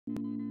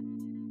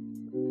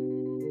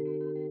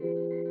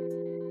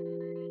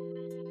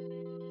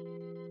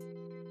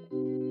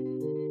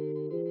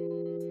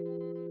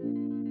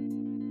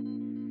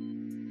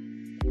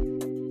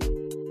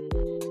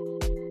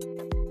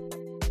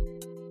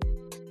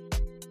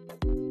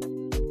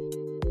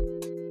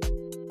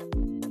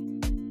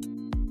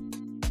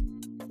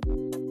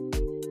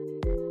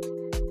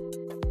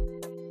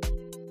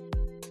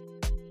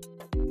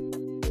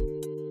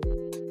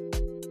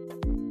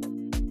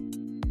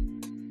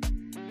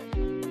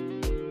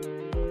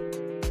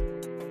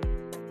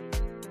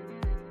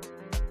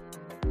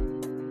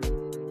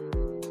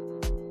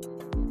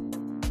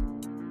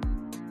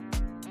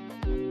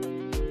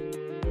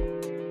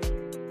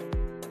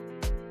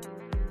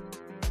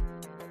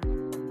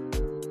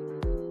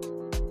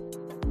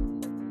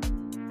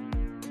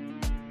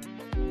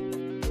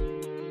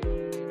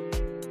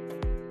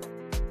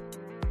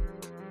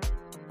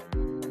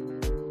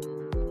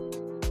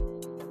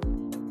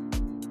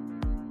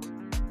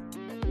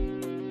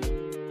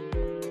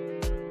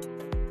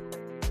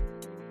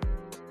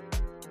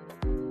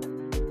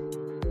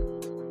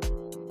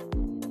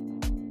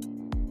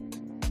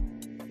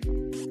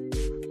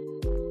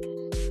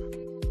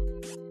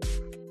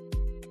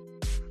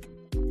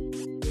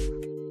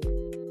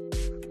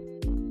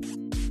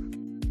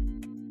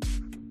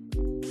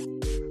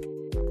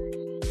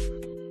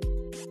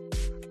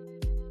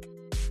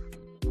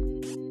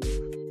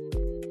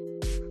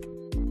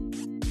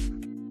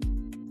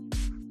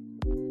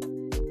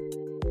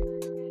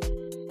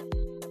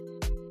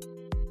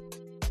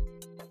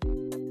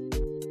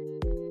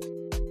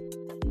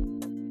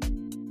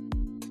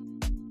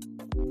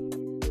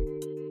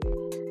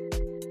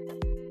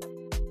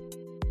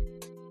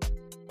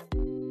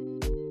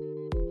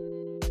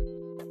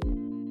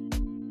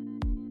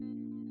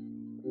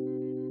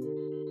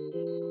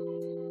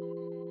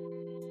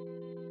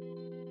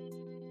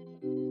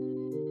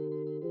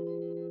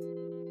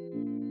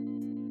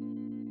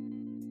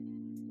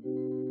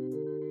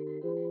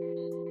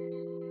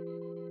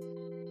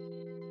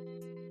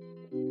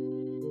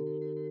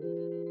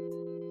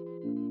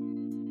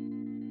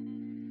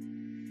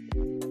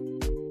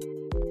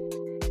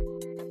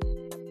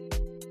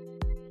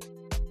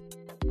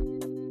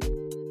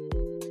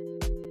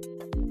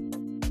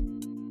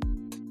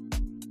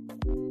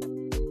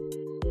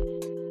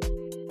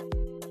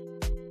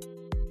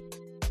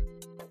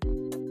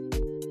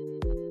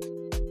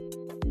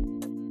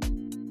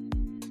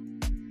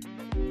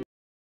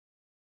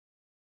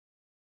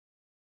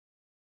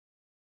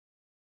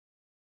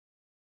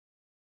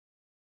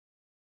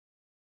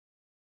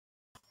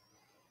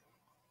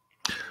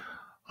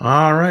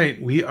All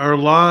right, we are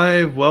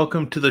live.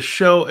 Welcome to the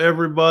show,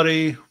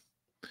 everybody.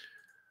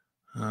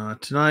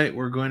 Tonight,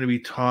 we're going to be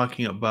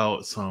talking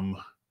about some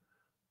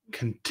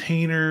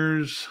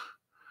containers,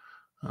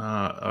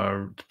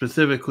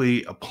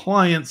 specifically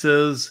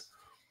appliances,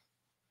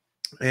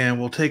 and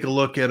we'll take a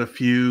look at a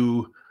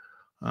few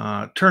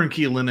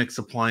turnkey Linux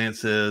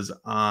appliances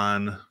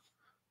on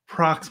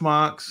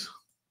Proxmox.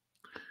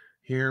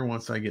 Here,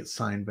 once I get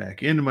signed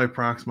back into my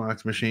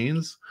Proxmox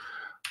machines.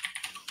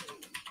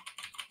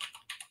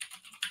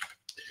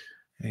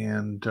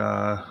 And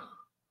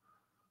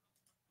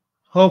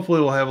hopefully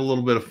we'll have a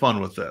little bit of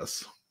fun with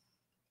this.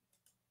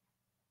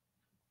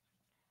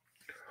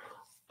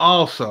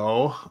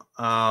 Also,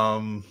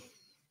 I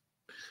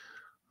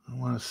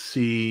want to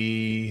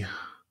see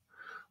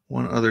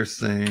one other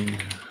thing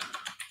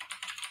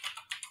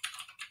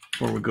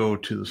before we go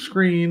to the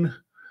screen.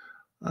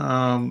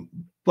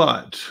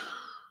 But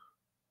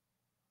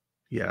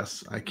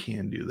yes, I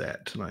can do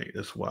that tonight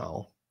as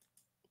well.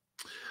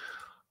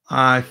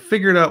 I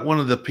figured out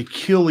one of the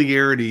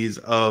peculiarities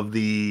of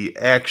the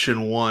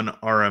Action 1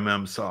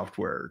 RMM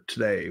software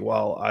today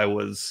while I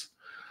was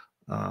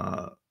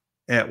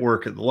at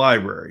work at the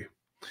library.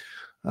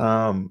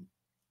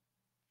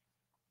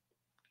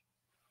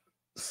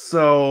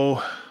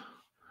 So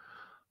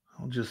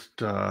I'll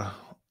just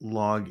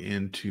log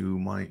into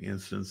my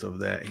instance of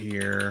that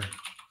here.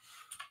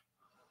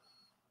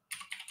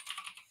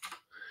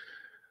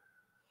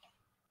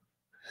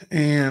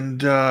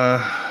 And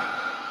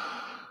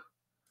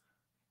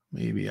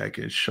maybe I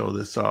can show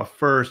this off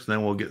first, and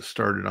then we'll get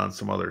started on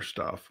some other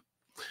stuff.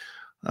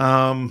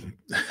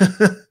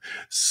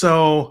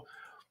 So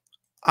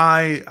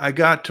I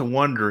got to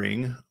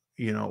wondering,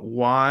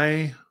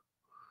 why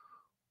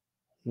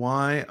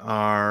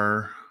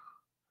are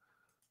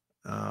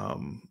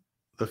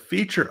the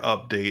feature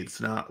updates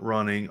not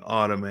running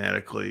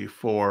automatically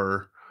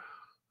for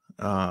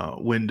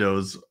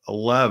Windows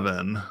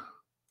 11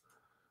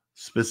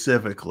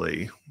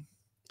 specifically?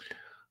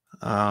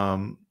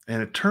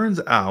 And it turns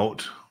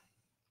out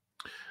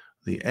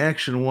the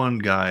Action 1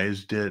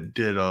 guys did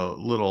a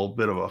little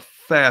bit of a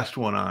fast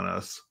one on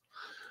us.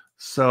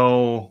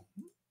 So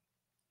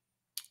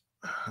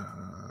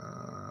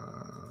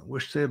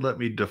wish they'd let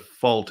me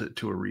default it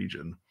to a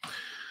region.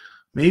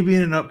 Maybe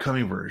in an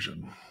upcoming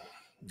version.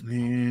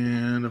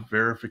 And a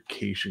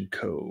verification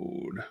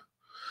code.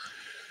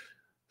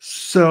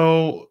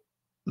 So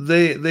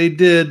they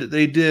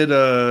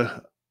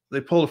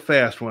pulled a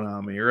fast one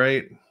on me,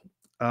 right?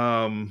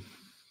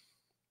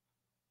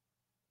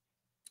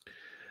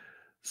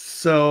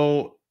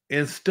 So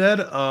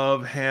instead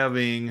of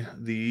having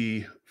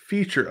the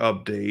feature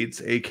updates,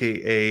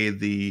 aka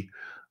the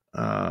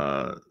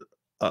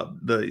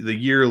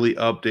yearly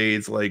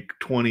updates like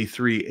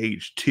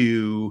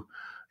 23H2,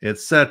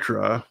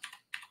 etc.,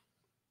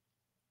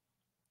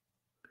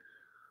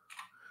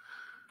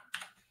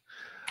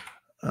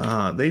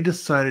 they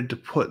decided to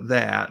put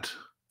that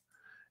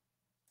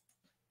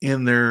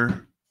in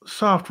their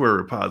software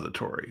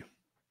repository.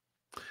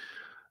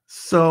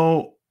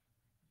 So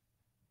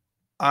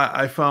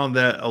I found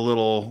that a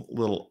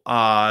little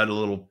odd, a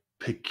little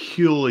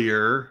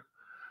peculiar.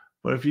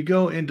 But if you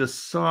go into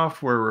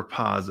software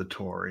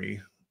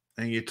repository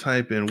and you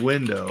type in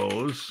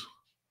Windows,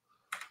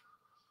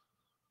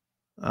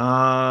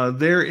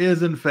 there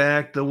is in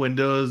fact the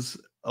Windows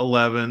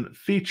 11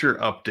 feature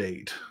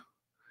update.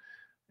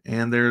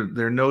 And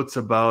their notes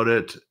about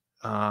it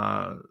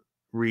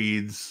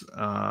reads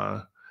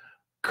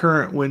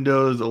current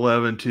Windows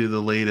 11 to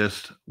the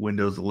latest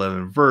Windows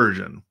 11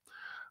 version.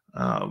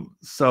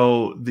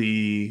 So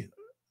the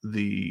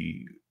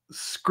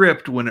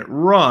script, when it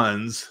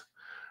runs,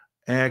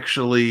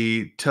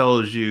 actually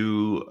tells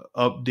you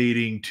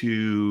updating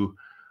to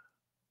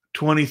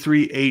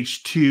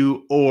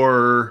 23H2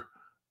 or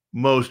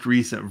most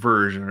recent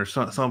version or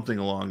something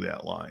along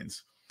that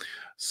lines.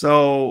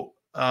 So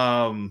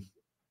I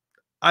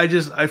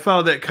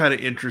found that kind of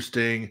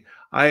interesting.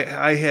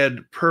 I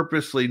had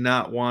purposely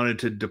not wanted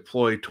to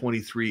deploy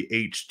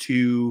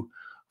 23H2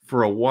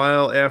 for a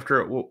while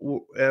after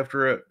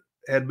it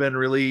had been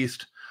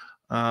released,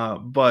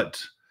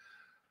 but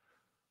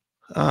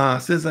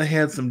since I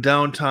had some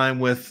downtime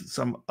with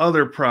some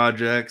other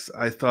projects,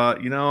 I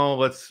thought,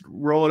 let's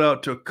roll it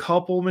out to a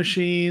couple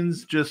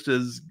machines just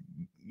as,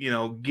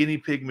 guinea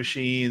pig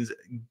machines,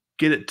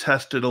 get it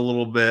tested a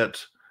little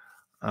bit.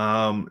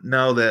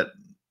 Now that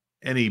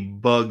any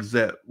bugs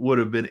that would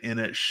have been in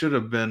it should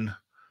have been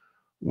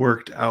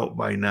worked out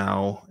by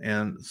now.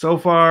 And so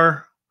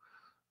far,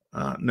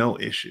 no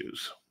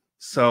issues.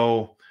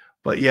 So,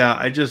 but yeah,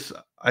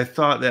 I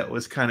thought that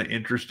was kind of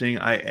interesting.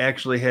 I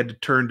actually had to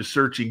turn to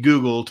searching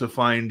Google to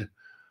find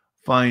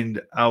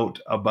out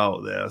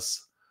about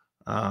this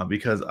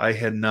because I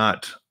had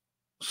not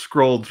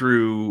scrolled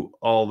through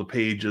all the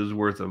pages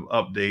worth of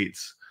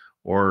updates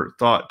or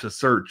thought to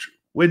search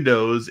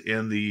Windows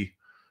in the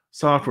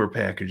software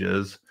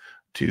packages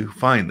to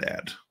find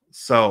that.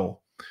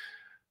 So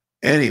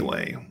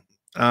anyway,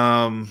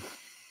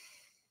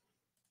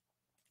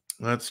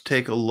 let's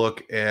take a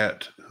look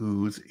at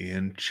who's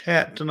in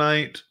chat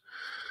tonight.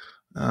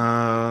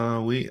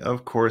 We,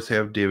 of course,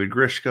 have David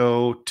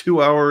Grishko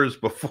 2 hours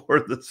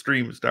before the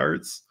stream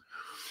starts.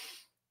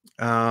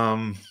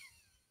 This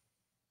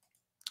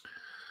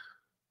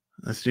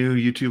new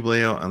YouTube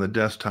layout on the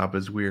desktop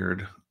is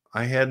weird.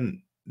 I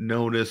hadn't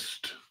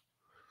noticed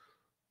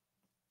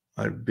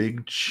a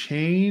big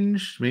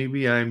change.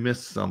 Maybe I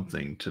missed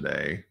something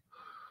today.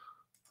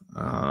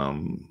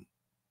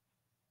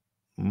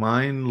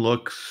 Mine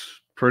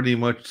looks pretty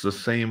much the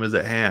same as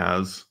it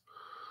has.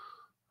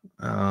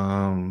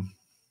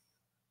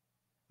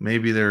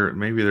 Maybe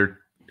they're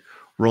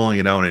rolling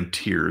it out in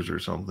tiers or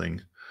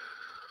something.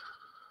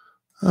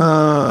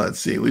 Let's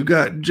see. We've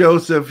got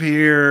Joseph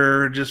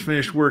here. Just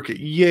finished work at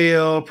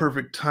Yale.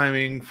 Perfect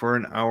timing for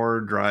an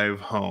hour drive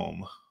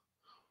home.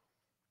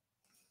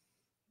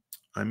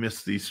 I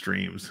miss these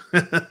streams.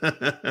 Good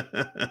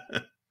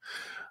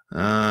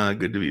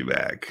to be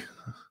back.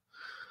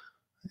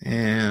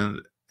 And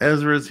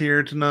Ezra's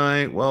here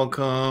tonight.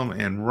 Welcome.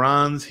 And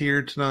Ron's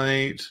here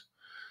tonight.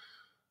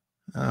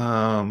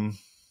 I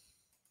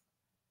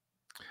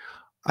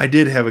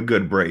did have a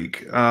good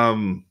break.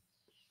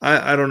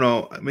 I don't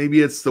know.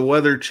 Maybe it's the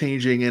weather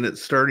changing and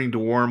it's starting to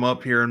warm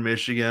up here in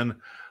Michigan.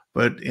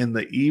 But in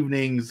the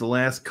evenings, the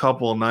last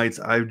couple of nights,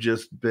 I've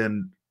just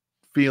been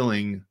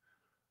feeling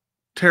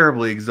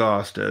terribly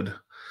exhausted.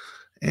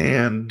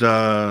 And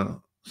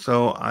so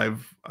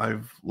I've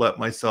let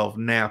myself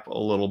nap a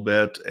little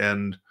bit,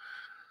 and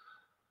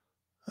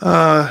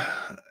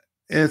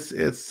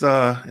it's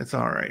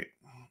all right.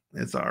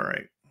 It's all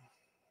right.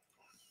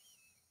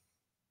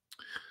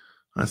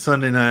 On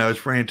Sunday night, I was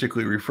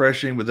frantically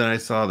refreshing, but then I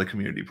saw the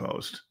community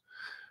post.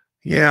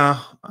 Yeah,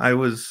 I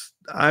was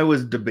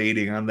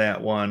debating on that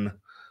one.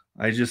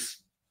 I didn't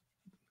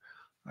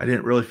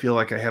really feel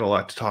like I had a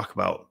lot to talk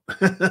about.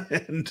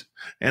 and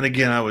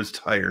again, I was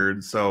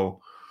tired. So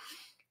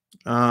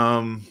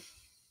is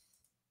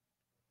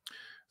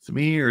it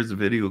me, or is the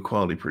video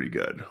quality pretty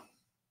good?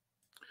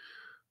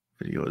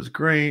 Video is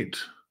great.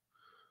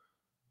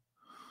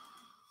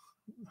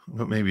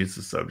 But maybe it's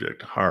the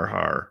subject. Har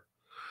har.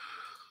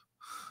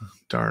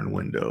 Darn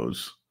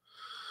Windows.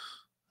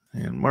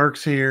 And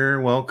Mark's here.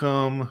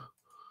 Welcome.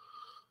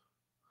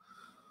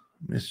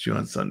 Missed you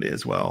on Sunday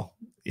as well.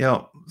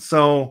 Yeah.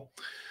 So,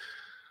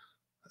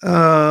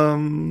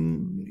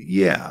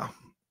 yeah.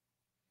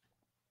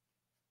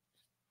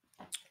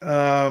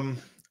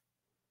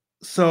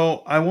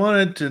 So I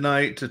wanted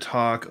tonight to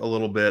talk a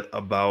little bit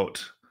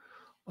about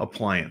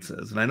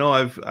appliances. And I know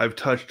I've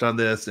touched on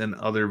this in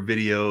other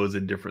videos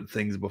and different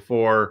things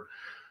before.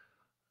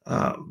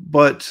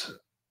 But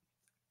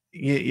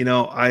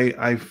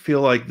I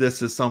feel like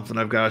this is something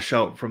I've got to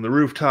shout from the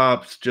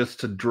rooftops just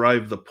to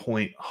drive the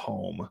point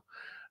home.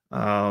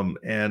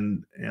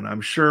 And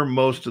I'm sure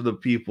most of the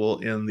people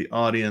in the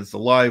audience, the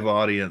live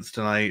audience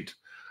tonight,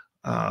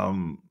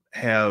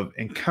 have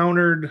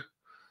encountered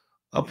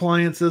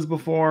appliances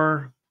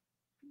before,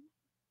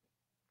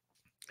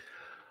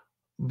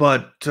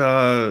 but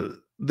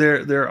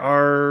there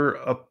are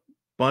a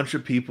bunch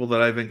of people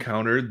that I've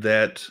encountered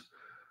that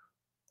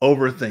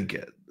overthink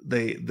it.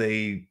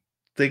 They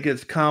think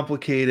it's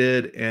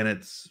complicated, and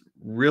it's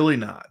really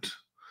not.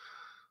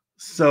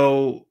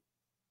 So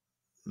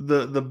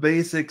the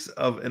basics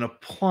of an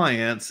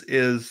appliance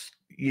is,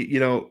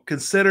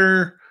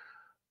 consider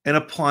an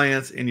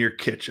appliance in your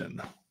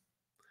kitchen.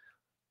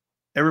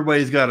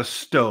 Everybody's got a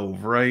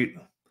stove, right?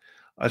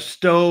 A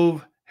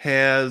stove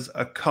has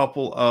a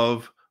couple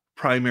of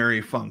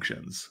primary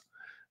functions.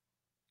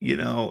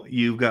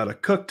 You've got a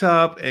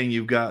cooktop and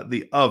you've got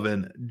the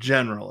oven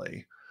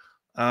generally.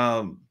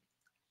 And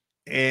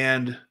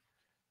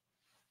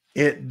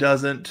it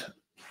doesn't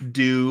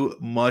do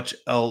much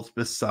else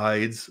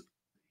besides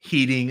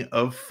heating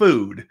of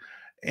food.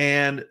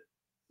 And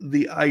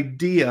the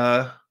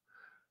idea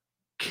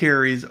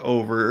carries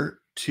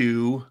over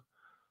to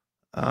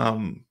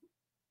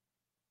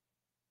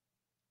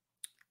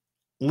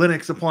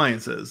Linux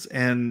appliances,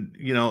 and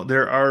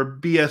there are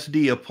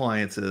BSD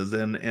appliances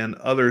and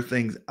other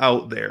things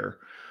out there.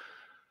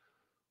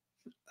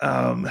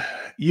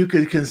 You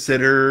could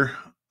consider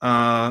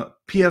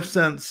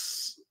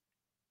pfSense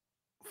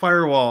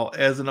firewall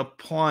as an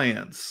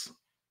appliance.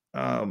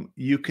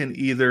 You can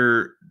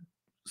either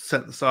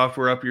set the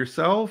software up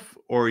yourself,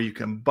 or you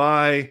can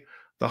buy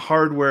the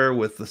hardware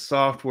with the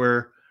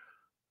software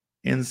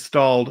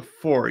installed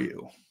for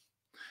you.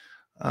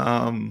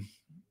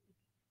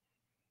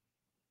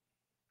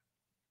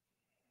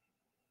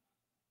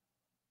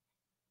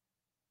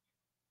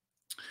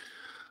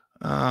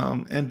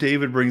 And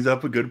David brings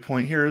up a good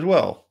point here as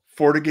well.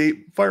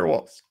 FortiGate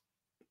firewalls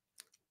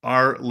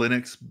are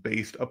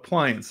Linux-based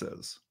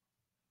appliances.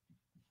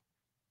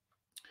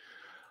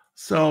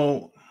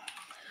 So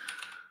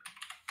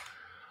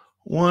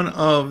one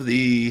of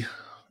the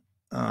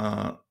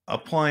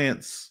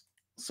appliance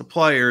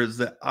suppliers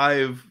that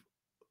I've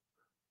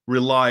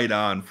relied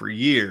on for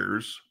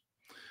years,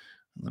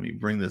 let me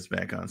bring this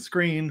back on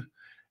screen,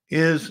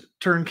 is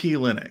Turnkey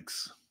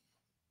Linux.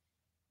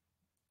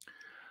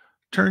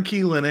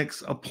 Turnkey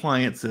Linux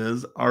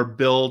appliances are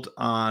built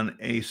on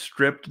a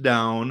stripped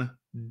down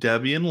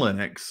Debian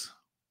Linux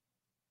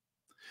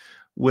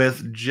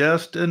with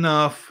just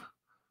enough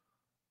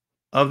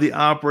of the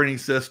operating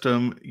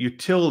system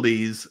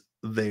utilities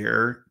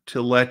there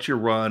to let you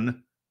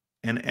run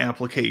an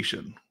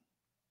application.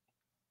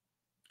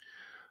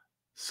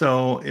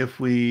 So if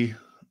we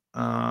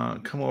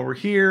come over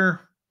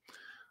here,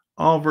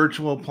 all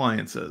virtual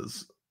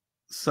appliances.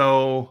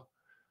 So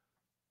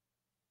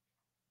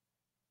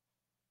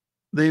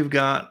they've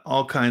got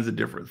all kinds of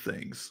different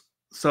things.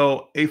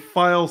 So a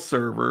file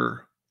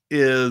server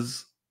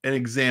is an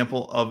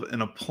example of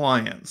an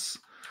appliance.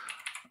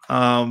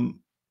 Um,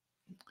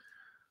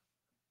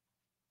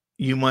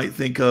 you might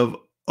think of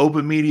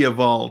Open Media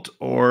Vault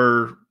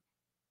or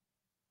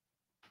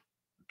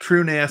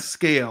TrueNAS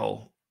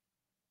Scale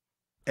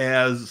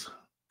as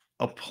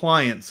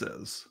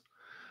appliances.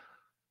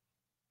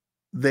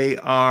 They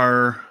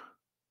are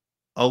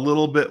a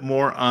little bit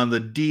more on the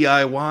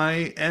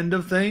DIY end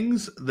of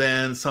things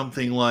than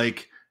something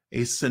like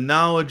a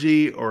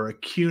Synology or a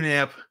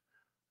QNAP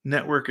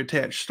network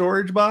attached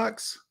storage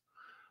box.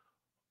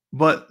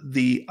 But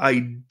the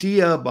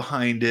idea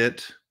behind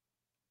it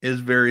is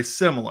very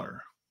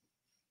similar.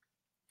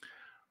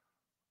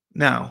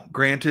 Now,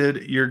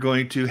 granted, you're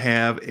going to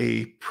have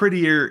a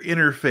prettier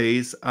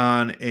interface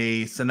on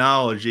a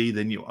Synology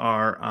than you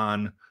are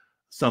on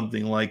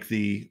something like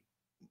the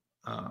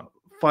uh,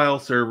 file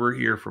server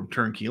here from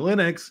Turnkey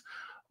Linux,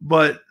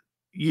 but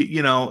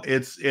you know,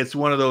 it's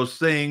one of those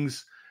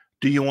things.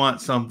 Do you want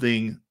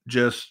something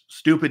just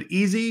stupid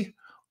easy,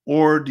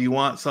 or do you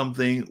want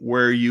something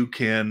where you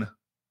can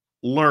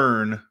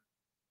learn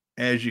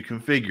as you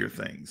configure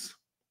things?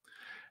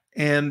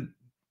 And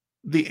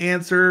the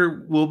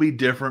answer will be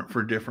different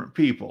for different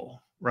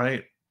people,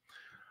 right?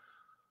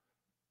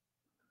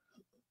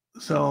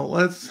 So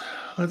let's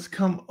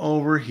come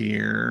over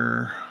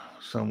here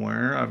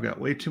somewhere. I've got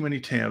way too many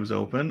tabs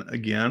open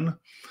again.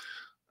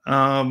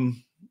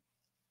 Um,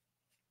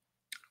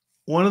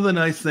 one of the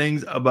nice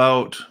things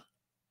about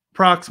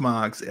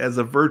Proxmox as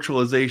a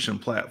virtualization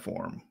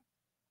platform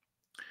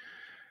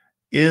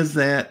is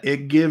that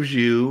it gives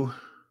you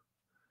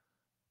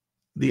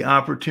the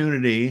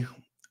opportunity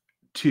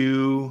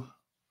to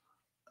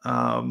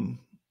um,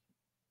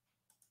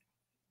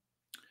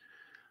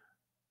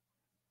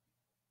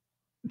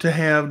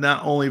 have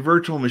not only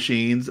virtual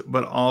machines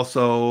but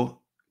also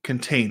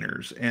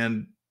containers,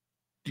 and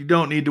you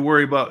don't need to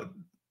worry about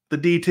the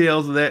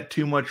details of that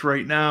too much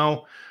right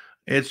now.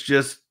 It's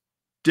just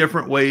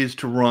different ways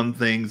to run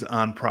things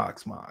on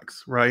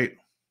Proxmox, right?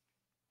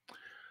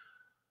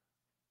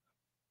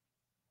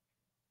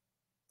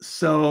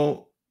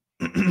 So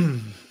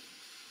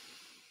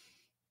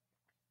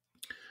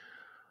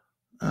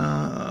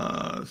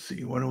let's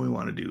see, what do we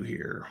want to do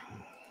here?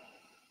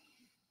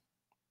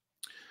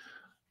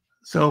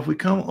 So if we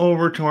come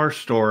over to our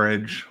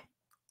storage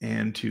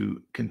and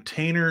to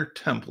container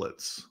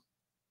templates,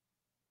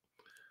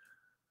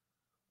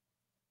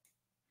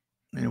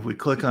 and if we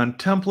click on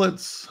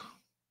templates,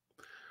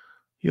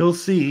 you'll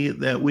see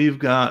that we've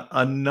got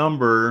a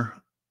number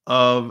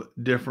of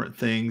different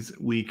things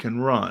we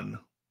can run.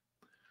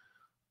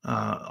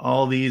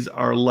 All these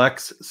are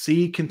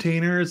LexC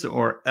containers,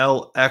 or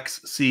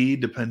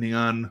LXC, depending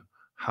on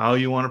how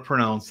you want to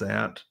pronounce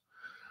that.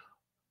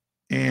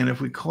 And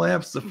if we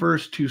collapse the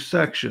first two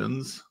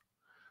sections,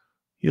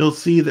 you'll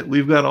see that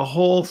we've got a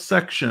whole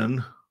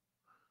section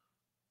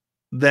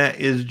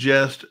that is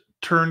just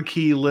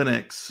Turnkey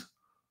Linux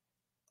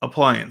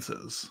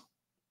appliances.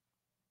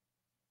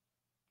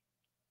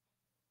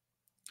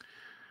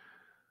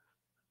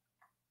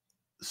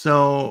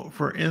 So,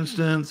 for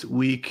instance,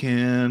 we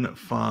can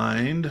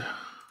find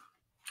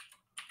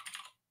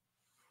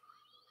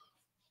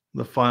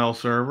the file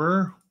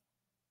server.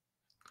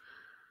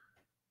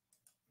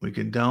 We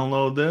can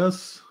download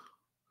this,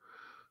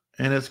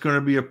 and it's going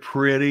to be a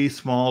pretty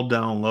small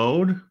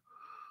download.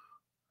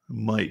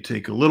 Might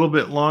take a little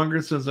bit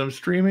longer since I'm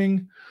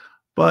streaming,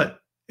 but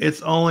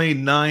it's only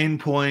 9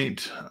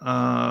 point. No,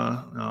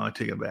 I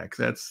take it back.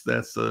 That's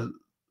the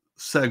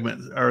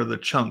segment or the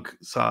chunk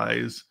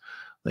size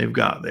they've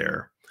got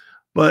there.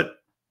 But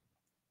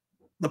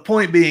the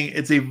point being,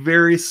 it's a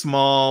very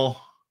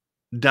small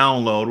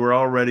download. We're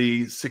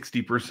already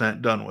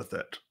 60% done with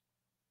it.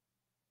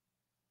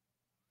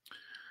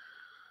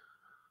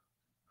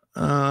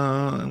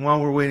 And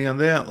while we're waiting on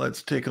that,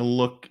 let's take a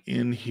look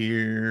in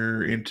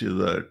here into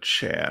the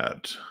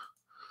chat.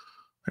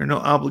 There are no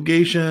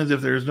obligations. If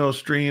there's no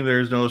stream,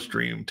 there's no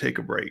stream. Take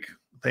a break.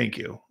 Thank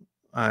you.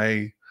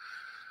 I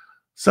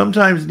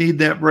sometimes need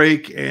that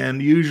break, and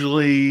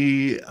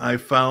usually I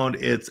found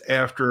it's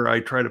after I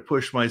try to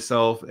push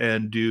myself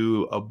and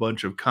do a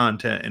bunch of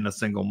content in a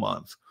single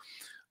month.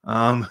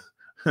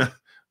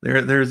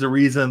 There's a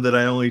reason that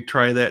I only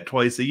try that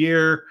twice a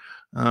year,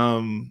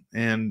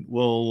 and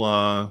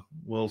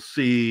we'll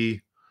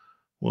see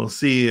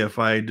if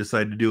I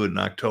decide to do it in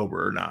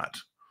October or not.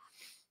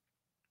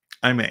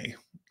 I may.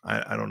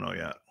 I don't know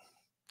yet.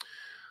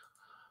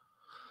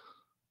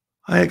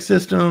 IX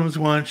Systems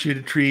wants you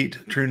to treat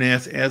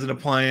TrueNAS as an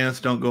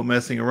appliance. Don't go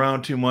messing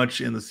around too much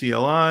in the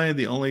CLI.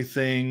 The only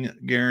thing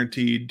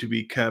guaranteed to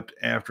be kept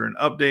after an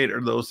update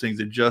are those things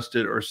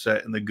adjusted or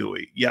set in the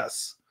GUI.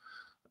 Yes.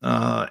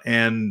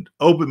 And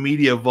Open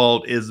Media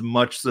Vault is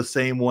much the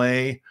same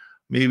way.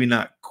 Maybe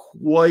not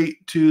quite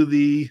to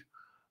the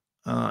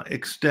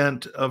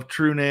extent of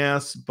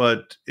TrueNAS,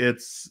 but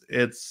it's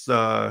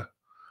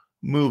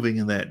moving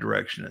in that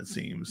direction, it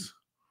seems.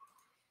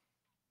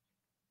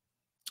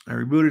 I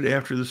rebooted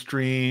after the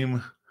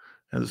stream.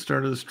 At the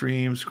start of the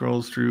stream,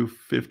 scrolls through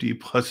 50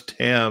 plus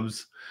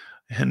tabs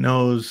and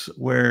knows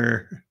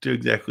where to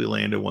exactly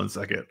land in 1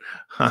 second.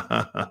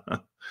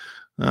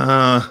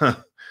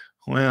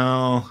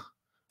 Well,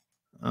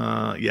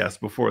 yes,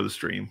 before the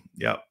stream.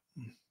 Yep.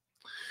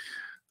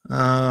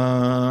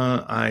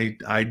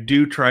 I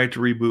do try to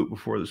reboot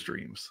before the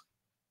streams.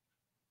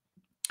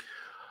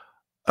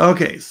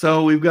 Okay,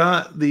 so we've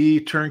got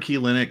the Turnkey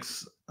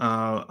Linux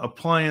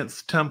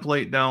appliance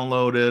template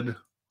downloaded.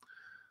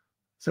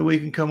 So we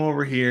can come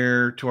over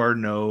here to our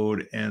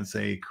node and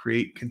say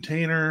create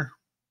container.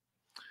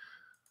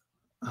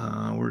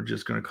 We're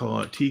just going to call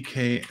it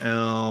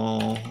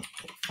TKL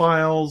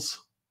files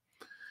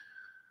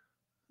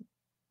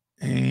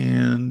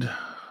and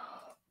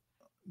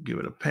give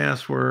it a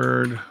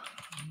password.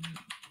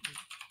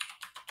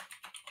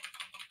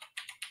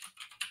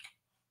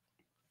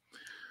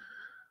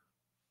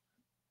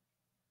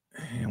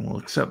 And we'll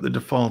accept the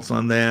defaults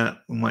on that.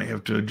 We might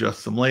have to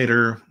adjust them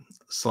later.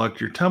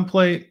 Select your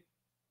template.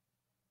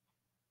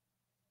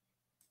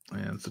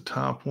 And it's the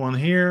top one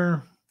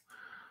here.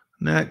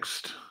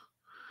 Next.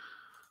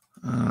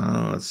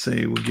 Let's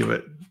say we'll give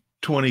it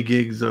 20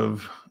 gigs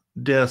of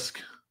disk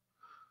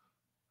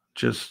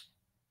just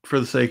for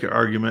the sake of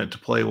argument to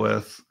play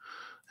with.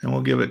 And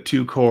we'll give it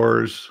 2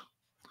 cores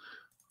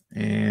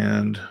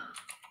and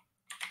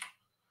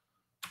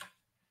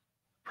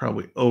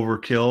probably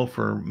overkill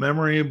for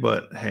memory,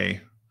 but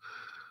hey,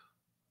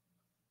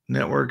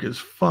 network is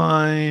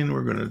fine.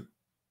 We're going to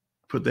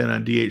put that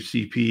on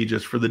DHCP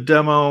just for the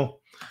demo.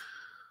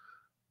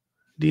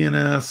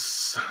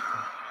 DNS.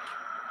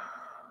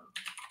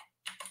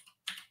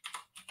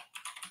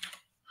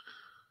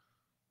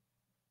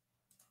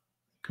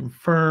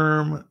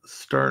 Confirm,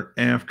 start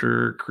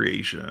after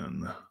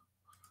creation.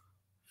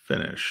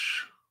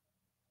 Finish.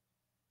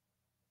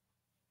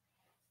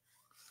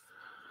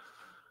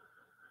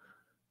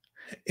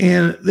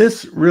 And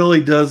this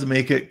really does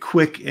make it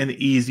quick and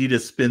easy to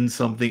spin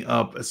something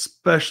up,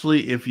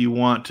 especially if you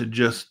want to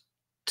just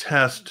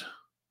test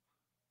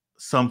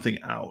something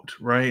out,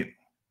 right?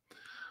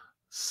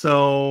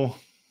 So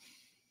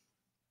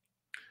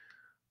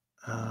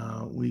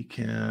we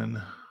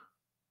can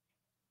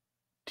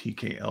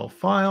TKL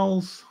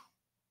files,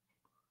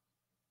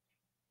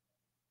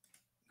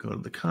 go to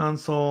the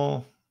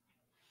console,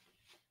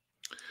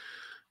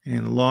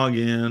 and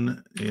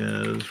login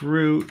is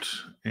root,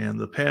 and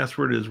the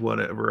password is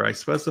whatever I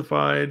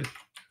specified.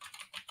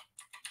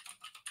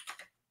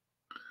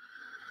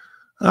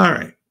 All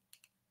right.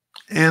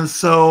 And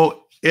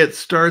so it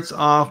starts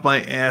off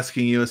by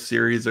asking you a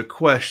series of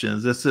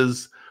questions. This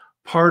is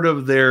part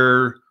of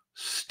their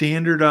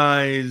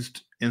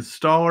standardized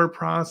installer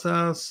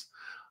process.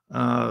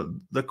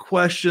 The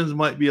questions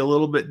might be a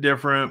little bit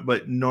different,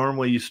 but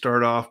normally you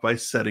start off by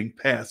setting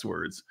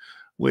passwords,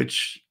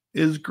 which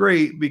is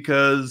great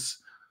because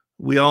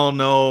we all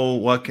know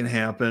what can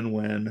happen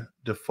when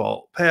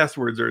default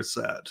passwords are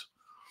set.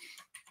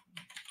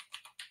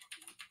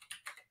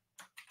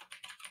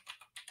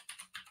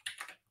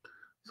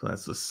 So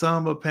that's the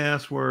Samba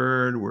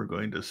password. We're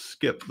going to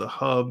skip the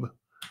hub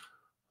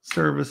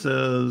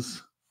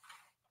services.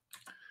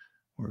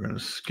 We're going to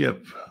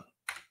skip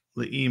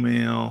the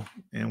email,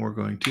 and we're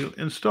going to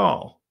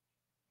install.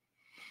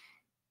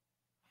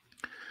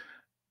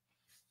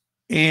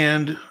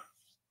 And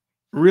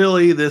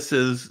really, this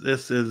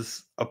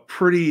is a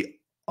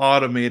pretty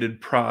automated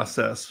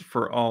process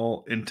for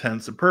all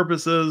intents and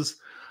purposes.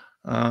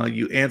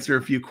 You answer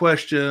a few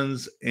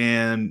questions,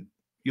 and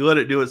you let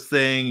it do its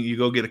thing. You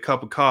go get a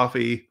cup of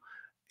coffee,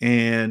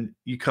 and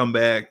you come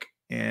back,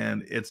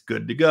 and it's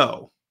good to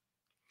go.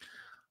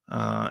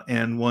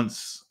 And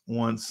once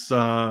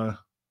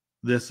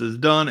this is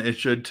done, it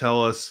should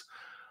tell us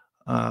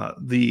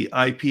the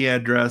IP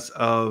address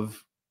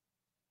of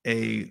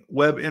a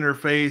web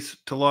interface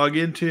to log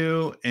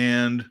into,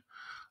 and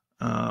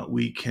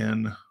we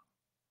can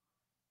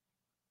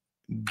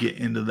get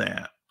into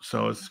that.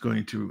 So it's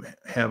going to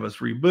have us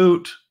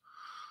reboot.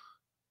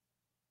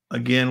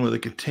 Again, with a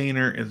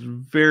container, it's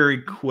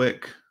very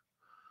quick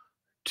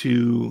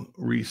to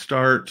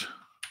restart.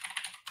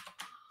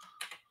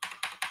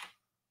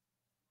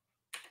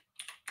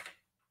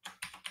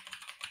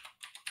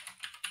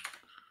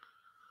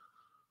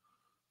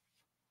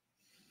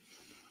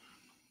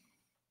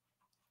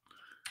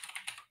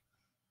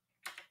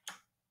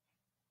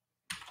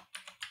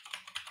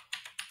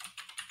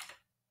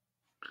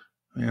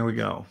 There we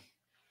go.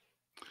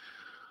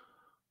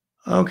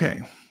 Okay,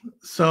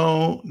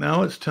 so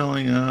now it's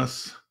telling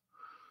us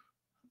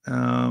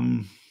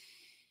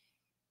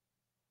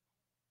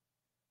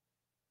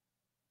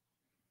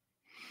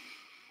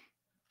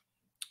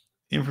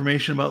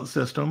information about the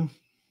system.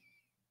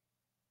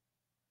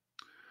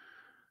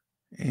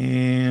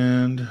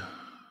 And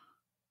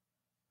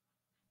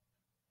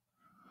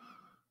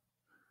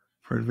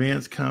for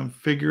advanced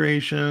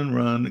configuration,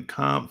 run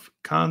conf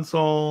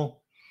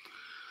console.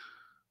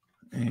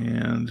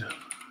 And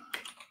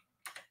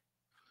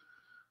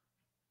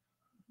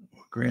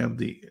we'll grab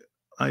the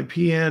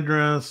IP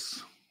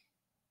address.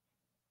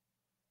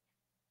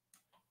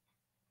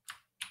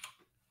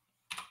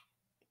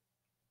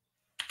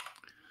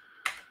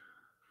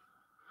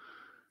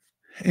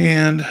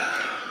 And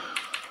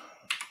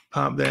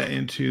pop that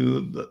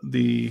into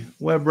the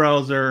web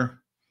browser.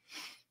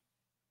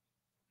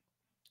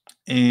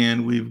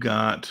 And we've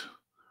got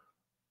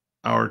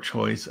our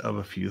choice of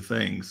a few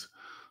things.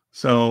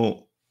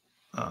 So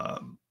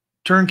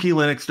Turnkey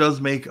Linux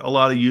does make a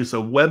lot of use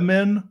of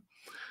webmin.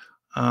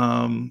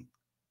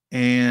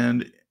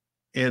 And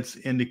it's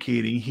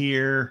indicating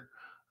here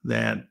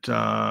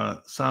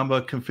that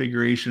Samba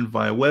configuration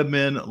via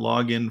webmin,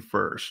 login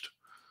first.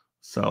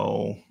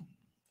 So,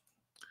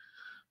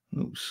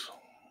 oops,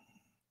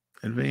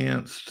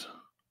 advanced,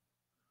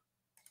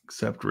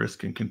 accept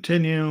risk and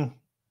continue.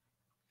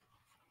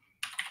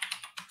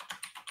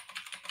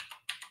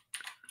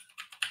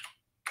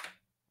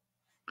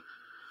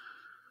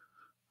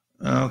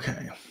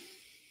 Okay.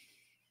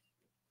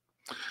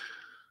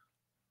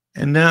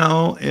 And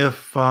now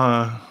if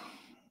I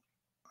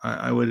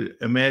would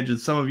imagine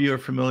some of you are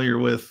familiar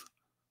with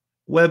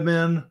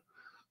webmin,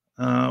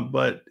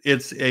 but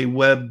it's a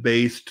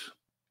web-based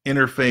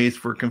interface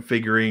for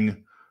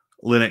configuring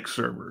Linux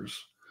servers.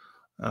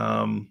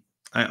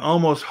 I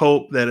almost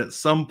hope that at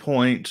some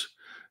point,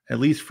 at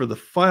least for the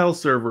file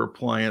server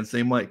appliance,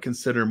 they might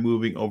consider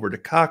moving over to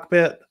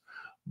Cockpit,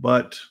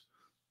 but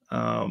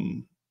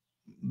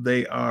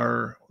they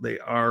are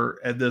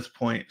at this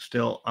point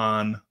still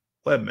on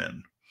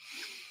webmin.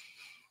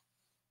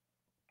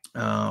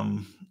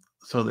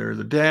 So there's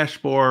a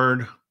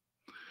dashboard,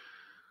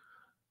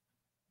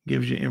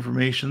 gives you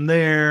information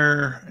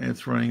there.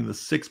 It's running the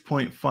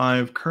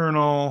 6.5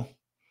 kernel,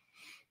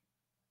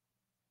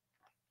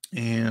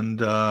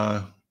 and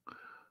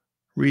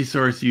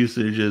resource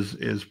usage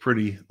is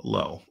pretty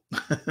low.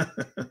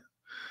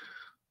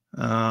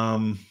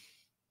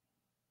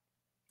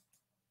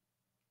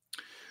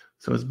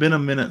 So it's been a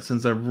minute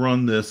since I've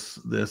run this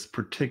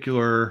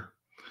particular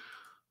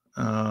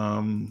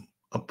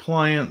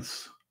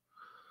appliance,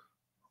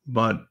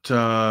 but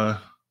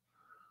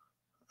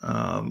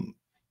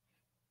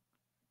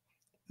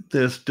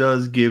this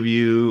does give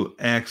you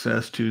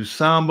access to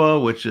Samba,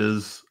 which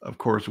is, of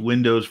course,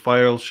 Windows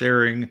file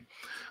sharing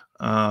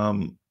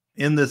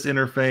in this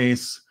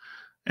interface.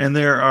 And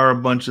there are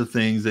a bunch of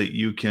things that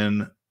you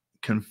can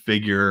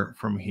configure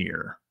from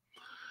here.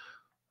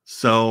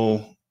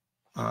 So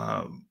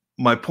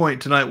my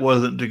point tonight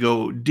wasn't to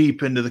go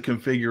deep into the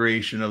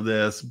configuration of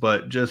this,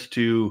 but just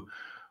to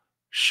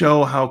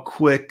show how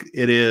quick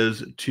it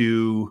is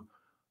to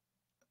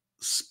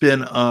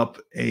spin up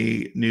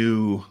a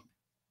new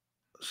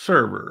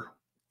server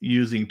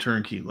using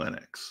Turnkey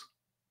Linux.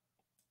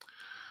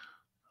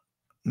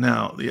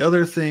 Now, the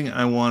other thing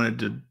I wanted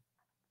to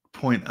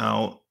point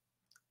out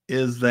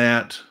is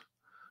that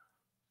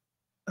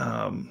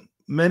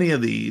many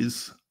of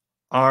these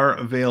are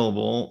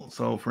available.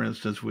 So for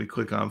instance, we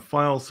click on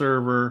file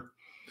server.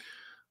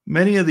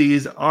 Many of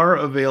these are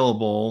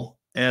available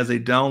as a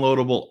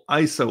downloadable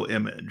ISO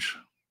image.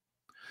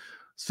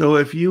 So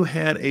if you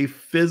had a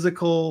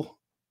physical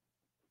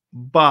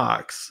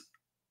box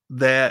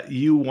that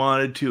you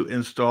wanted to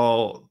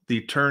install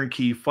the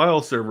Turnkey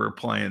file server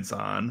appliance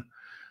on,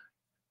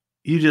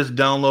 you just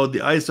download the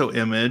ISO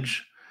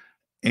image,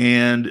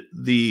 and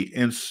the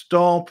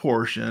install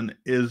portion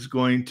is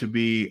going to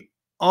be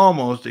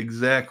almost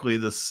exactly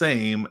the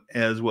same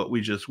as what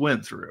we just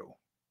went through.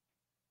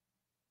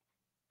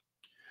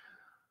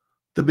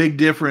 The big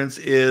difference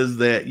is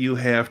that you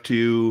have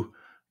to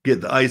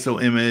get the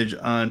ISO image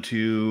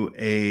onto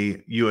a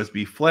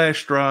USB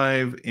flash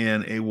drive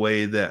in a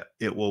way that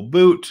it will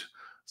boot.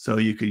 So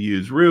you could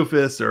use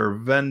Rufus or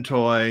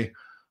Ventoy,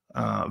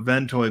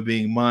 Ventoy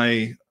being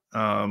my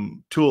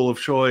tool of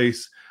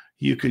choice.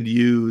 You could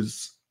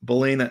use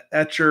Balena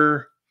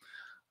Etcher,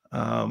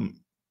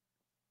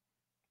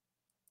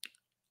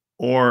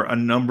 or a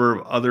number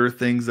of other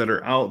things that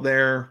are out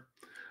there.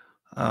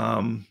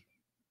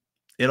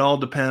 It all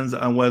depends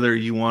on whether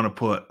you want to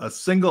put a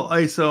single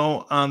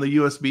ISO on the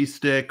USB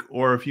stick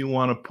or if you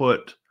want to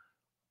put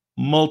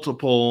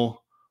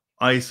multiple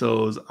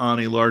ISOs on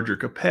a larger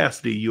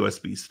capacity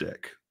USB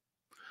stick.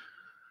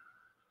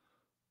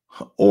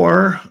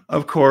 Or,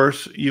 of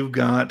course, you've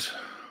got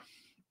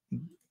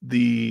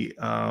the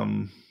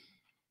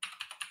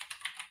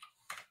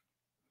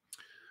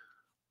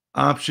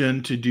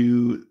option to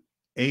do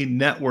a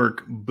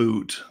network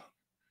boot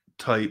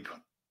type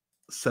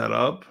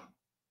setup.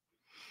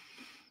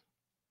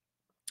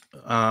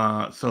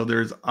 So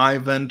there's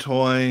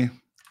iVentoy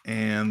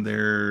and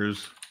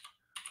there's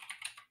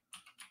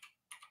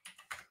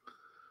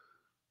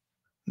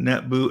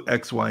NetBoot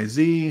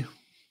XYZ.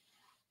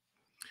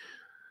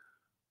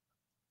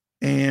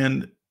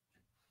 And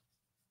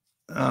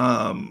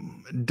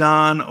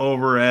Don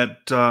over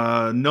at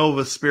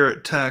Nova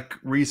Spirit Tech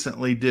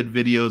recently did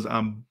videos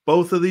on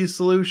both of these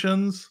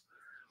solutions.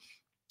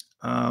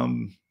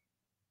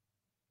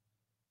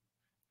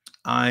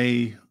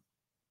 I,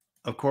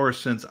 of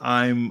course, since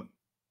I'm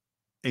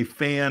a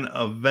fan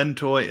of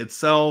Ventoy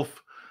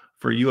itself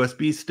for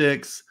USB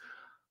sticks,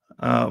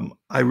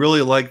 I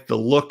really like the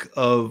look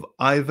of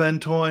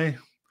iVentoy,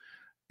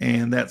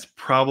 and that's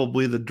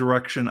probably the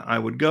direction I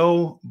would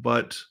go,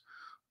 but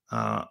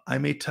I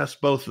may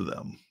test both of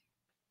them.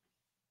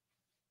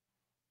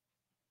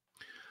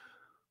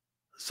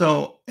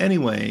 So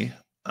anyway,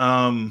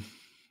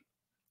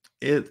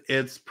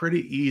 it's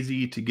pretty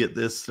easy to get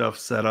this stuff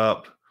set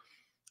up,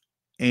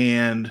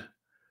 and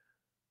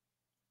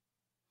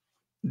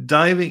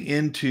diving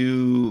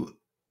into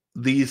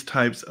these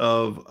types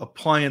of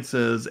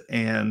appliances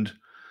and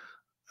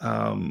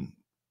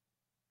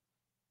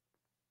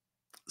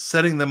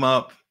setting them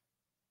up,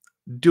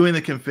 doing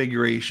the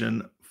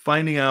configuration,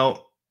 finding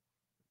out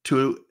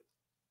to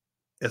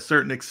a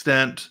certain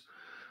extent,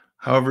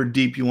 however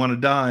deep you want to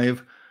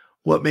dive,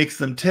 what makes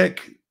them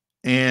tick,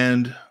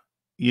 and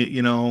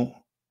you know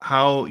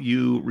how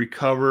you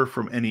recover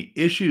from any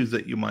issues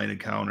that you might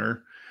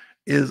encounter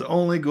is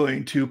only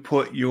going to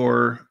put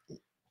your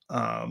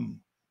um,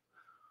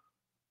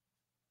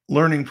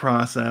 learning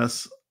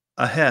process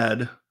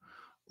ahead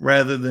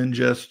rather than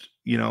just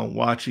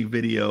watching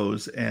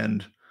videos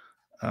and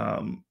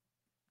um,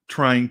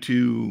 trying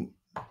to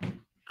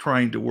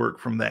work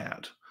from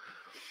that.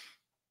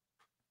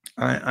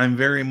 I'm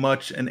very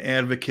much an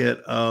advocate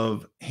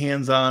of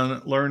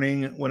hands-on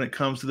learning when it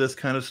comes to this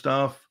kind of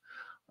stuff.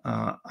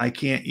 I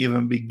can't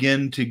even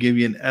begin to give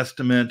you an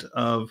estimate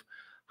of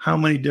how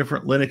many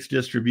different Linux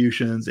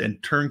distributions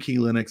and Turnkey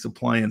Linux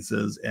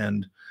appliances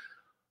and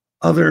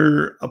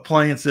other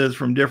appliances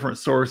from different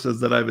sources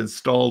that I've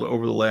installed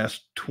over the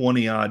last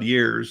 20 odd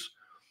years.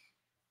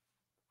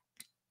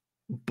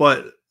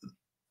 But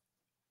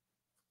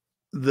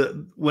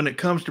when it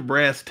comes to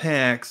brass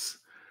tacks,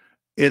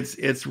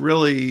 it's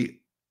really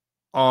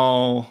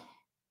all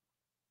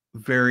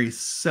very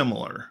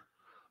similar.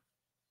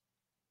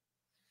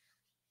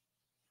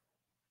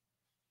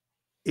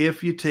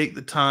 If you take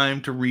the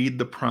time to read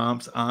the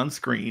prompts on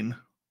screen,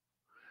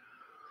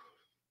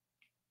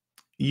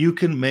 you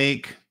can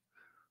make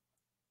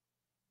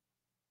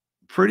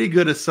pretty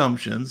good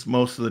assumptions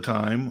most of the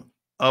time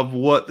of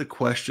what the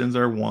questions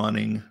are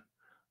wanting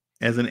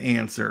as an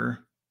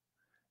answer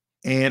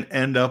and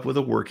end up with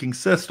a working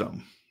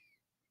system.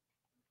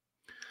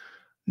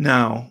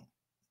 Now,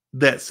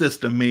 that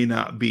system may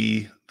not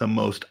be the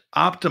most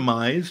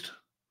optimized,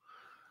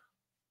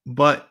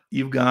 but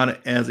you've got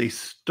it as a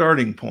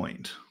starting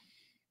point.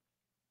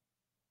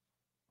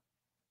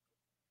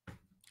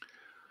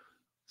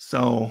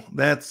 So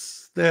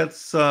that's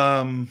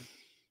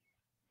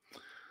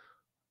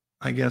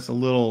I guess a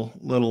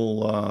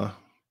little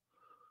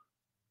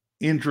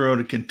intro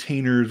to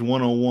containers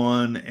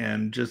 101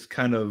 and just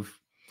kind of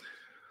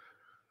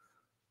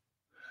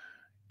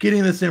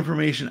getting this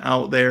information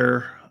out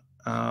there.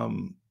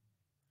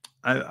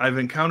 I've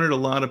encountered a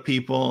lot of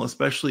people,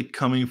 especially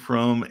coming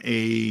from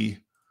a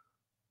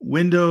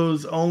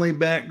Windows only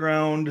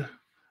background,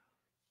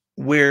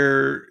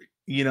 where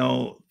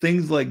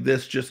things like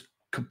this just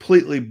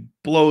completely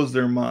blows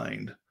their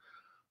mind.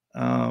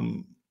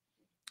 Um,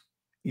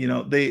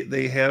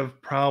 they have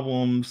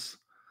problems.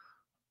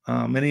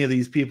 Many of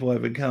these people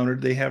I've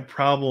encountered, they have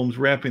problems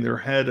wrapping their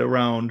head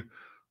around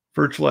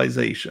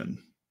virtualization.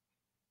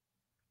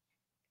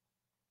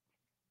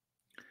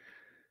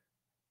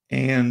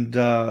 And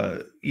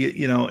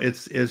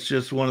it's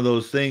just one of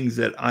those things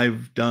that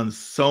I've done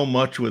so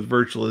much with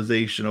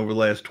virtualization over the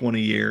last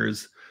 20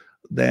 years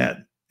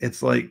that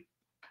it's like,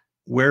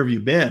 where have you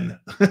been?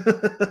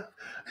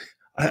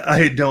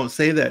 I don't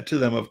say that to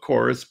them, of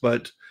course,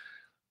 but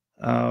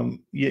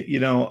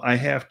I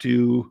have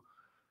to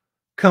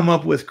come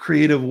up with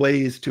creative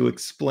ways to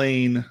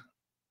explain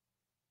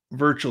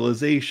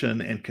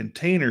virtualization and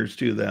containers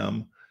to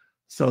them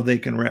so they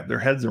can wrap their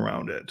heads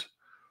around it.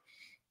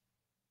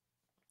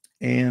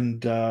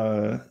 And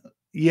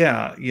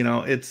yeah,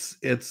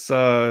 it's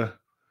an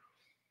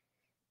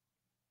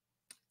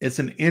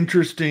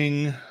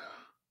interesting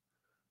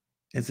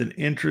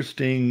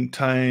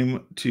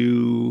time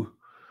to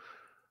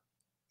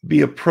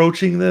be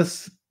approaching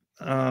these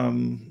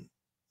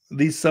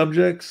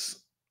subjects,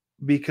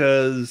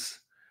 because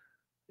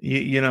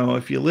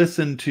if you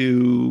listen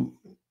to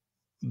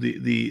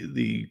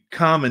the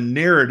common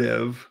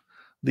narrative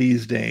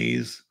these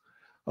days,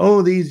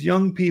 oh, these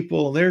young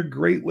people, they're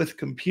great with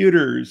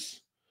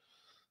computers,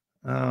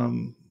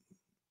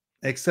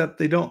 except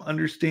they don't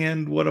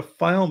understand what a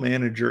file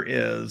manager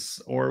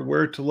is, or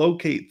where to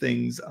locate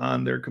things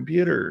on their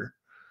computer,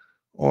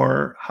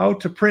 or how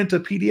to print a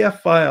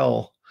PDF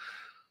file.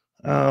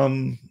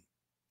 I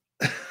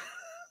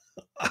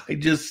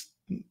just,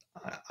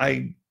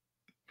 I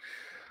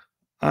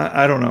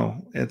don't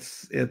know.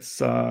 It's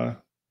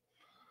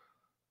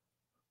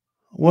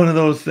one of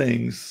those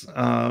things.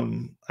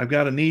 I've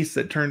got a niece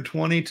that turned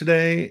 20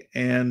 today,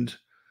 and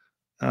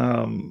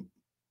um,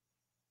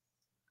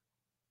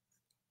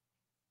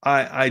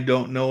 I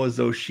don't know as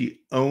though she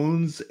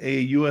owns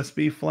a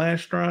USB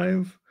flash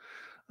drive.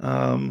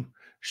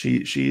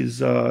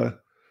 She's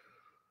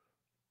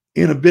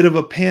in a bit of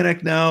a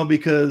panic now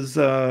because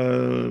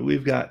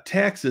we've got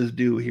taxes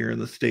due here in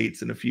the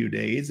States in a few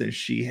days, and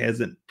she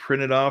hasn't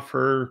printed off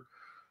her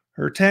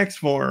tax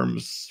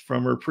forms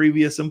from her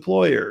previous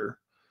employer.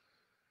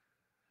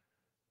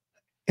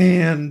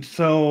 And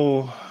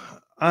so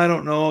I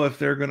don't know if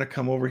they're going to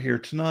come over here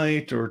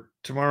tonight or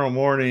tomorrow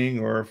morning,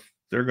 or if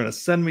they're going to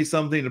send me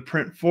something to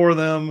print for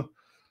them.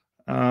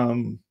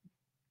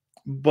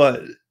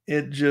 But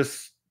it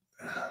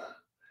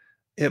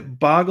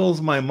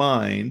boggles my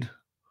mind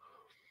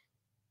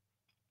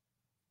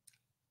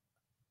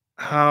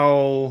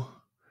how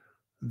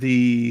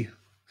the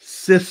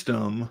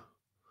system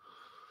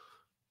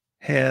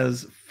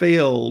has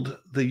failed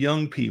the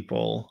young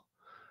people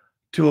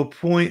to a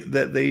point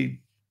that they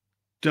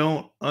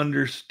don't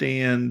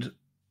understand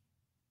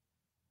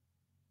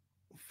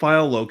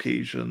file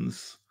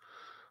locations,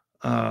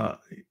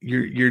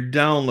 your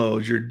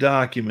downloads, your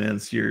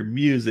documents, your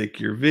music,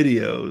 your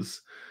videos,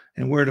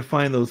 and where to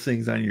find those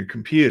things on your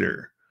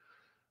computer.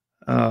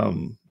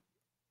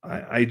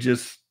 I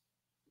just,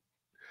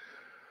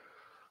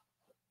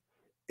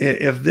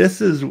 if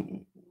this is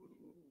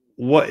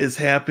what is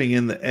happening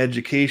in the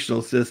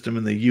educational system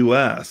in the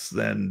US,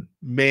 then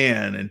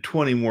man, in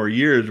 20 more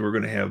years, we're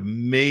going to have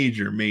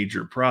major,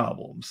 major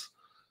problems.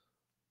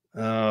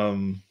 I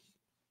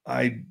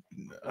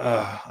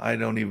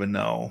don't even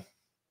know.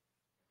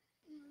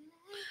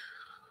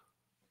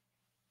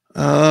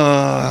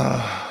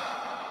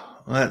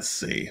 Let's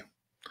see.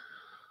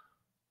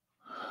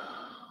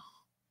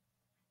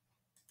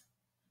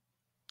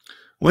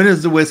 When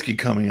is the whiskey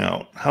coming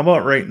out? How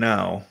about right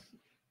now?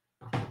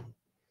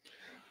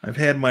 I've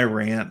had my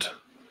rant.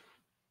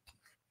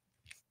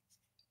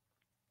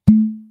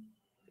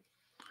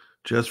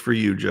 Just for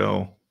you,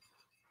 Joe.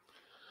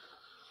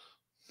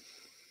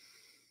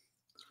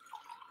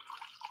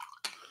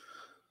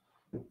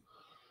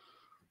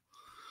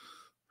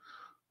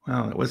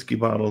 Wow, that whiskey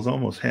bottle is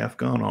almost half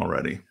gone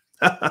already.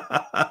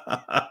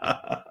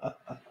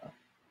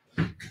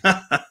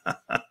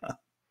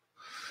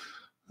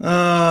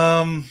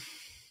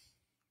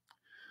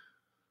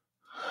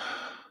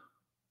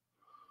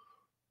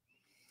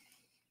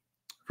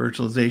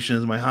 Virtualization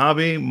is my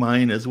hobby,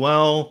 mine as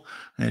well,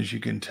 as you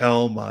can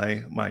tell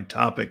by my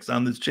topics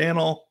on this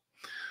channel.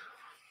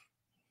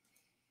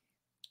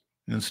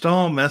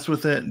 Install, mess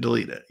with it, and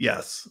delete it.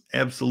 Yes,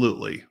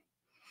 absolutely.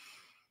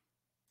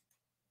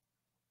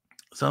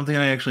 Something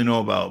I actually know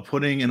about,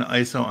 putting an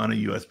ISO on a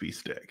USB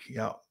stick.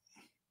 Yeah.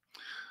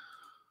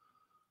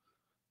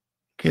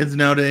 Kids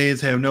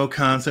nowadays have no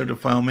concept of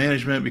file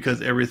management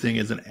because everything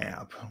is an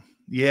app.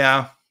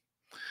 Yeah.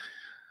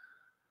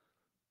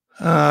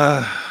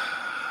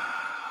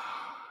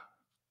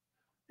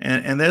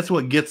 And that's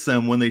what gets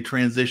them when they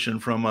transition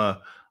from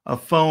a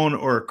phone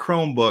or a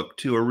Chromebook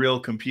to a real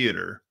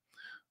computer.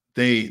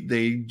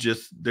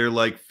 They're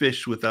like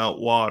fish without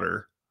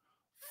water,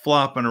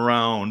 flopping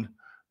around,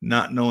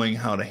 not knowing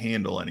how to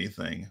handle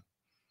anything.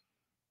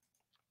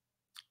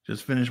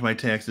 Just finished my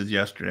taxes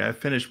yesterday. I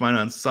finished mine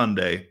on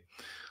Sunday.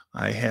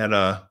 I had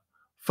a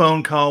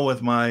phone call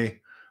with my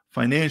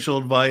financial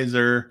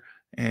advisor,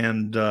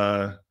 and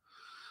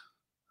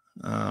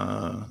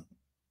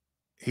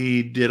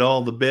he did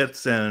all the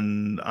bits,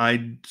 and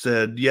I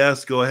said,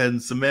 yes, go ahead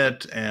and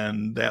submit.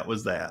 And that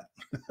was that.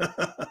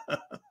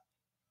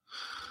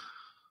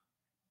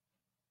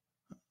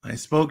 I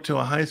spoke to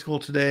a high school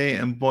today,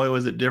 and boy,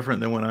 was it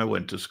different than when I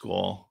went to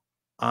school.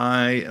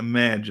 I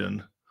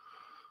imagine.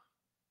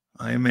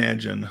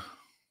 And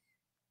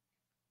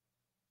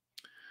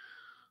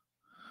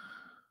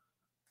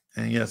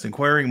yes,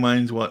 inquiring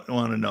minds want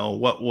to know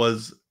what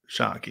was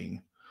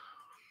shocking.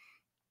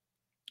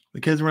 The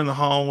kids were in the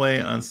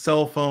hallway on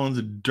cell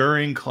phones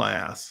during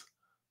class.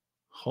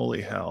 Holy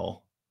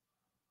hell.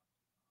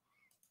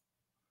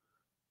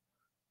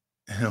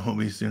 It won't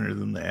be sooner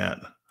than that.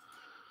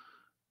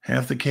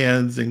 Half the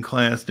kids in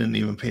class didn't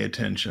even pay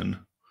attention.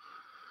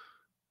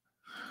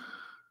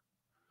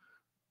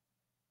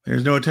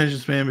 There's no attention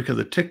span because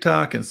of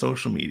TikTok and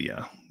social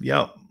media.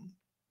 Yep.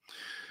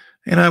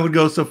 And I would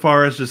go so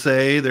far as to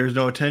say there's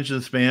no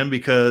attention span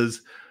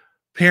because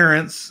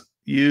parents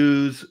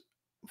use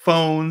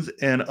phones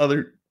and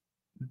other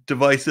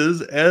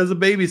devices as a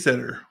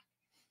babysitter.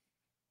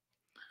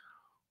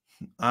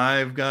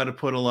 I've got to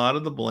put a lot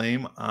of the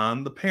blame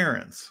on the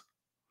parents,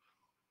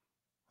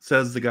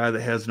 says the guy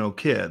that has no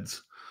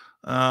kids.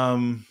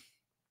 Almost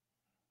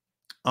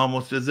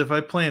as if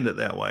I planned it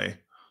that way.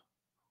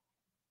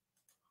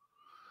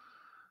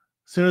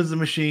 As soon as the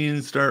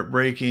machines start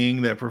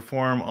breaking that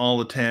perform all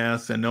the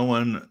tasks and no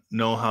one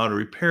know how to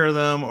repair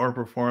them or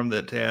perform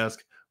that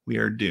task, we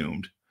are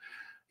doomed.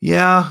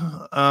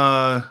 Yeah,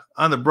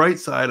 on the bright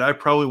side, I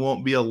probably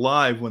won't be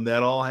alive when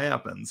that all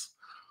happens.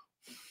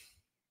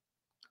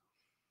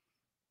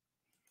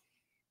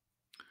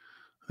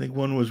 think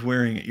one was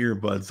wearing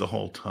earbuds the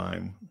whole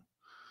time.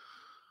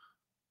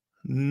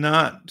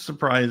 Not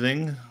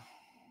surprising.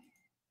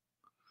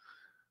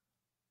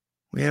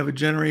 We have a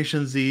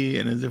Generation Z,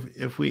 and as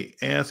if we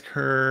ask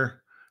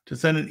her to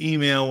send an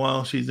email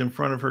while she's in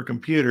front of her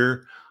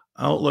computer,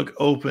 Outlook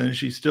open,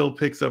 she still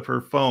picks up her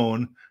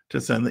phone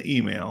to send the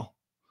email.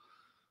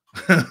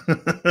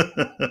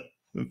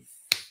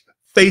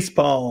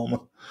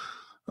 Facepalm.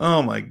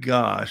 Oh my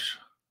gosh.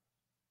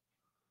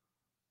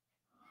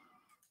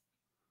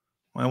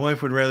 My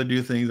wife would rather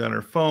do things on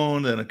her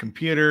phone than a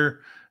computer,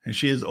 and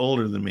she is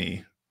older than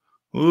me.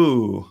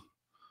 Ooh.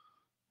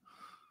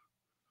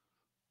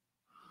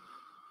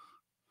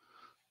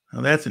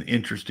 Now that's an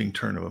interesting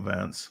turn of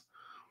events.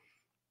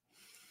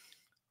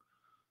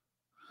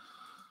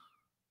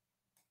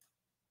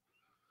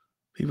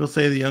 People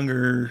say the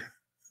younger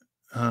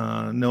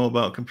know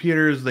about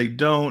computers. They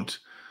don't.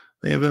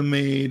 They have been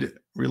made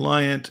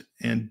reliant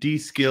and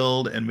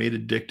de-skilled and made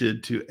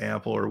addicted to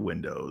Apple or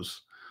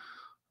Windows.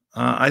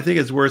 I think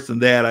it's worse than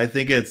that. I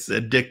think it's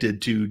addicted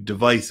to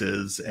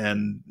devices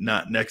and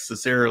not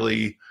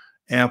necessarily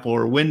Apple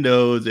or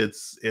Windows.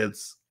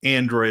 It's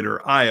Android or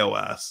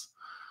iOS.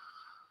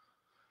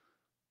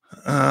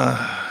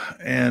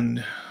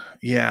 And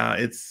yeah,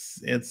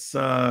 it's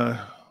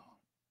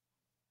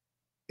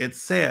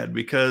sad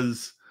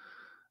because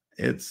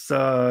it's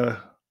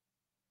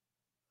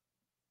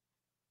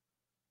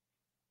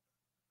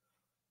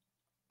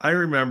I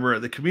remember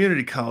at the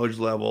community college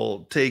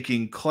level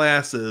taking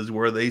classes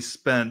where they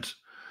spent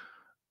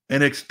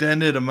an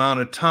extended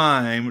amount of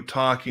time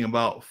talking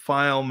about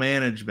file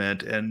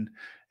management and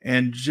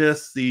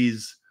just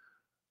these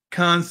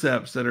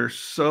concepts that are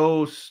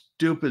so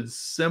stupid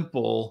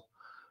simple,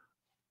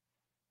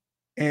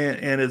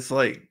 and it's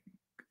like,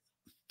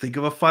 think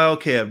of a file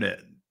cabinet,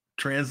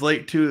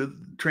 translate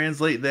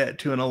that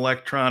to an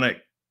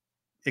electronic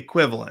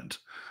equivalent.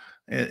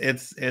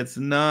 It's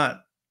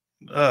not,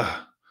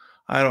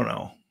 I don't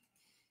know.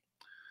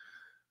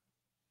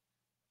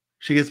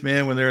 She gets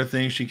mad when there are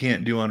things she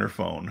can't do on her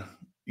phone.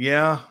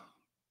 Yeah.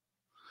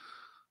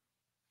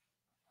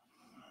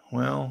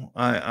 Well,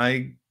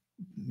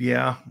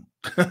 yeah.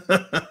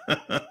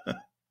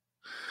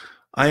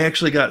 I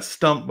actually got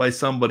stumped by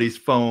somebody's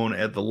phone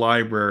at the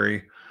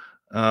library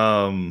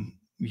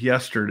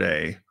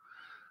yesterday.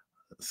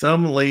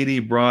 Some lady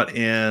brought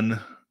in,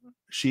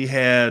 she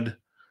had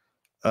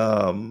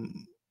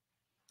um,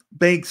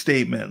 bank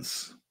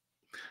statements,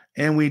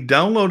 and we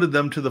downloaded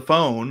them to the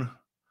phone,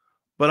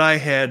 but I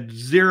had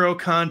zero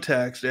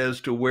context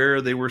as to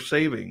where they were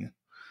saving.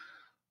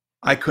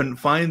 I couldn't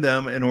find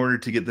them in order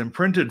to get them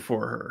printed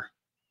for her.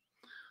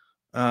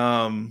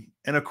 And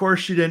of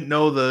course, she didn't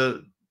know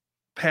the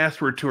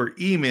password to her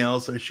email,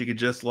 so she could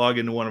just log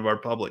into one of our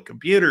public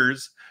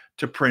computers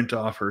to print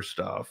off her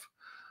stuff.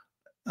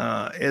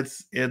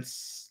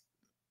 It's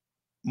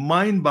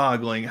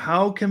mind-boggling.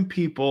 How can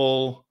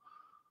people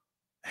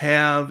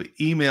have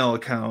email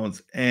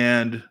accounts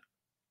and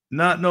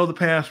not know the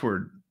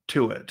password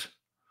to it,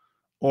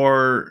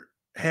 or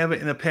have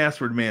it in a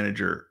password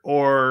manager,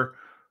 or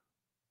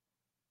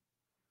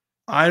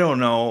I don't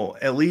know,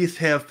 at least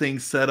have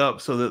things set up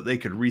so that they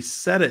could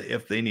reset it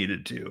if they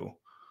needed to?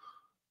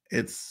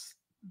 It's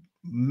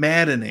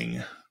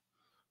maddening.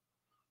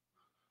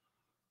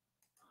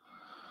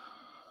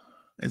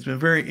 It's been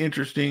very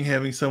interesting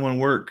having someone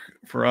work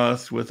for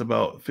us with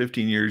about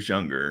 15 years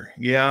younger.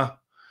 Yeah,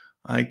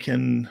 I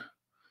can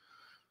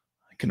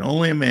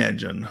only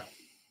imagine.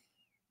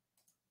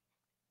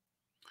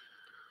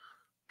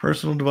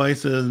 Personal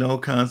devices, no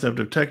concept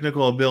of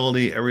technical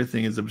ability,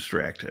 everything is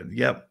abstracted.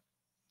 Yep.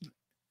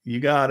 You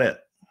got it.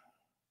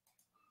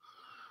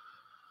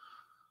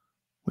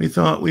 We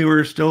thought we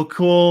were still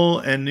cool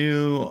and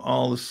knew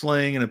all the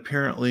slang, and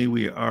apparently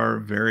we are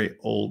very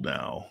old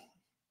now.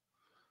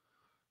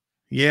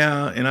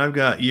 Yeah, and I've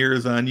got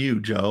years on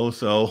you, Joe,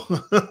 so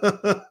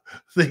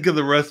think of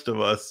the rest of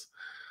us.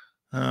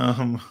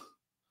 Um,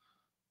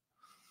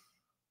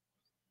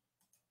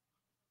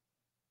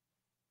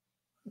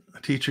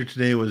 a teacher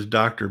today was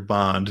Dr.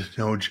 Bond,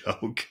 no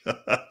joke.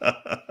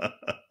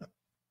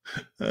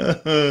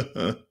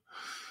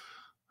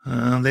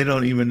 They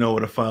don't even know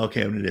what a file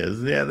cabinet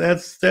is. Yeah,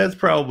 that's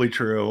probably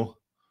true.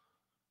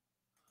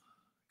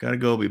 Gotta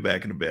go, be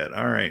back in bed.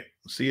 All right.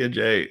 See ya,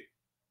 Jay.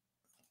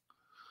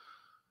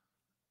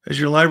 Does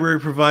your library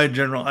provide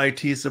general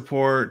IT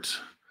support?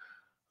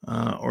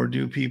 Or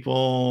do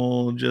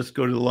people just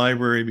go to the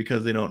library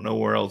because they don't know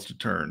where else to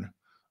turn?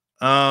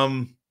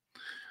 Yeah,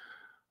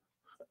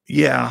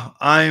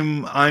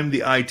 I'm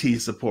the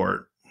IT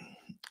support.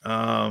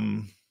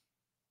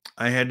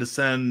 I had to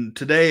send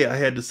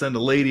a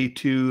lady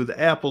to the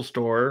Apple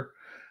store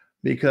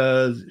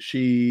because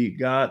she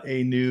got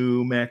a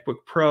new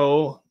MacBook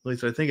Pro. At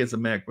least I think it's a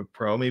MacBook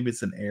Pro. Maybe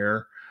it's an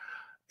Air.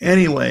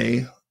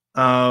 Anyway,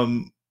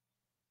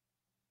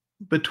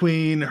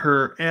 between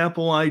her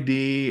Apple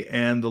ID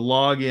and the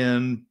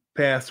login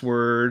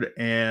password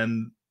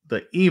and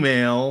the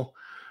email,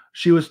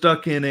 she was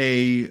stuck in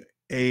a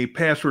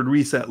password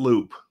reset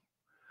loop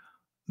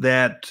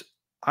that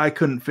I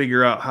couldn't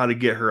figure out how to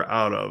get her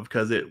out of,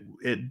 because it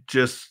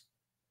just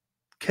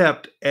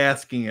kept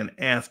asking and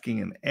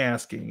asking and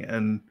asking.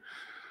 And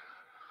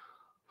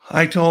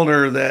I told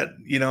her that,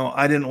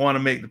 I didn't want to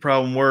make the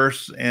problem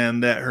worse,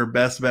 and that her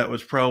best bet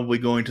was probably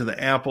going to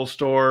the Apple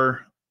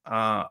store.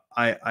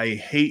 I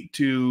hate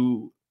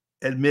to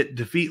admit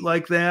defeat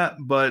like that,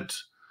 but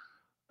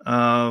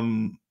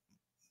um,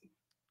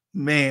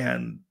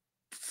 man,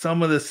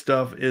 some of this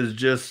stuff is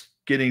just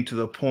getting to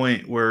the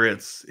point where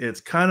it's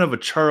kind of a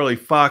Charlie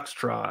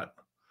Foxtrot.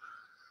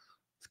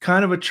 It's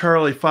kind of a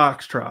Charlie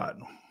Foxtrot,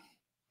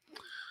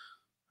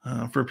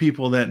 for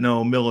people that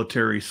know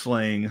military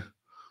slang.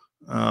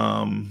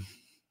 Um,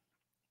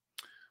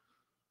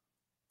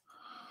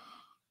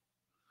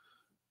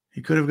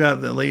 he could have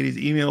got the lady's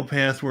email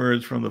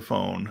passwords from the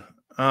phone.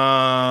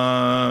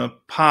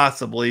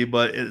 Possibly,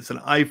 but it's an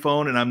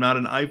iPhone and I'm not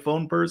an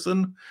iPhone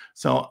person,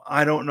 so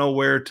I don't know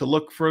where to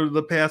look for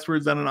the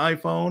passwords on an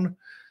iPhone.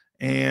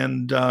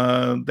 And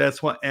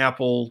that's what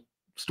Apple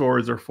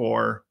stores are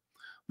for.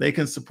 They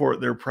can support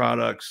their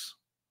products.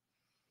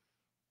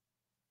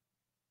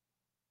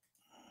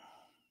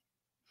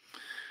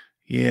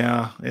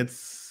 Yeah,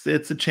 it's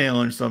a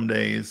challenge some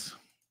days.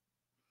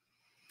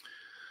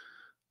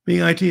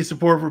 Being IT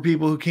support for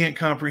people who can't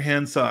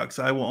comprehend sucks.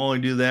 I will only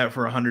do that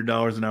for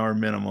 $100 an hour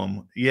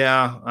minimum.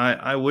 Yeah,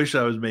 I wish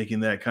I was making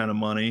that kind of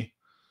money.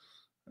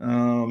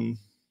 Um,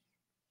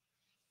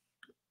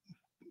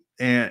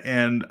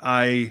 and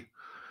I,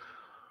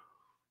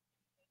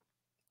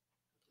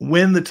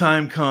 when the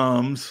time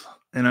comes,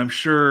 and I'm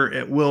sure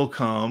it will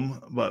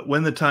come, but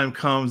when the time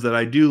comes that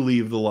I do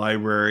leave the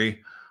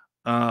library,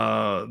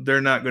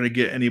 they're not going to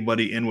get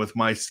anybody in with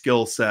my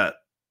skill set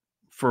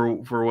for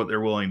what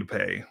they're willing to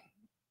pay.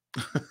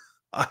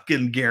 I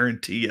can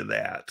guarantee you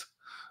that.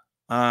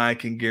 I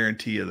can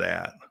guarantee you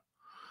that.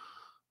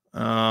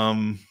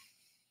 Um,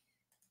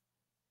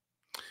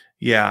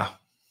 yeah.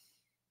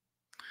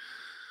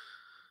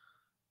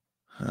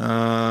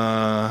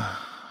 Uh,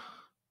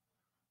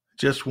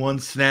 just one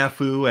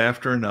snafu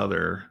after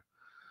another.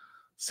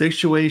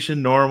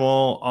 Situation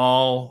normal,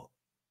 all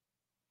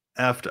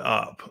effed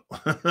up.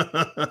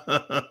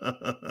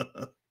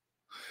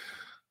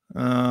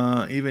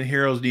 Even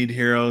heroes need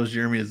heroes.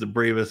 Jeremy is the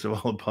bravest of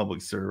all the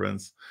public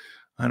servants.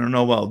 I don't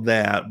know about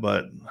that,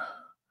 but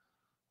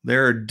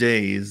there are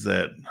days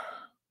that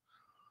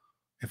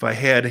if I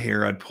had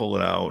hair, I'd pull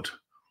it out.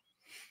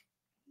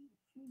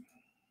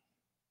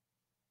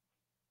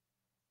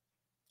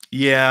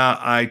 Yeah,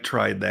 I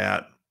tried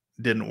that.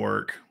 Didn't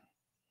work.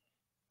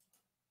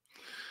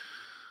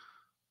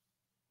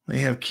 They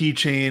have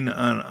keychain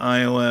on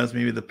iOS.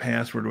 Maybe the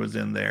password was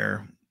in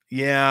there.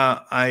 Yeah,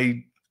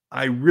 I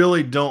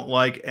really don't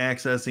like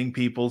accessing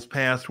people's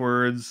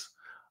passwords.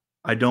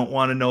 I don't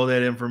want to know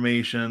that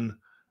information.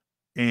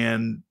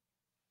 And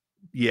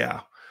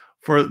yeah,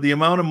 for the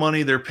amount of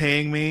money they're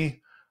paying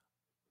me,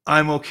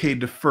 I'm okay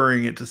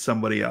deferring it to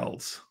somebody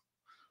else.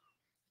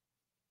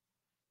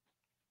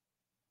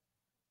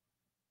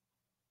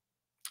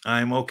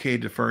 I'm okay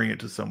deferring it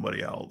to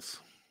somebody else.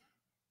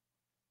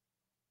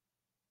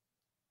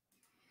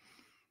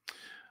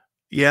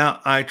 Yeah,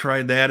 I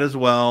tried that as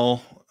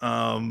well.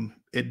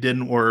 It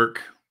didn't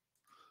work.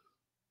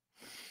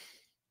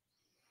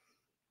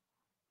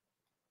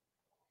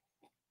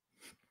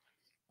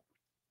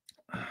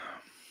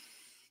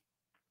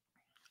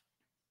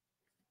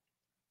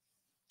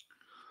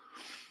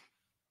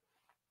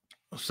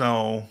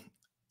 So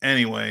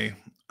anyway,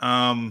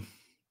 um,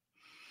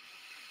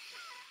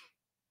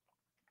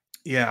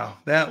 yeah,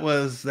 that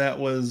was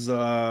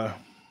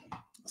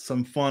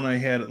some fun I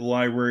had at the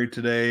library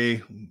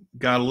today.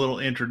 Got a little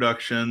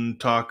introduction,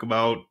 talk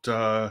about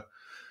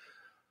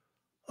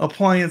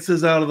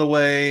appliances out of the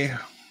way,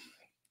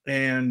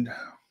 and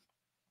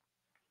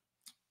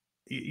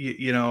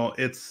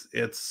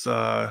it's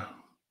I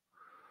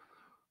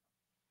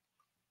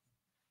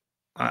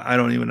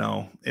don't even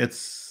know.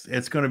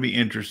 It's going to be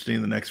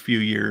interesting the next few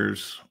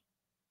years.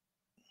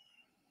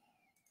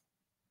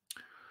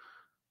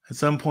 At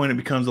some point, it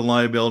becomes a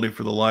liability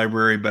for the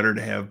library. Better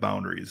to have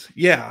boundaries.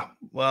 Yeah,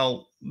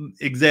 well,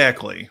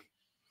 exactly.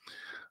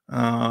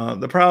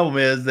 The problem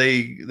is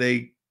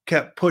they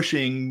kept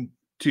pushing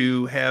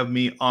to have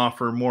me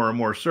offer more and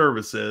more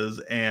services,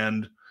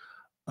 and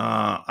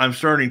I'm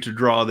starting to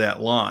draw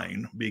that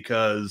line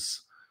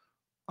because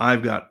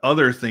I've got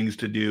other things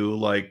to do,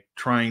 like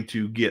trying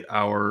to get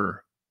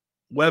our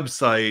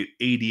website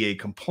ADA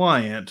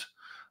compliant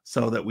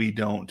so that we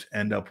don't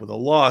end up with a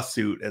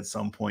lawsuit at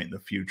some point in the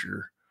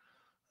future.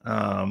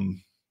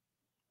 Um,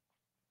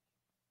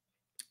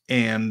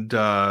 and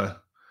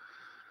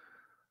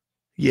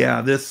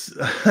yeah, this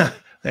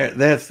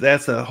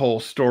that's a whole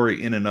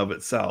story in and of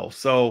itself.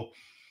 So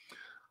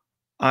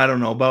I don't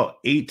know, about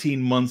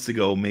 18 months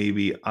ago,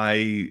 maybe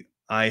I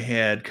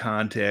had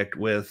contact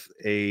with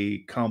a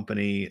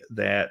company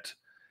that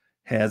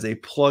has a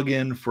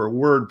plugin for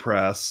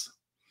WordPress,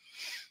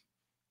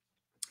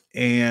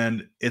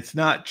 and it's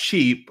not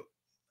cheap,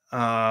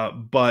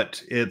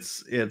 but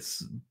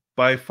it's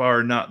by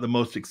far not the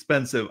most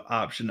expensive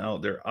option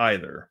out there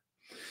either.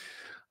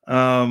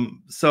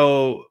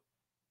 So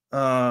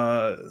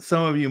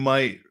some of you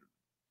might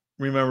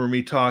remember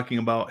me talking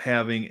about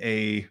having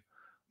a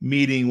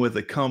meeting with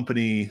a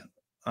company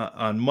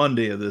on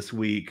Monday of this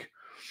week.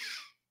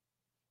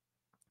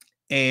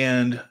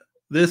 And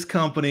this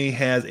company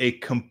has a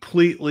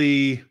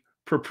completely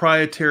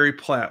proprietary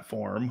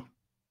platform.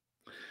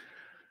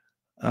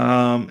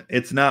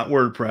 It's not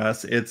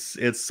WordPress,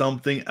 it's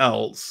something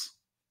else.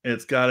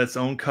 It's got its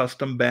own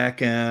custom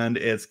backend,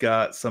 it's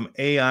got some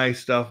AI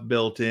stuff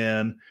built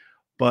in,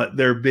 but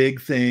their big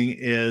thing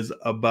is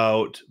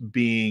about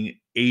being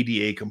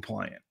ADA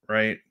compliant,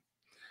 right?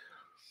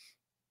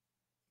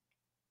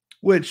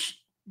 Which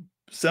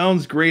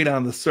sounds great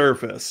on the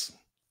surface.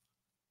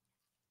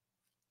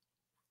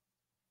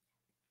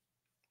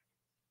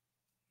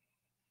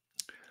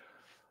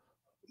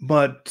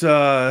 But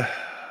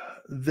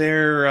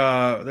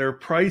their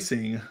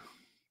pricing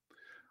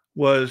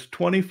was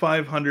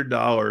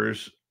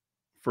 $2,500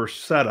 for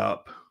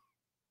setup.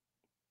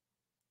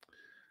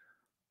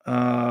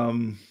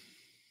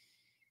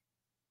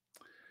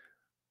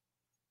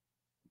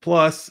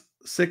 Plus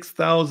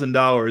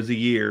 $6,000 a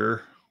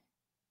year,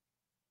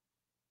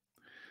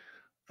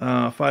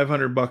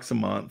 $500 a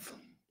month.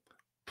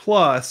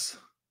 Plus,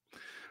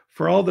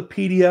 for all the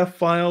PDF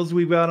files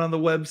we've got on the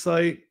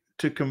website,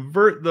 to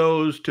convert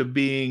those to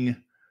being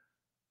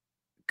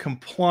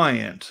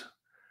compliant,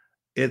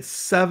 it's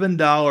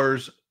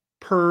 $7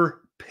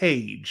 per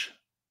page.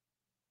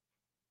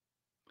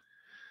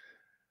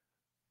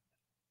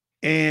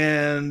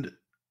 And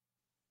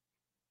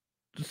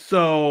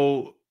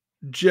so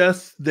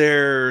just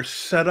their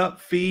setup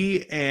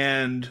fee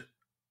and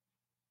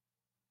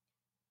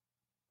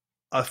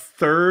a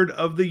third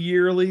of the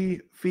yearly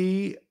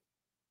fee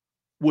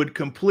would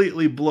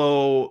completely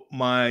blow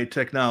my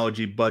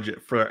technology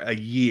budget for a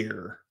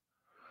year.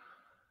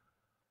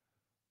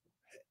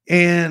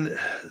 And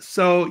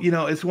so,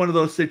 it's one of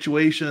those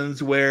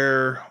situations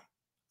where,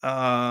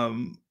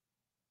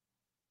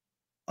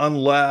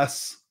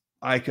 unless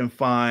I can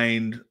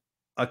find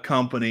a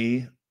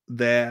company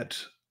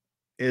that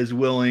is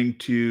willing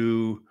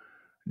to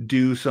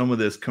do some of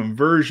this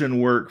conversion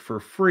work for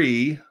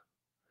free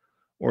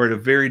or at a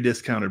very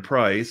discounted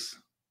price,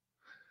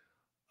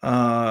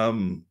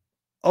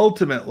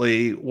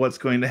 ultimately what's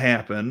going to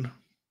happen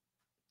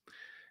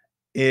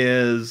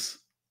is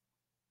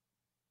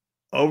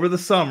over the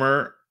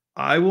summer,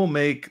 I will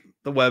make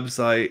the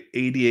website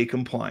ADA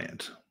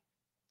compliant.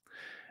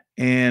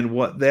 And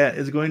what that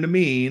is going to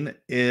mean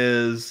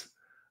is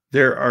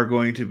there are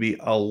going to be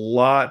a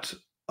lot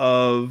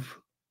of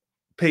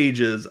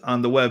pages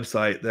on the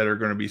website that are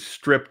going to be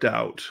stripped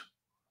out.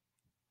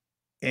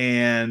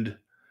 And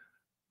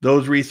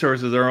those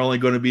resources are only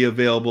going to be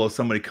available if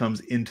somebody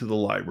comes into the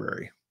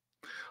library.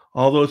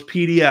 All those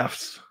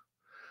PDFs,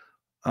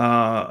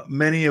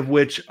 many of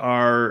which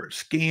are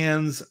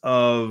scans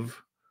of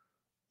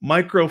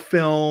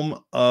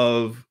microfilm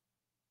of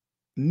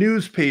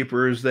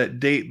newspapers that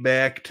date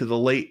back to the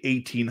late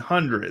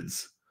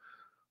 1800s,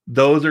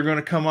 those are going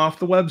to come off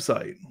the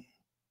website.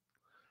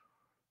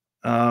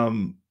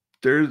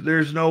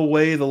 There's no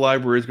way the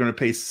library is going to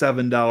pay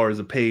 $7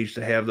 a page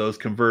to have those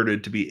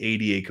converted to be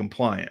ADA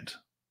compliant.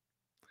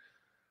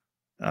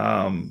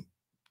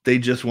 They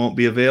just won't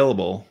be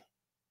available.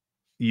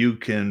 You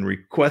can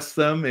request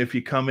them if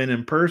you come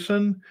in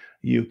person.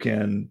 You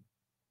can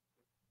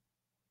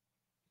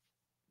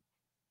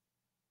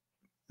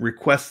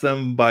request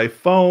them by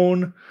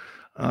phone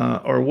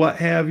or what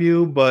have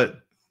you,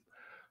 but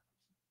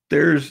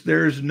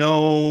there's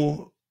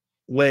no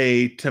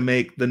way to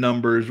make the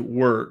numbers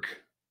work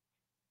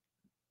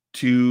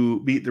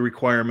to meet the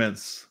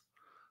requirements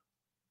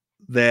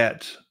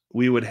that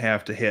we would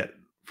have to hit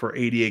for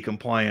ADA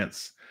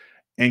compliance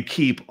and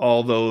keep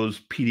all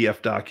those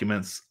PDF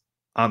documents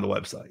on the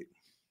website.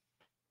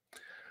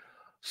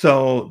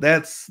 So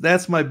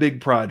that's my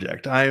big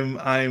project.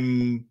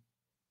 I'm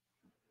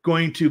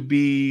going to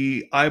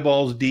be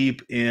eyeballs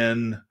deep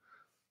in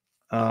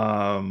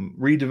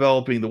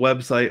redeveloping the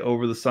website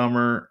over the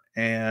summer,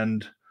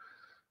 and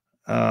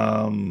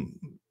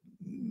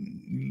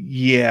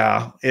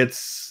yeah,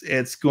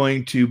 it's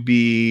going to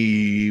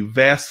be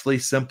vastly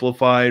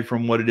simplified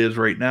from what it is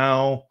right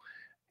now,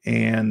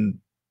 and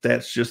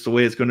that's just the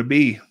way it's going to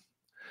be.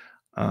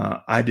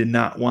 I did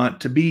not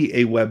want to be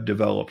a web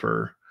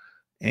developer,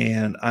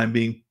 and I'm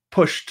being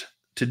pushed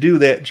to do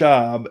that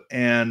job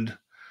and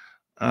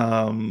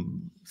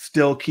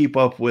still keep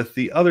up with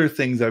the other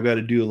things I've got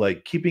to do,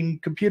 like keeping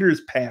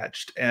computers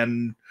patched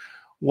and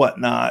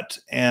whatnot.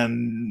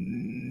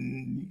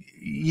 And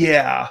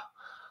yeah,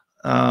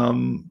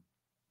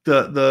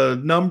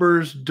 the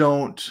numbers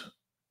don't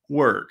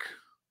work.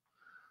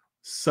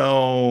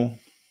 So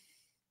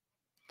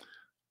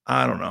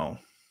I don't know.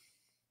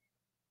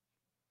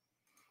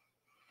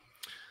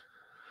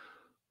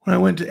 When I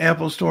went to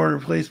Apple Store to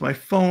replace my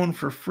phone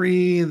for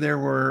free, there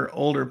were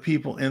older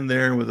people in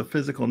there with a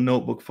physical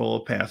notebook full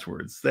of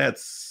passwords.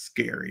 That's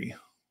scary.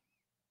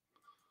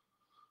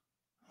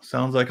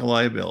 Sounds like a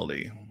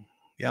liability.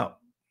 Yep.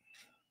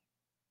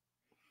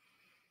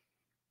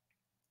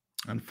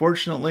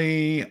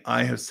 Unfortunately,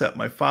 I have set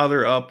my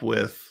father up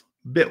with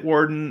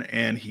Bitwarden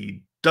and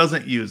he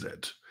doesn't use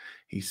it.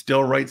 He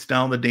still writes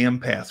down the damn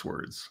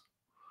passwords.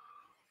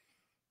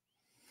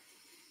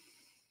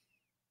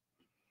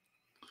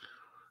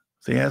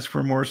 They ask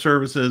for more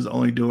services,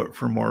 only do it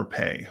for more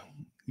pay.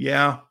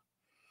 Yeah.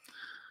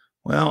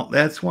 Well,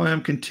 that's why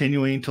I'm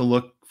continuing to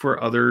look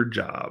for other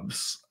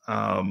jobs.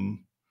 Because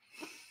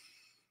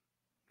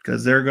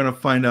they're going to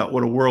find out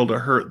what a world of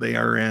hurt they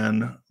are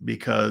in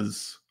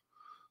because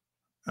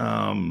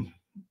um,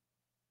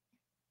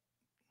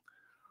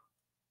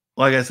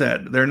 like I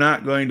said, they're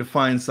not going to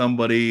find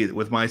somebody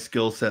with my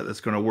skill set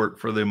that's going to work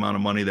for the amount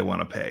of money they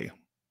want to pay.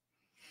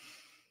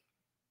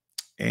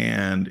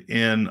 And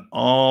in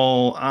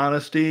all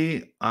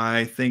honesty,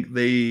 I think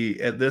they,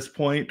 at this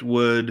point,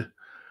 would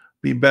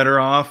be better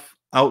off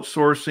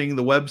outsourcing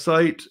the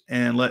website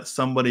and let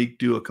somebody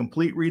do a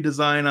complete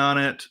redesign on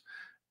it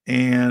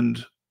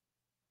and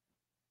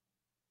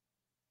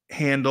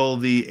handle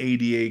the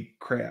ADA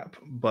crap.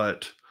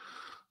 But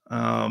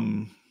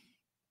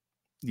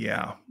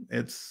yeah,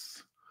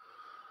 it's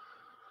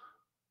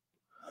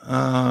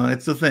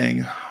a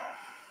thing.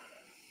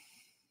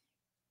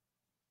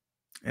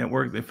 At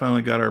work, they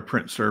finally got our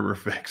print server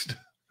fixed.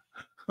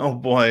 Oh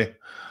boy.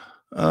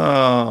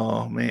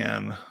 Oh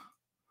man.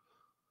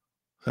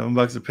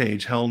 $7 a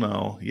page. Hell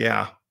no.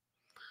 Yeah.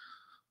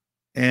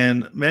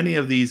 And many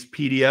of these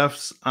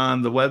PDFs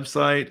on the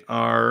website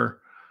are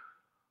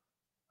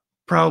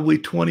probably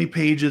 20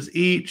 pages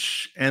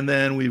each. And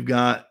then we've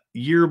got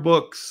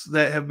yearbooks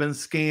that have been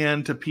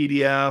scanned to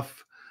PDF.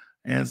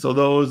 And so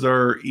those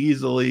are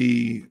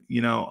easily,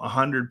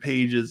 100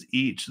 pages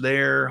each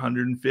there,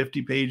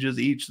 150 pages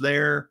each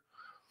there.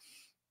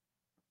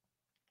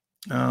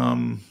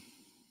 Yeah.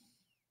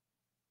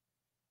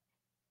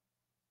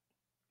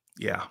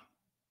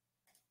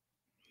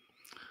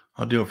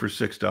 I'll do it for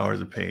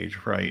 $6 a page.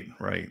 Right,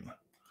 right.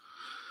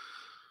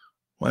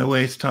 Why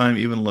waste time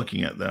even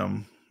looking at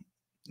them?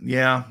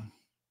 Yeah.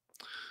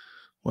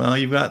 Well,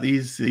 you've got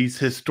these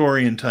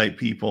historian type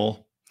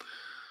people.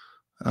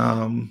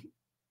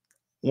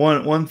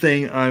 One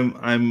thing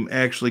I'm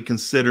actually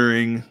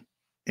considering,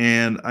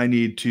 and I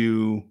need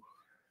to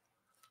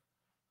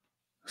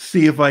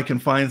see if I can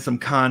find some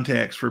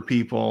contacts for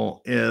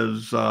people,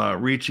 is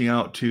reaching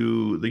out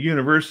to the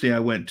university I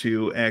went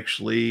to.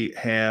 Actually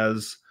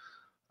has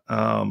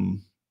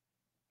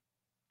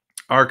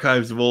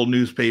archives of old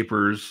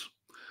newspapers.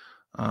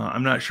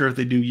 I'm not sure if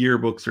they do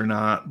yearbooks or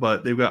not,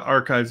 but they've got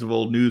archives of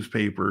old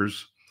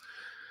newspapers.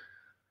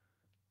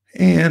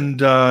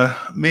 And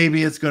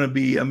maybe it's going to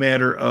be a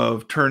matter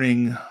of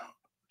turning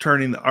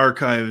the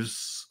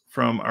archives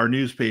from our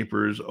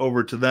newspapers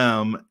over to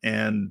them,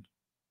 and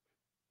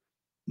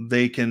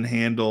they can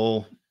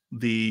handle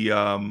the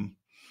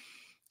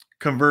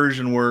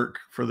conversion work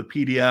for the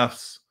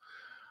PDFs.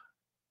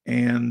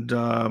 And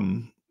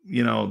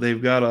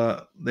they've got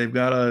a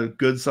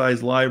good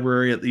sized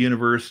library at the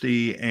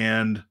university,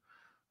 and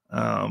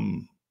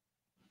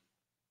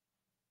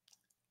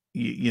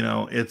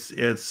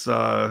it's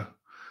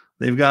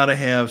they've got to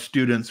have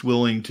students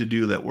willing to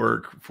do that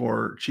work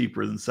for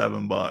cheaper than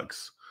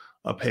 $7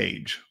 a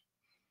page.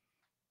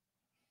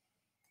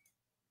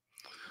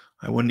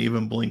 I wouldn't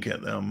even blink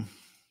at them.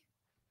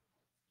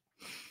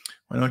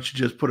 Why don't you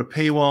just put a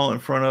paywall in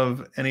front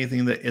of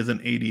anything that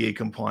isn't ADA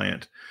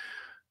compliant?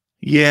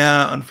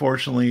 Yeah,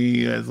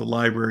 unfortunately, as a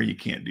library, you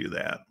can't do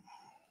that.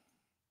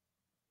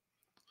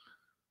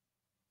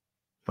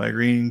 By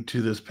agreeing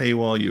to this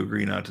paywall, you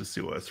agree not to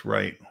sue us,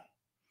 right?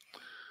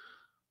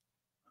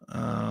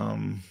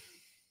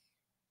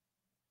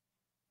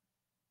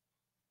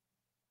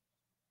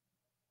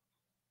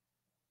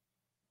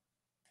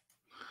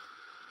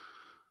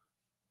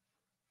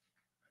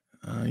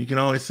 You can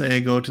always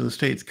say go to the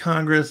state's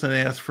Congress and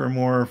ask for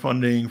more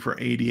funding for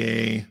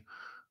ADA.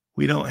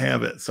 We don't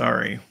have it.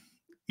 Sorry.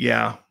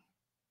 Yeah.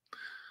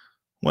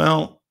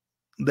 Well,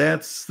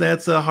 that's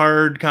a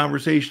hard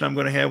conversation I'm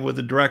going to have with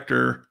the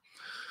director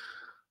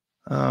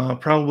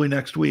probably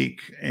next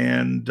week,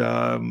 and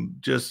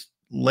just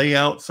lay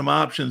out some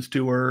options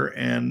to her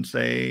and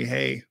say,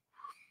 hey,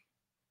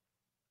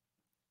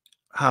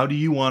 how do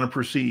you want to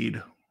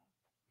proceed?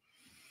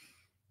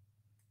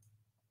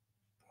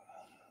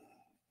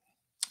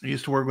 I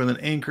used to work with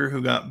an anchor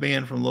who got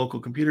banned from local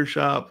computer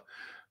shop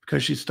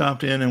because she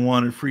stopped in and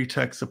wanted free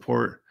tech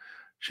support.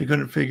 She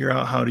couldn't figure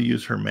out how to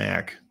use her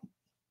Mac.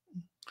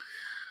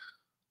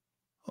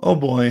 Oh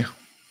boy.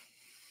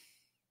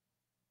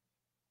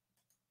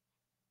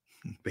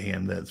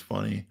 Banned, that's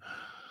funny.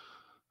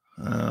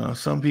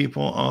 Some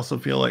people also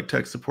feel like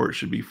tech support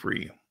should be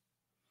free.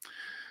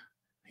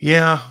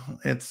 Yeah,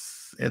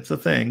 it's a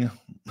thing.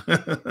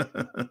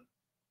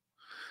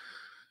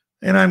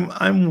 And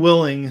I'm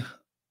willing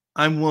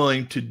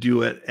to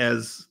do it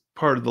as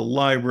part of the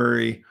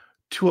library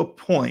to a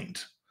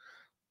point.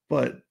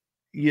 But,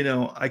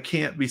 I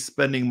can't be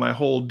spending my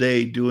whole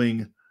day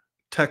doing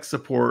tech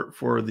support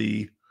for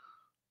the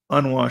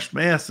unwashed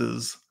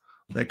masses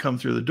that come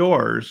through the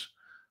doors,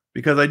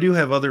 because I do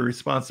have other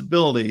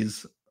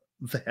responsibilities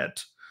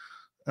that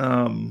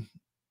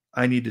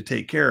I need to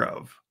take care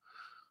of.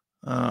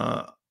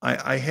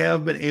 I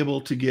have been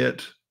able to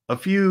get a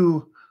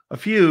few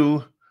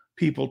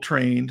people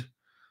trained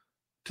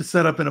to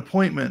set up an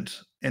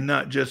appointment and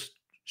not just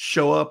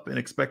show up and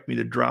expect me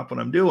to drop what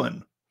I'm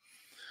doing.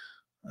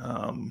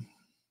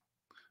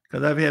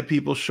 Because I've had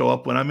people show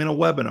up when I'm in a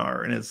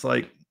webinar and it's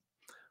like,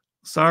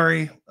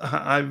 sorry,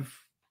 I've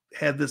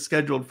had this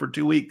scheduled for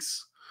 2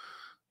 weeks.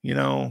 You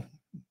know,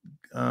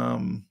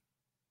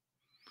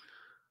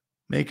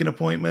 make an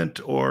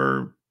appointment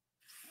or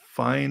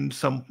find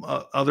some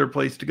other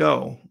place to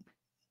go.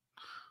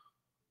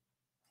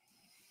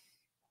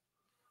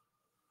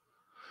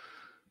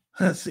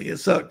 Let's see.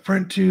 It's up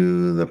print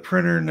to the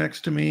printer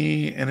next to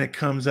me, and it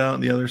comes out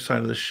on the other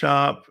side of the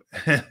shop,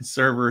 and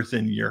servers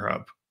in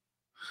Europe.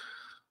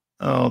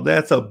 Oh,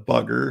 that's a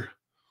bugger.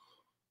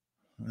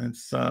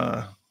 It's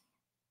a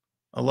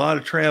lot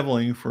of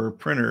traveling for a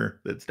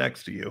printer that's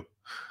next to you.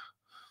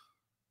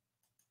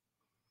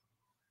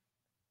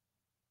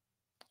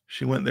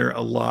 She went there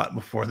a lot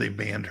before they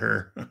banned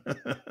her.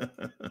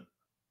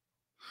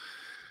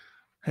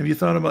 Have you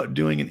thought about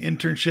doing an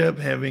internship,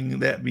 having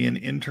that be an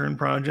intern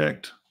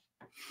project?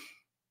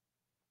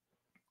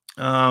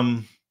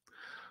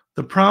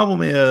 The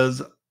problem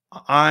is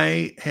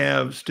I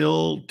have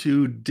still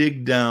to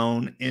dig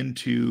down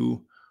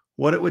into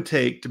what it would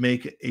take to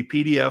make a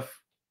PDF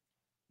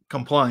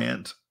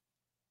compliant.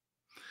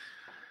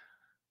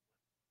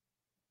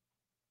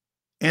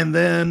 And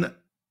then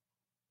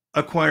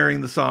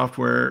acquiring the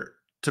software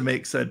to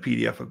make said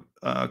PDF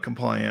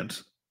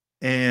compliant.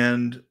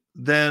 And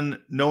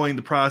then knowing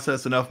the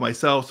process enough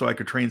myself so I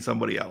could train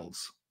somebody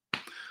else.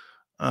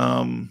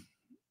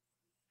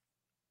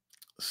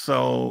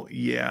 So,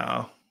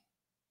 yeah.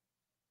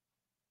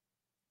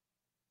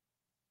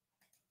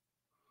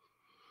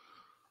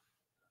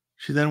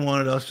 She then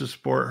wanted us to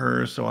support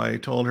her, so I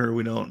told her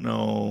we don't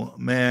know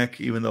Mac,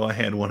 even though I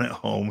had one at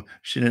home.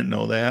 She didn't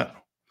know that.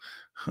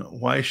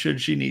 Why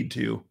should she need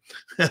to?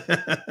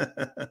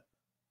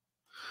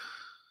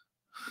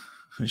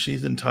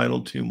 She's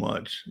entitled too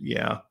much.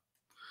 Yeah.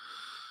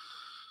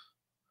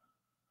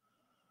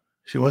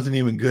 She wasn't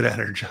even good at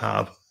her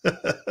job.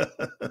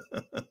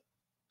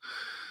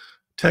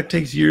 Tech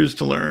takes years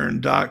to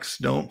learn. Docs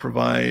don't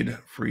provide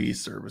free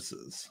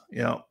services.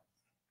 Yeah.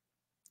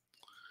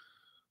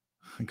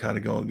 I gotta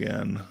go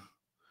again.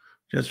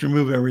 Just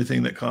remove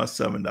everything that costs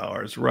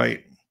 $7.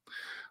 Right.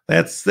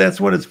 That's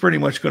what it's pretty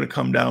much going to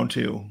come down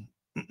to,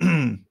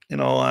 in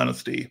all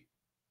honesty.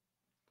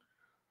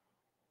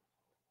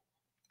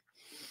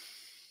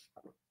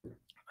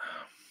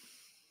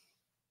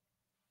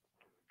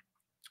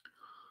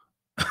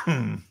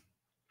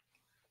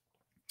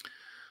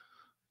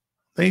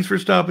 Thanks for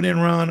stopping in,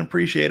 Ron.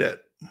 Appreciate it.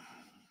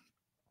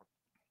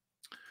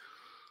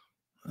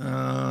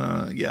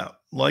 Yeah,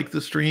 like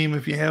the stream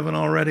if you haven't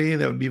already.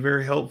 That would be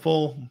very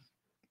helpful.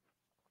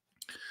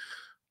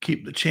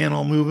 Keep the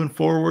channel moving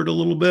forward a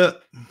little bit.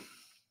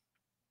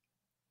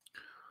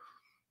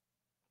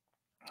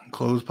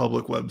 Close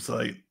public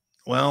website.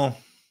 Well,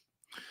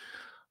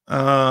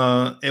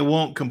 it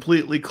won't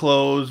completely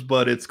close,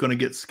 but it's going to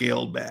get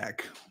scaled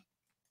back.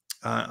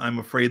 I'm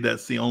afraid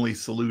that's the only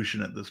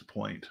solution at this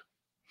point.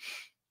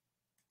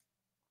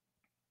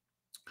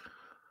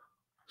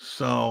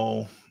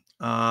 So,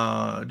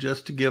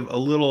 just to give a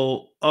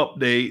little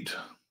update,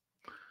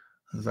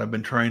 as I've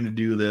been trying to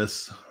do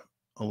this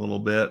a little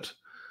bit,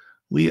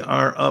 we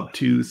are up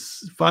to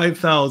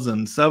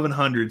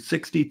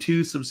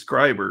 5,762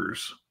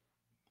 subscribers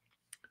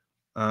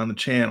on the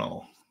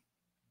channel.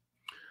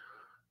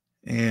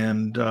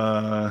 And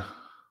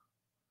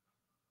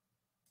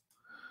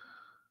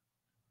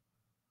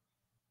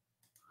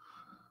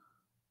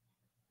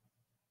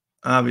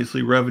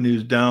obviously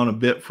revenue's down a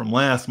bit from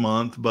last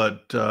month,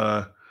 but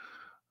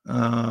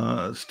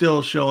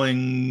still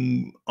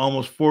showing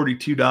almost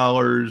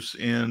 $42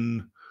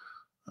 in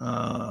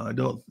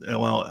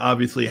well,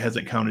 obviously it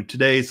hasn't counted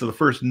today, so the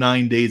first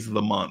 9 days of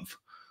the month.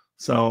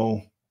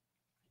 So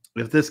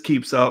if this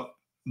keeps up,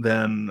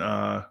 then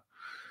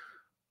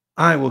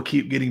I will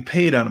keep getting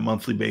paid on a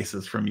monthly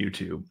basis from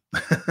YouTube,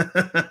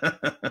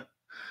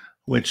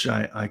 which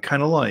I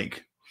kind of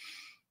like.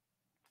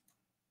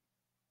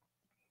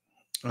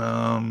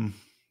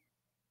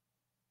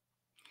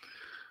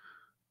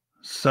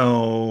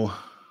 So,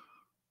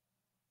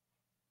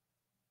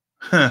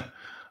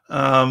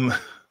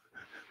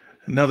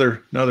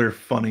 another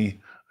funny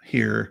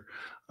here.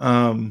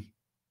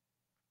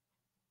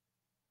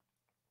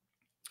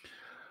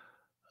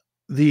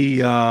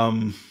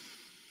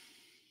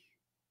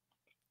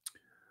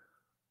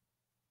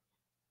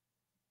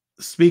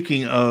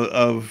 Speaking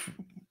of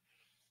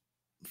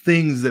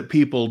things that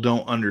people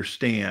don't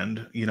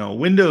understand,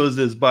 Windows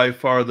is by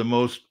far the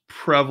most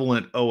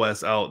prevalent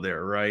OS out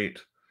there, right?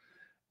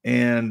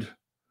 And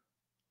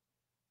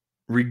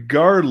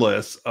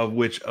regardless of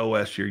which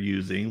OS you're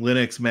using,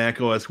 Linux, Mac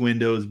OS,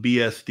 Windows,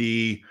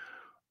 BSD,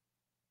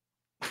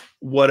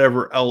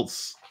 whatever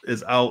else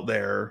is out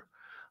there,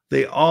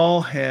 they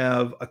all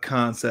have a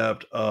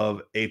concept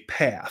of a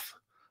path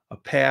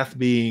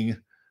being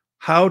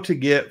how to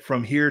get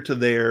from here to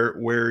there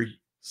where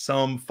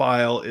some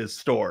file is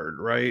stored,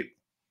 right?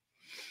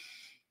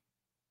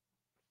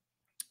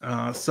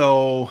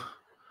 So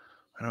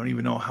I don't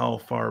even know how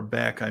far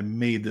back I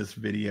made this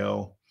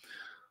video.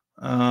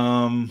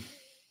 Let me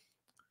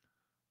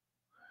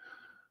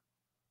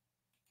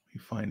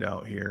find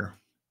out here.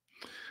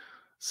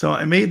 So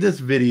I made this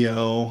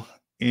video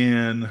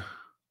in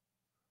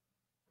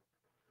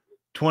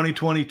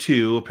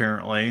 2022,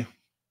 apparently.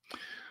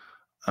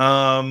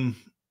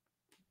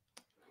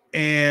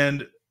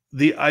 And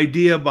the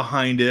idea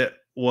behind it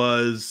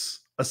was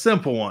a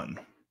simple one,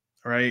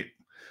 right?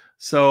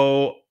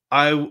 So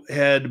I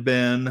had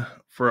been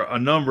for a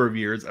number of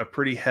years a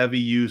pretty heavy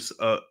user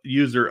of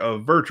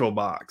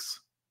VirtualBox.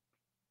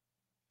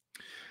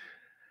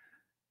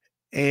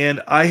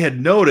 And I had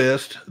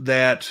noticed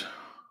that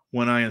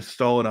when I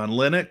install it on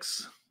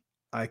Linux,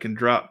 I can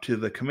drop to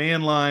the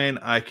command line,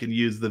 I can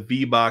use the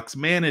vbox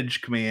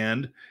manage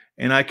command,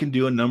 and I can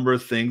do a number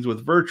of things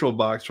with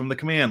VirtualBox from the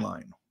command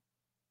line.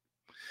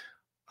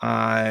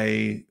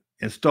 I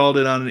installed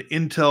it on an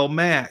Intel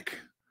Mac.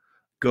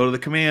 Go to the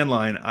command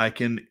line. I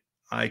can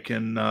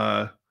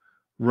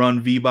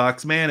run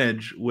vbox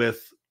manage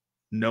with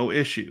no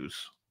issues.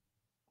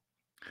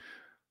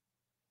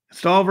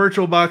 Install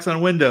VirtualBox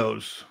on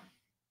Windows.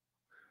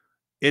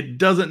 It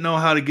doesn't know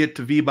how to get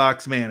to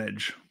vbox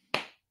manage.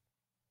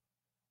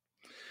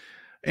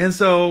 And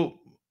so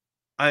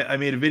I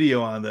made a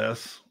video on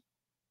this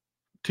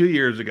 2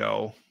 years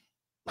ago.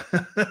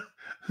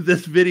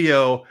 This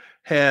video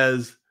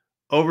has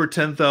over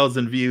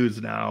 10,000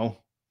 views now,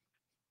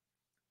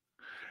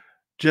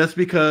 just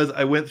because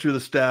I went through the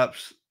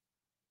steps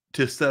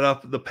to set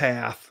up the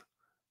path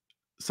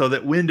so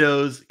that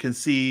Windows can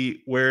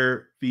see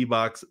where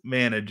vbox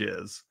manage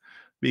is.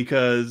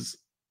 Because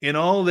in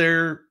all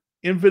their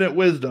infinite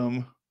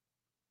wisdom,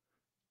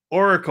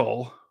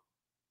 Oracle,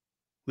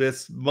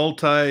 this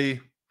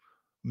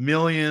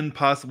multi-million,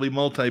 possibly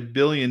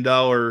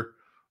multi-billion-dollar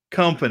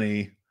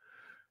company,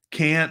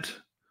 can't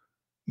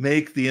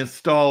make the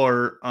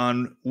installer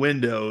on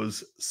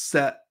Windows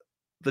set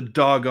the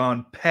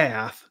doggone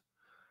path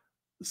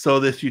so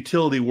this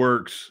utility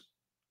works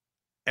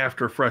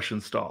after a fresh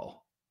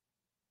install.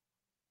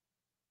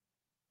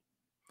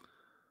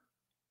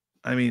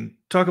 I mean,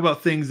 talk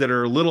about things that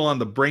are a little on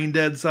the brain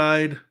dead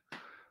side.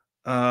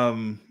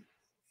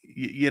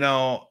 You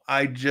know,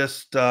 I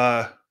just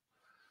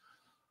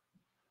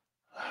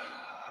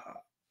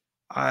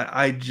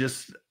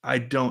I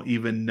don't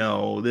even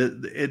know.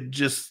 It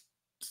just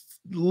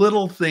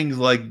little things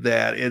like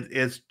that.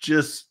 It's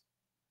just,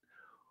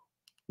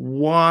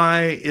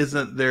 why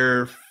isn't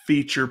there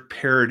feature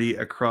parity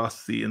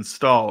across the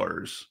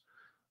installers?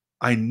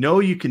 I know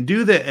you can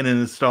do that in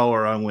an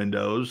installer on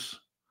Windows.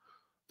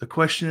 The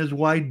question is,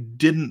 why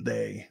didn't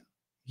they?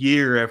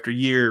 Year after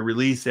year,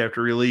 release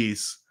after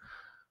release.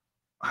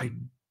 I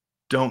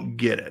don't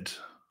get it.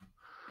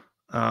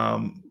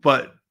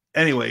 But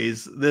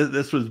anyways,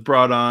 this was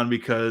brought on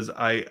because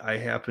I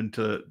happened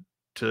to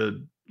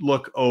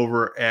look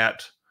over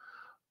at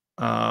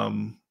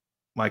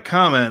my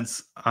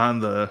comments on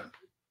the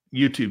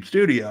YouTube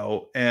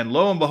studio, and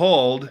lo and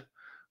behold,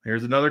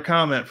 there's another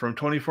comment from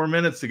 24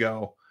 minutes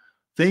ago.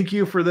 Thank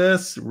you for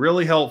this.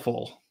 Really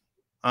helpful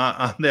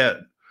on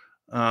that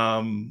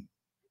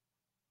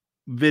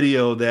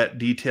video that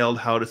detailed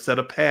how to set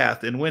a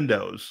path in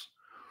Windows.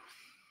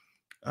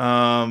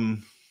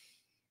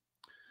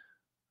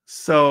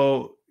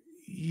 So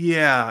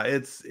yeah,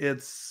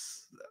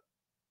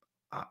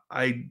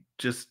 I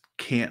just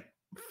can't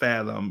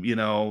fathom, you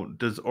know,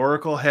 does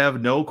Oracle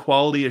have no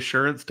quality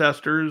assurance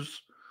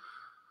testers?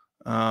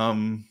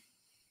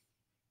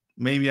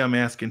 Maybe I'm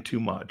asking too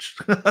much.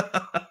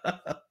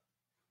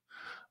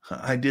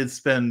 I did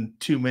spend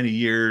too many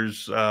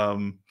years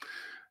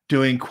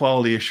doing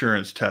quality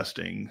assurance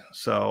testing.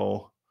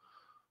 So,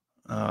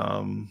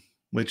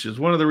 which is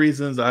one of the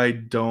reasons I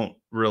don't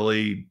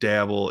really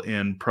dabble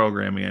in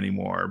programming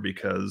anymore,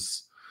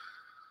 because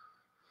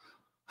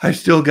I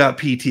still got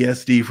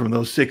PTSD from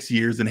those 6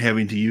 years and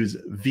having to use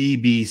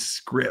VB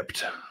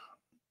script.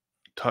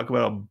 Talk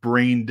about a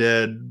brain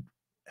dead,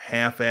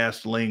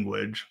 half-assed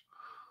language.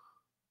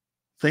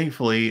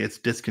 Thankfully, it's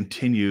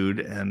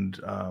discontinued and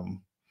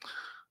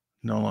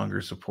no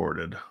longer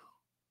supported.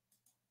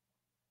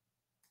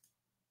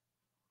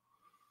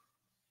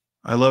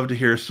 I love to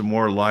hear some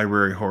more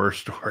library horror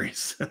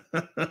stories.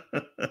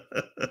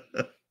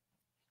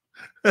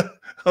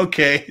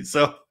 Okay,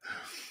 so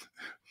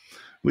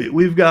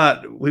we've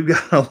got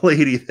a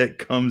lady that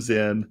comes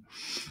in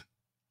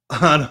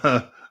on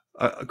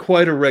a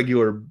quite a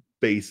regular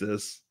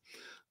basis,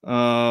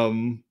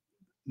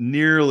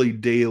 nearly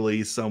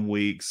daily some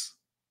weeks,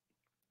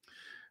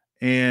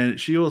 and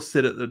she will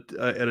sit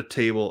at a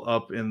table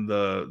up in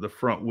the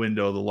front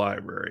window of the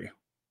library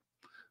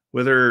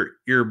with her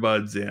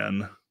earbuds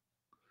in,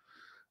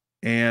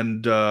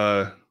 and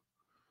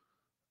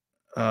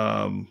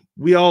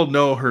We all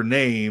know her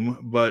name,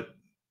 but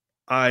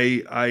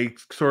I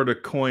sort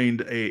of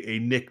coined a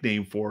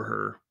nickname for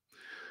her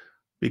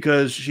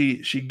because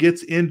she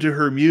gets into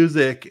her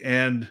music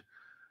and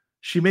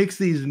she makes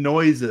these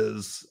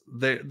noises.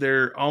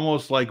 They're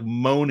almost like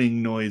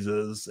moaning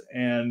noises,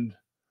 and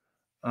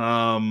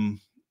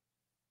um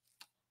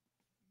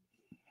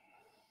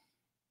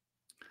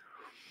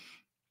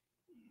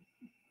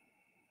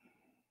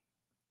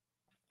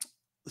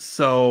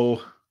so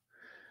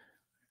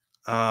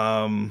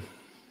um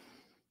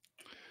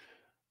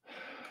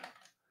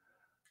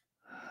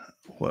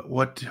what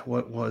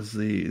was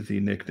the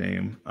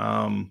nickname?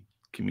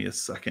 Give me a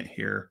second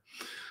here.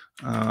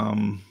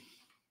 Um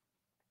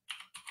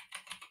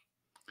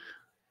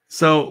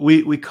so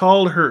we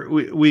called her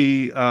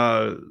we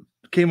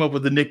came up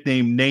with the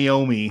nickname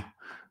Naomi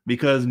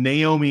because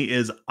Naomi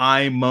is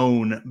I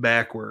moan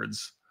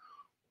backwards.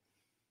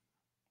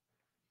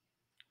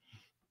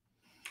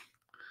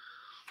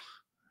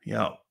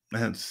 Yeah,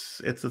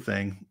 it's a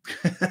thing.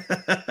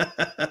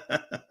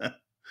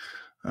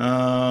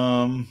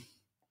 um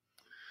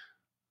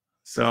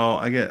so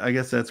I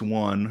guess that's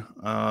one.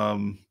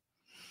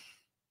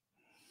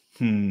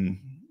 Hmm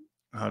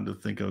how to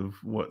think of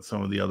what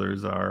some of the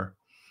others are.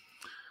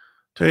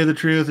 Tell you the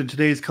truth, in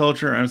today's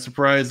culture, I'm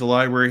surprised the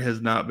library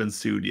has not been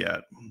sued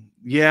yet.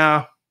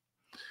 Yeah.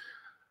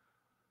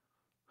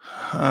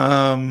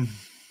 Um,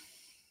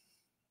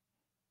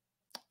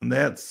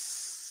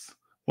 that's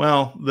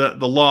well,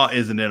 the law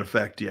isn't in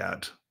effect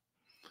yet.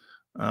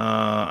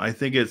 I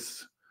think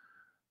it's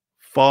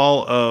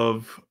fall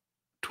of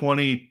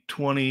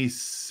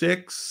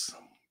 2026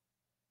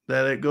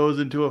 that it goes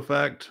into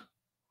effect.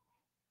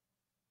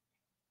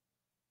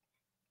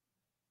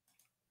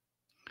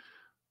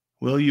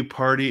 Will you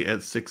party at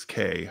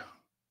 6K?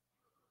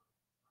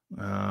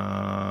 What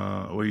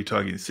are you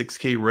talking?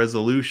 6K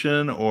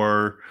resolution,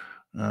 or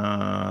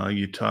are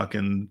you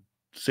talking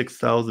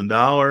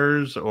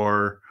 $6,000,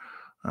 or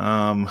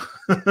um,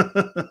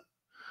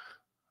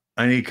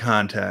 I need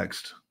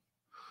context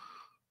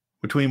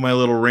between my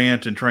little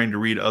rant and trying to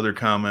read other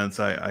comments.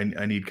 I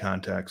need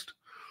context.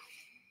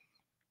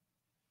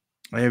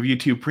 I have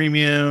YouTube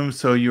Premium,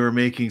 so you are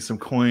making some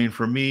coin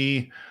for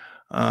me.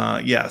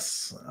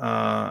 Yes,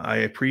 I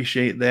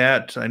appreciate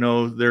that. I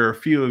know there are a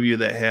few of you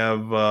that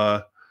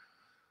have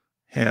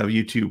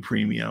YouTube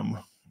Premium.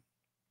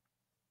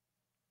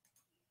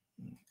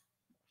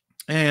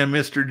 And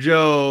Mr.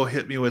 Joe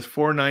hit me with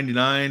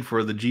 $4.99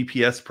 for the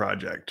GPS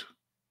project.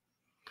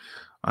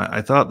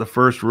 I thought the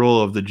first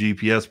rule of the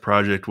GPS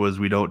project was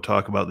we don't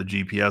talk about the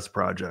GPS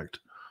project.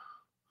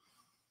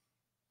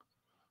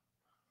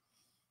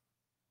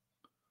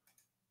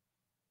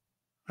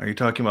 Are you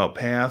talking about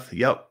Path?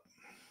 Yep.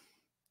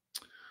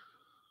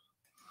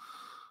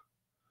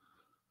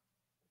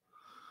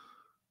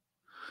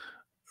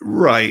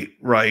 Right,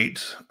 right.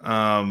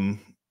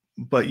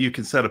 But you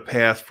can set a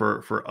path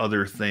for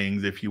other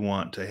things if you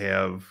want to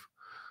have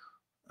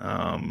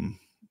um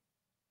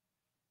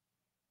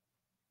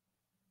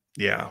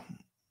yeah,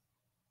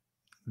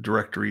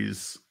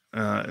 directories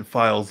and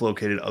files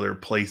located other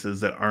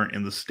places that aren't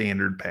in the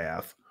standard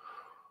path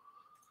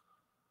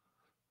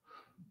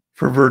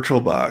for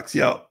VirtualBox.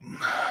 Yep.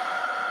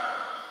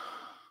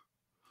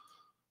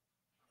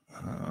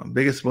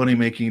 Biggest money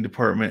making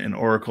department in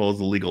Oracle is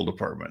the legal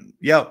department.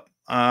 Yep,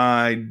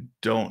 I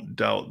don't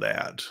doubt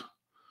that.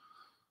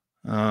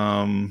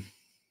 Um,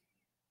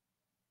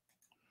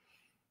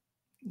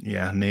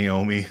 yeah,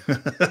 Naomi.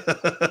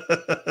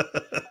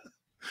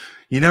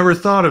 You never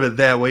thought of it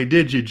that way,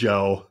 did you,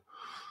 Joe?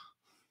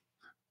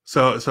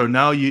 So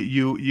now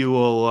you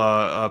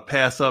will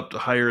pass up to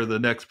hire the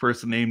next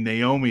person named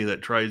Naomi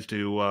that tries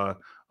to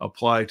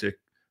apply to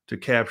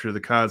capture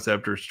the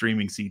concept or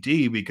streaming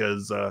CT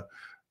because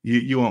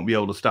you won't be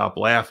able to stop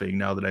laughing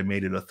now that I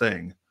made it a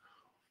thing.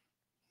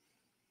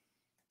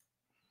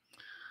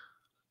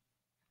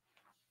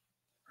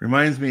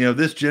 Reminds me of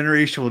this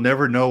generation will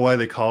never know why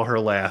they call her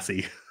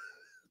Lassie.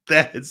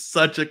 That is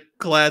such a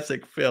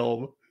classic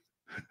film.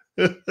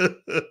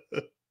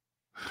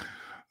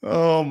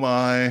 Oh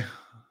my.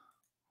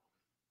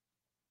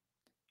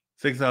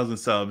 6,000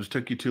 subs.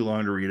 Took you too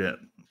long to read it.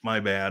 My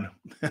bad.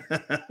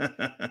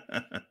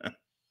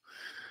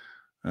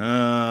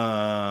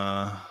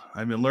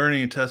 I've been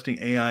learning and testing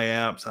AI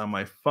apps on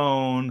my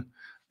phone.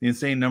 The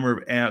insane number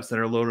of apps that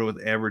are loaded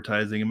with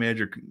advertising.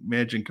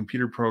 Imagine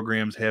computer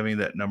programs having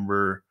that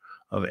number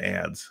of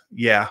ads.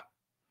 Yeah.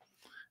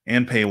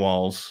 And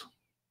paywalls.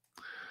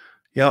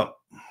 Yep.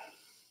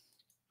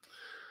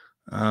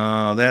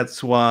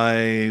 That's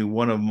why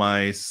one of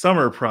my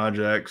summer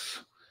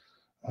projects,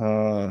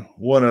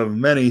 one of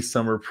many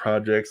summer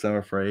projects, I'm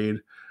afraid,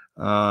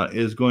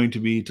 is going to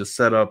be to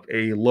set up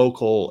a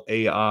local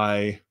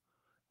AI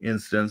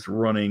instance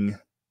running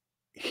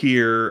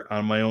here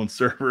on my own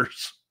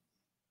servers.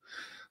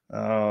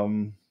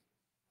 Um,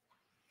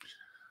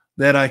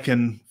 that I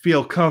can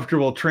feel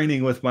comfortable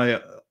training with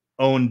my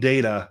own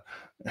data.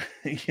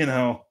 you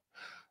know,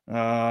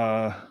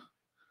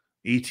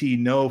 ET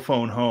no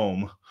phone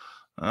home.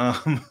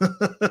 Um,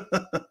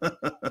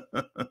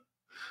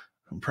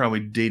 I'm probably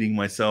dating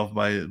myself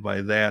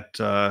by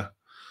that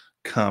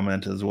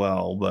comment as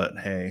well, but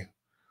hey.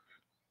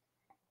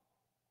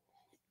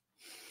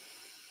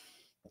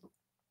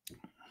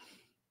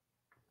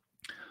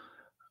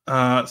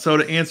 So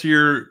to answer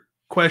your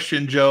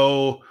question,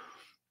 Joe,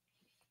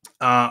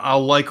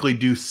 I'll likely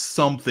do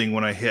something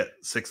when I hit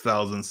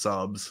 6,000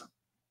 subs.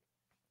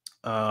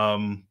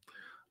 Um,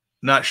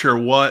 Not sure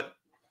what.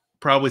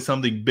 Probably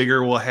something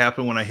bigger will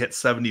happen when I hit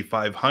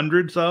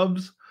 7,500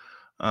 subs.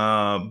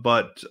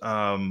 But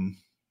I'll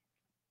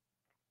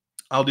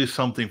do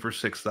something for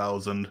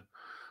 6,000.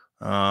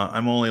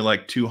 I'm only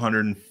like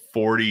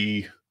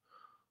 240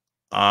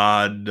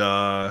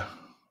 odd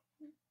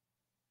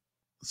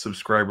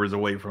subscribers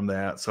away from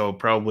that. So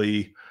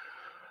probably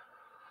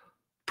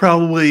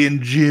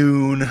in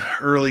June,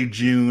 early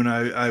June,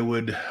 I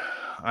would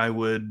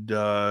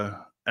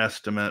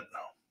estimate.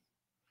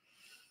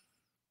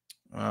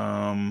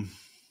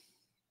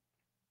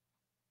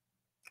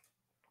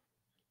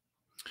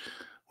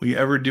 Will you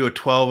ever do a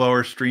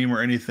 12-hour stream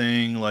or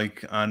anything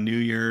like on New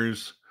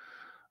Year's?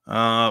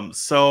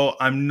 So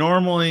I'm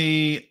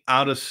normally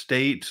out of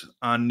state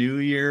on New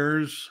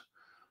Year's.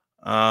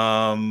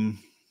 But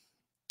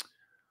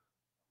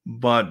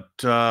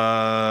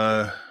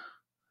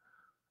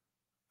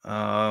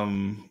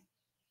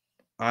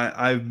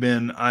I've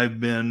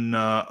been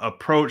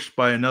approached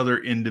by another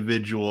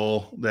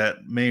individual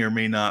that may or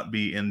may not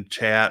be in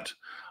chat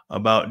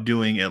about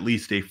doing at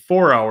least a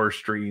 4-hour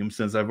stream,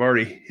 since I've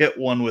already hit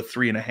one with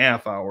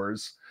 3.5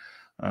 hours.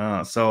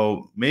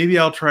 So maybe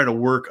I'll try to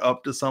work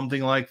up to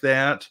something like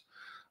that.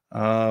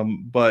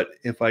 But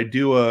if I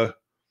were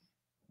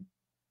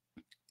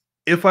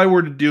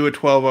to do a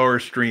 12-hour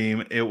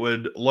stream, it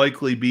would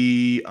likely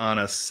be on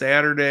a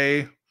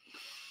Saturday,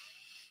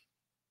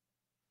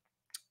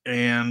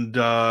 and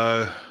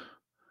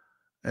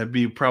it'd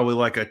be probably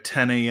like a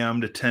 10 a.m.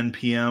 to 10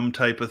 p.m.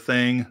 type of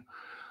thing.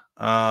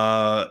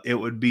 It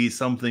would be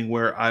something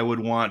where I would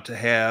want to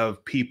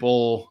have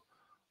people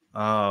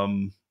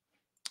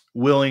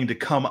willing to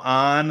come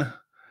on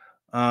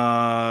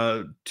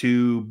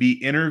to be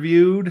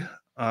interviewed,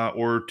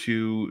 or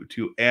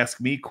to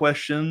ask me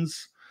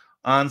questions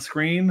on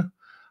screen.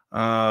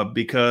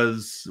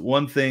 Because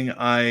one thing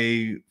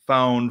I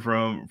found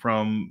from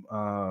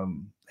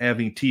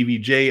having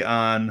TVJ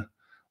on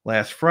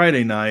last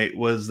Friday night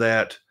was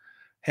that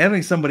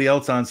having somebody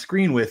else on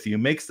screen with you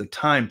makes the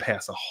time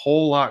pass a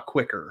whole lot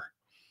quicker.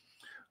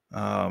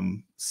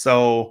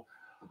 So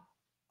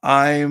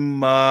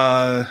I'm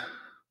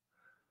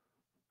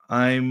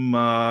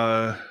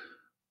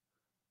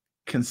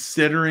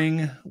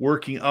considering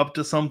working up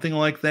to something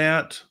like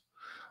that.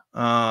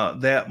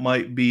 That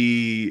might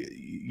be,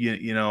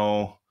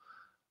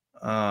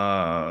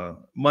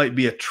 might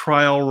be a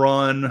trial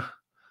run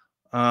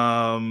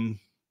at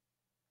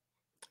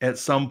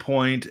some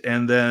point,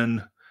 and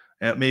then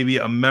at maybe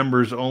a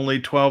members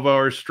only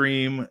 12-hour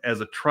stream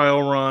as a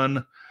trial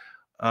run.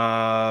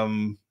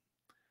 And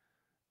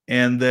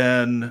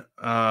then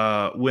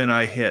when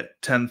I hit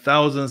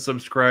 10,000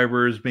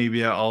 subscribers,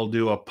 maybe I'll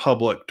do a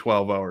public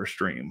 12-hour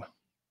stream.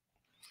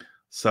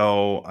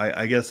 So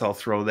I guess I'll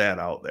throw that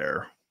out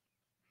there.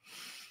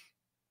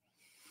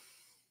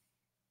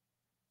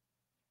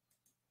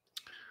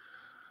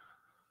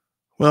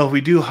 Well, if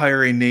we do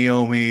hire a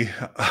Naomi,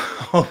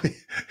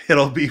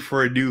 it'll be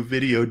for a new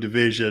video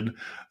division.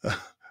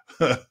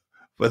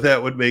 But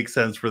that would make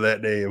sense for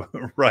that name,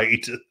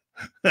 right?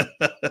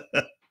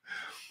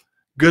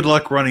 Good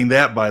luck running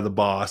that by the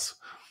boss.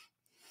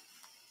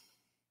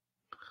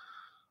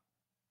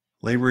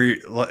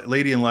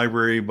 Lady in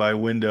Library by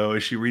window.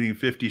 Is she reading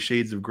 50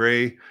 Shades of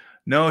Grey?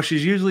 No,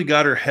 she's usually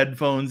got her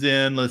headphones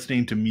in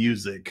listening to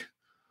music.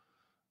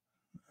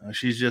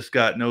 She's just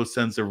got no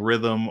sense of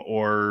rhythm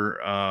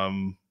or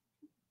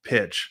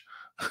pitch.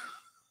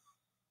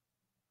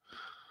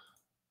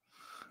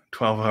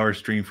 12-hour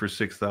stream for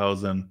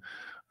 6,000.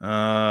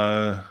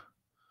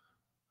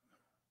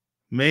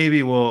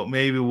 Maybe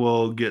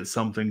we'll get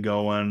something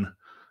going.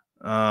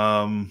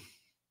 I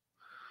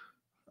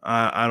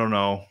don't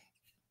know.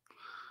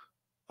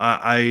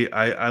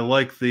 I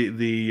like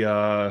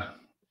the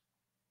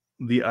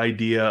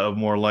idea of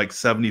more like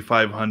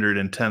 7,500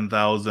 and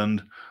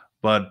 10,000,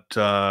 but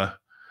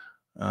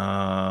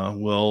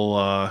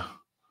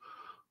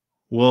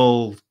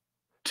we'll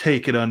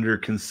take it under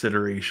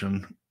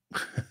consideration.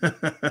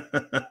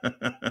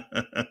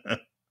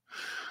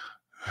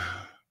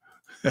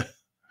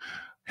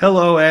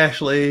 Hello,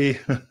 Ashley.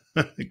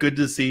 Good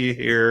to see you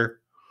here.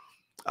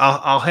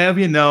 I'll have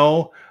you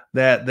know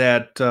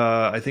that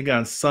I think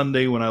on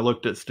Sunday, when I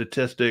looked at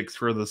statistics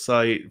for the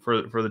site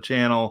for the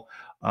channel,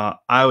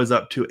 I was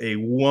up to a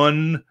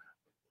one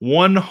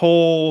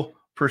whole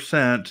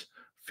 %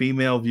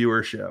 female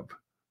viewership.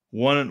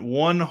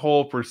 One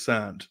whole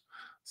 %.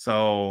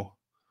 So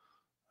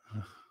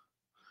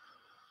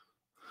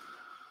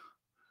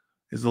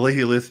is the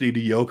lady listening to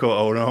Yoko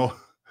Ono?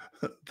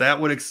 That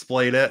would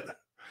explain it.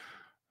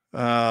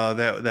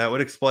 That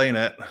would explain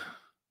it.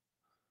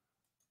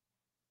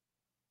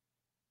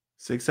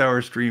 6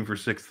 hour stream for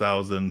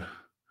 6,000.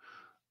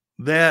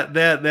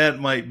 That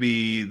might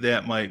be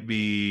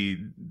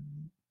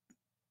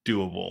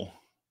doable.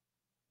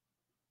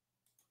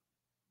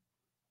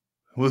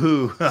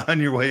 Woohoo! On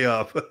your way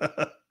up.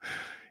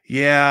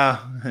 Yeah,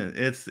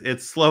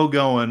 it's slow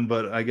going,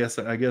 but I guess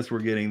we're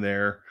getting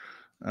there.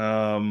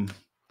 Um,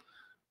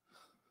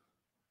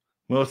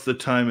 Most of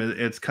the time,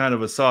 it's kind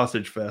of a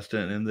sausage fest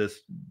in this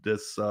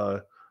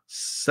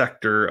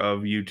sector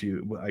of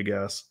YouTube, I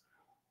guess.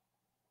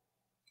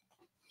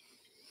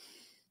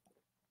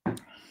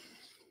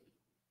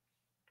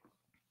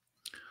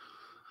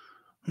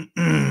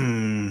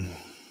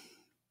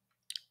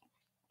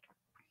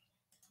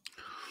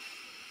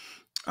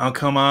 I'll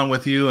come on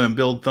with you and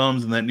build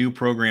thumbs in that new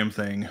program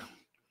thing.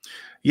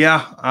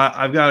 Yeah,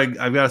 I've got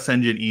to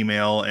send you an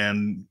email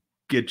and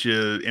get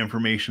you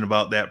information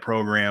about that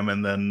program,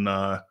 and then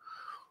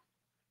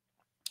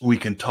we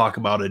can talk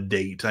about a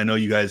date. I know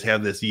you guys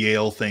have this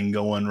Yale thing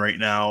going right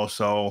now,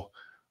 so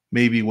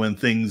maybe when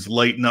things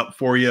lighten up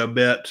for you a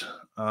bit,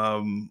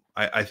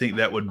 I think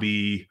that would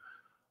be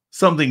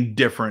something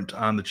different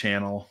on the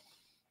channel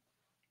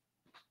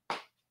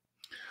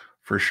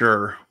for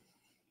sure.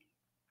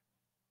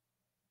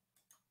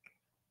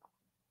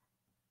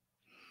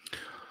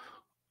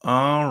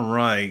 All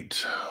right,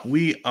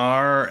 we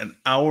are an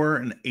hour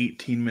and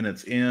 18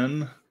 minutes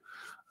in.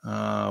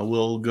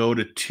 We'll go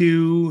to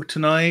 2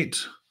 tonight.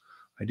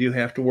 I do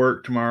have to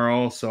work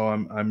tomorrow, so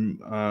I'm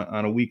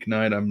on a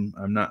weeknight.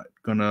 I'm not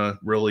gonna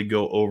really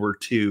go over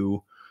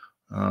 2,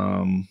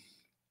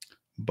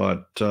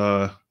 but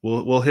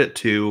we'll hit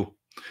 2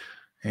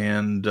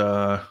 and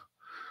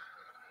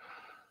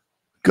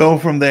go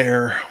from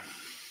there.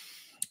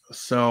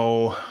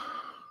 So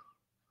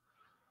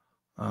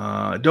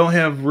don't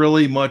have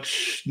really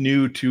much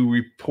new to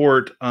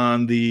report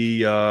on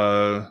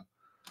the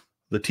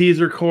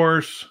teaser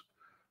course.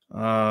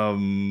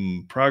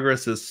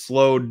 Progress is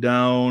slowed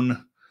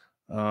down,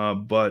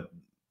 but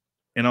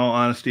in all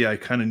honesty, I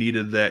kind of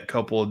needed that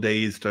couple of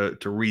days to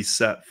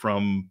reset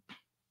from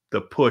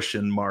the push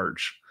in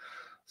March.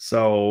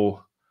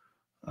 So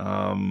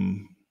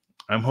I'm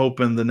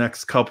hoping the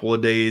next couple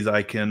of days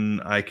I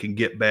can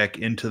get back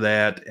into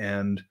that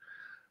and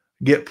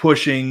get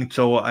pushing,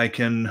 so I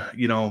can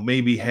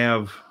maybe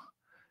have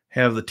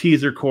the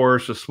teaser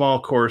course, a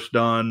small course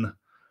done,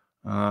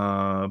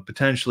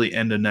 potentially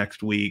end of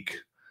next week,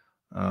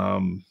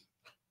 and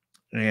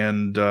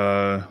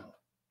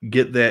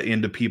get that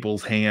into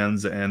people's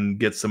hands and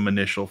get some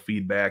initial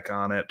feedback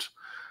on it,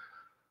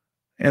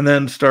 and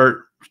then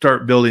start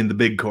building the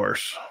big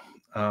course.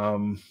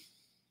 I'm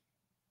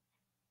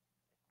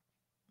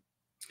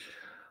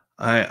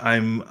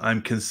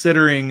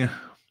considering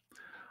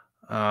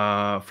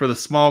for the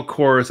small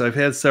course. I've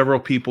had several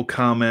people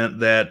comment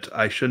that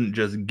I shouldn't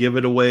just give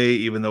it away,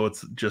 even though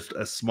it's just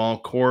a small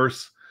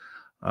course.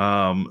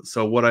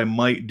 So what I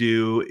might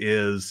do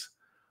is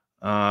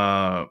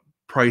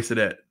price it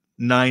at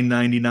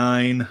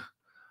 $9.99,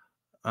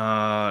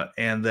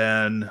 and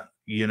then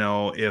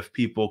if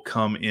people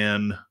come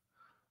in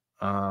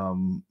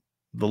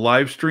the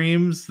live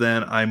streams,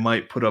 then I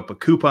might put up a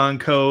coupon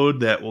code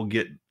that will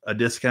get a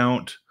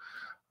discount.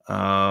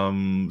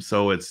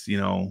 So it's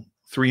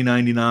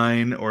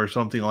 $3.99 or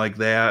something like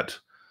that,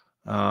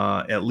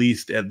 at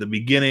least at the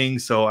beginning,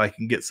 so I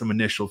can get some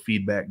initial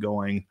feedback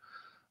going.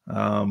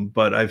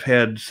 But I've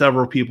had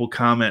several people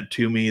comment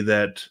to me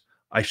that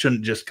I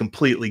shouldn't just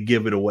completely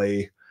give it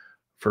away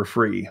for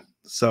free.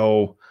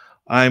 So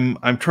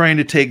I'm trying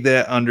to take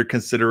that under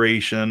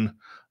consideration.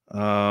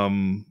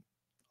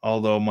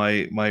 Although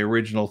my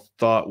original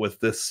thought with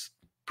this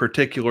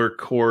particular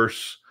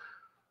course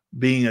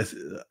being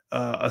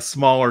a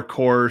smaller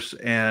course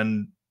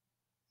and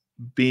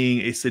being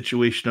a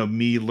situation of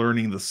me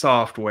learning the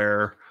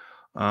software,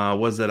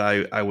 was that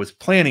I was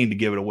planning to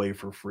give it away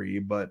for free,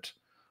 but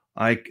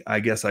I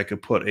guess I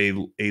could put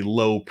a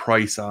low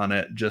price on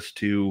it just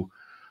to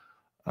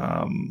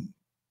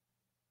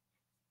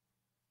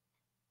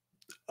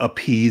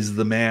appease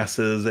the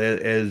masses,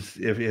 as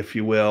if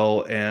you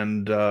will,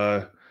 and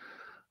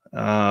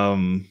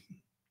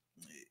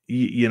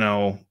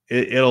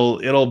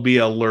it'll be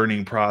a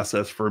learning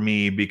process for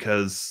me,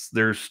 because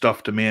there's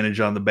stuff to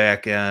manage on the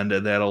back end,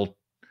 and that'll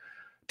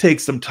take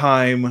some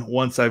time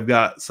once I've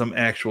got some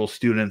actual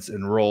students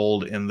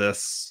enrolled in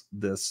this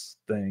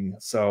thing.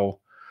 So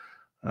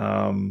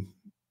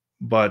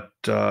but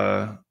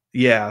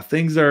yeah,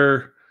 things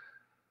have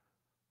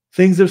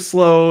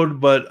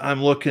slowed, but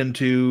I'm looking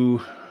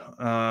to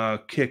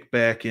kick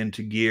back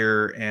into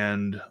gear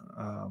and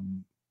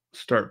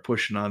start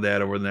pushing on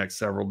that over the next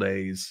several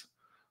days.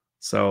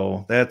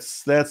 So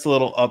that's a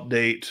little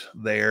update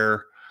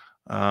there.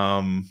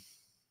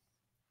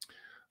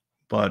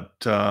 But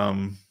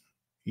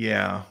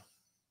yeah,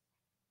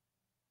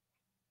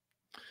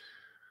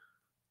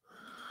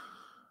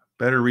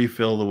 better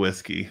refill the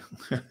whiskey.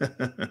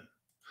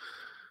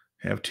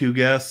 Have 2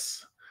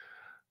 guests.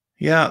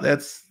 Yeah,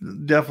 that's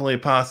definitely a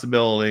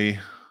possibility.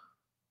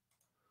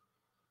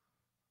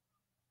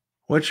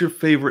 What's your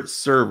favorite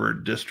server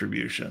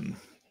distribution?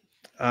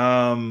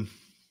 Um,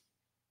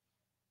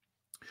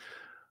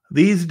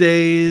 these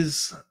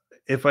days,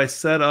 if I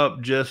set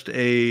up just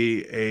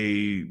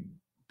a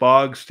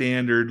bog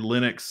standard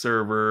Linux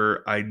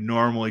server, I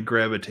normally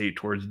gravitate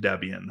towards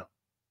Debian.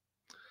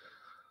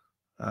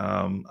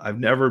 I've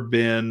never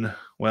been,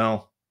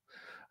 well,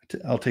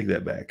 I'll take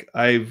that back.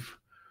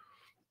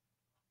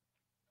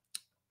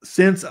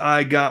 Since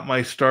I got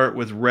my start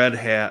with Red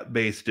Hat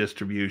based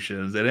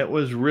distributions, and it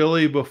was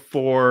really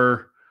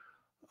before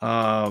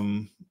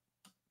um,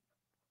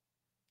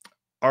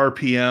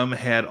 RPM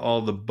had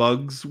all the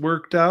bugs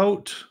worked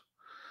out.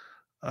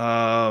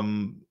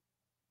 Um,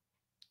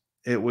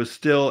 it was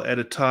still at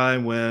a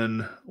time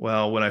when,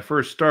 well, when I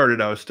first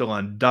started, I was still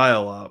on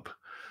dial up.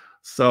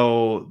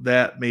 So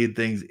that made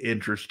things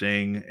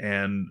interesting,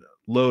 and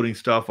loading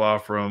stuff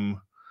off from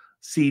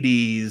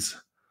CDs.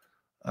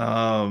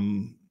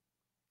 Um,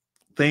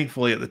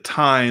 Thankfully, at the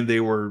time, they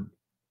were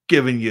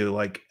giving you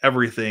like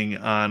everything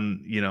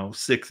on,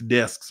 6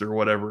 discs or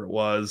whatever it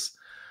was,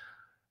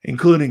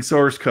 including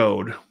source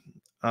code.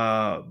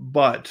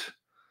 But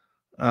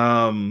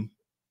um,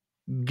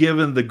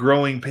 given the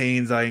growing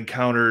pains I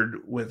encountered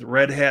with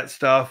Red Hat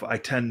stuff, I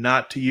tend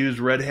not to use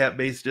Red Hat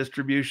based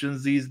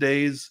distributions these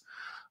days.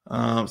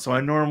 So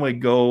I normally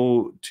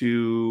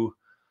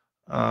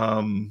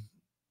um,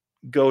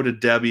 go to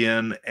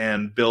Debian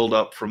and build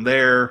up from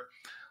there.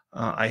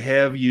 I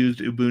have used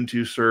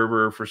Ubuntu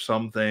Server for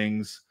some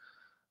things.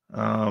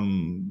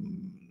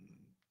 Um,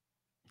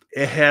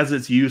 it has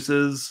its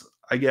uses,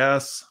 I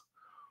guess.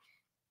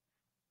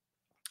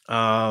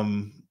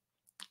 Um,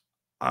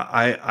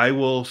 I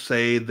will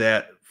say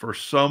that for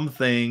some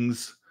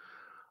things,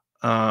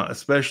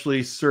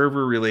 especially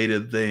server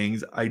related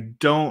things, I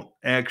don't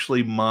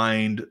actually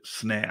mind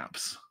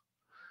snaps.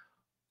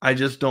 I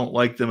just don't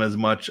like them as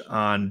much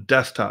on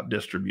desktop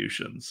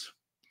distributions.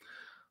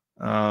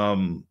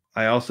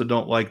 I also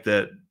don't like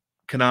that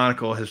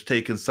Canonical has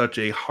taken such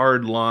a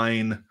hard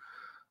line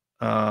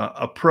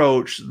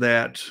approach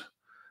that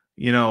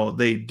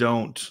they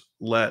don't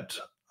let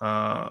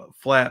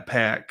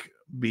Flatpak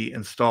be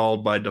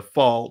installed by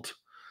default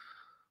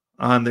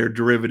on their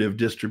derivative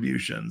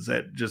distributions.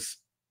 That just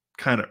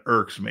kind of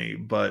irks me,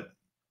 but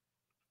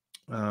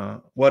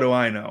what do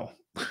I know?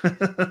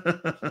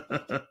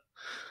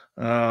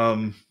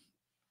 um,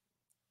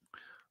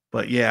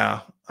 but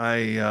yeah,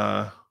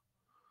 I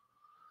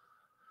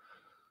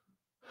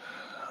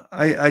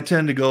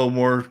tend to go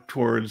more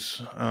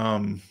towards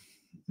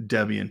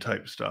Debian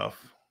type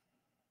stuff.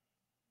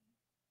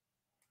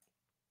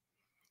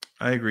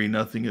 I agree.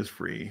 Nothing is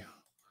free.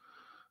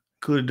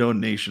 Include a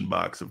donation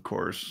box, of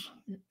course.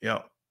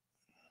 Yeah.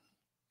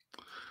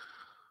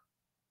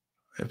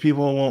 If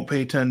people won't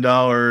pay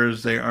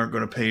 $10, they aren't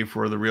going to pay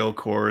for the real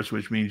course,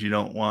 which means you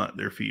don't want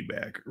their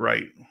feedback.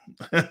 Right.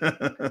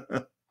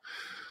 In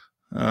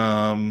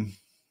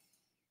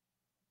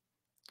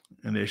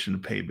addition to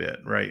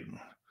Paybit, right.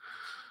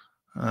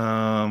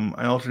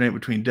 I alternate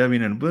between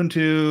Debian and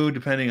Ubuntu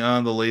depending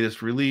on the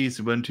latest release.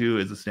 Ubuntu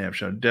is a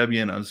snapshot.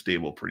 Debian,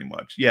 unstable pretty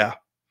much. Yeah.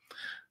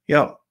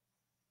 Yeah.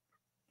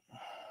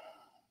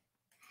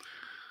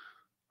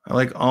 I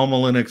like Alma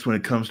Linux when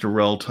it comes to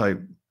RHEL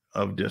type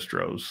of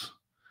distros.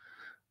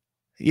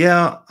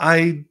 Yeah,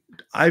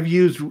 I've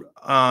used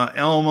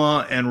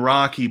Elma and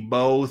Rocky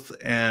both,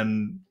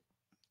 and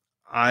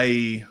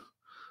I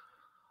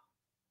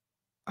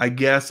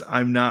guess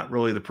I'm not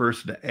really the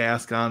person to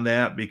ask on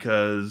that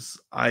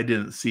because I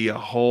didn't see a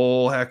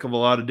whole heck of a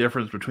lot of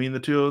difference between the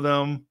two of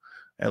them,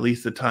 at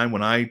least the time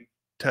when I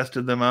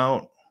tested them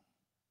out.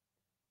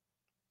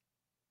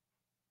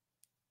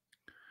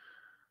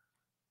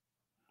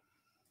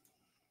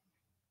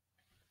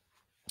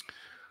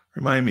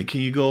 Remind me,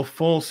 can you go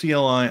full CLI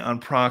on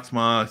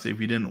Proxmox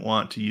if you didn't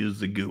want to use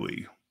the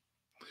GUI?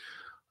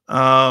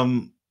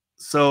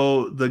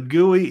 So the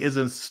GUI is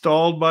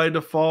installed by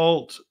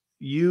default.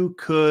 You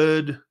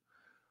could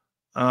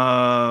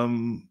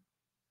manage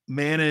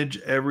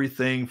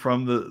everything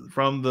from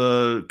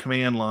the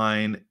command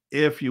line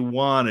if you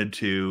wanted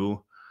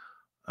to.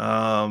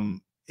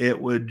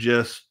 It would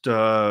just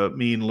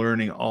mean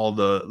learning all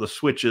the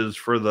switches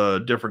for the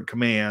different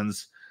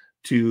commands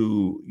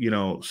to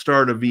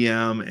start a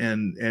VM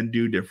and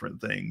do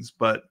different things.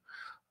 But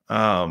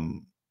I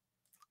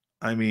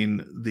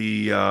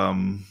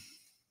mean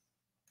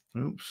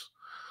oops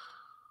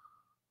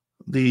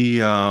the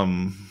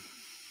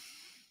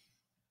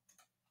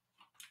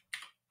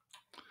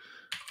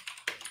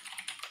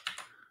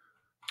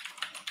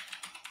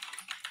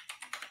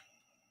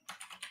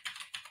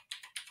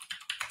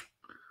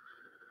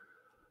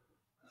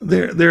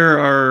there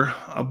are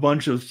a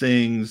bunch of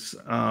things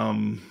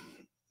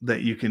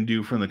that you can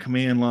do from the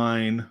command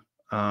line,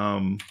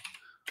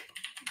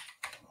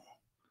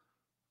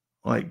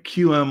 like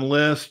QM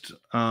list.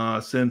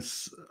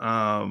 Since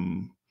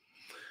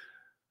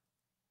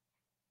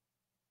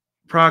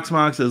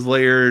Proxmox is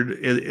layered,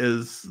 it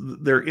is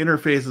their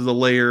interface is a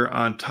layer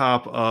on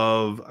top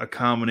of a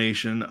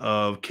combination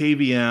of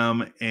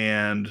KVM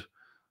and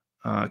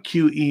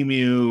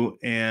QEMU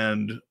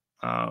and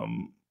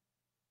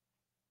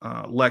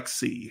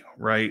lexc,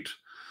 right?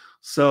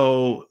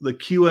 So the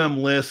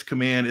qm list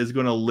command is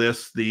going to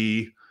list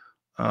these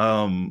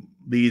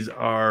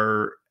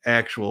are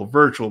actual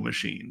virtual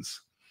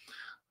machines.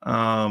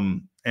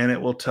 And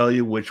it will tell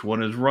you which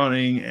one is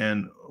running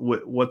and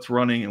what's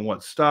running and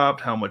what's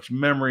stopped, how much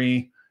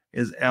memory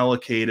is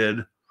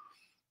allocated,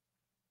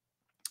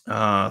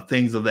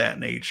 things of that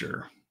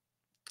nature.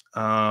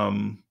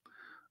 And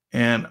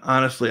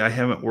honestly, I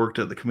haven't worked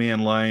at the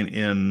command line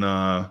in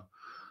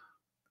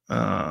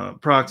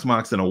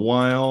Proxmox in a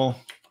while,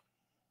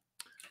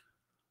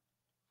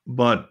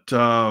 but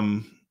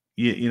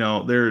you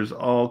know, there's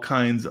all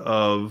kinds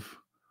of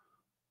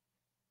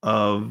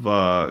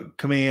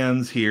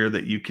commands here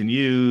that you can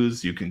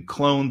use. You can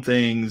clone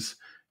things,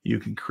 you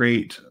can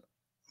create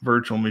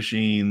virtual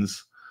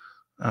machines,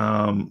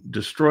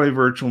 destroy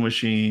virtual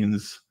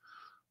machines,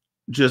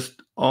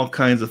 just all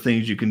kinds of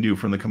things you can do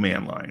from the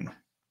command line,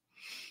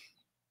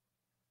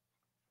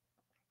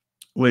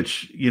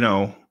 which, you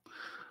know,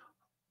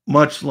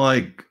 much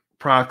like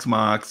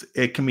Proxmox,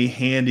 it can be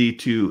handy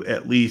to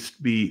at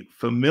least be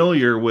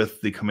familiar with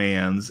the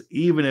commands,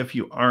 even if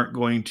you aren't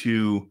going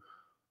to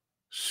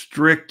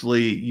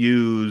strictly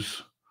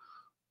use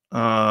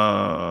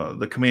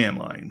the command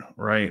line,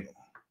 right?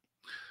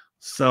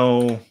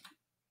 So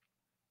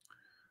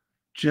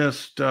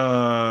just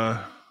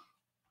for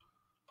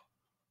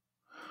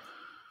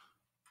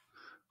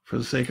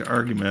the sake of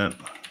argument,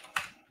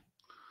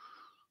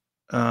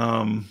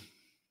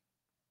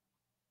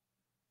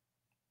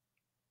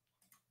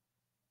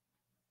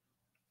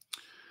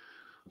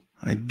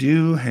 I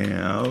do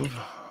have,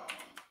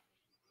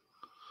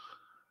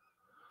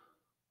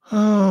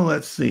 oh,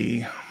 let's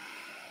see.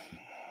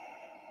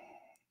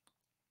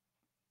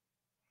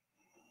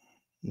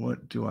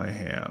 What do I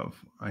have?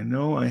 I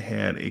know I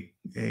had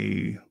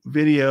a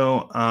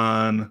video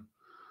on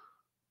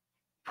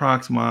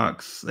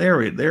Proxmox.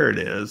 There it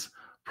is.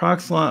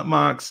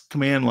 Proxmox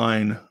command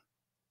line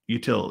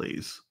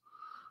utilities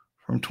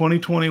from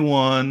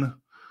 2021.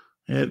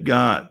 It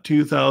got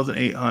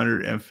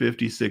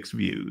 2,856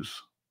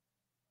 views.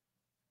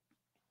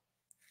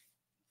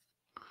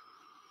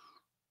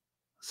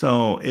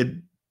 So it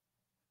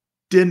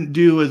didn't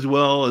do as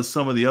well as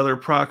some of the other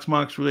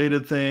Proxmox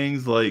related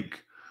things,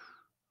 like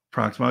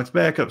Proxmox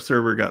backup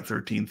server got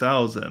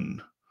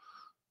 13,000.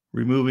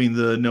 Removing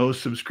the no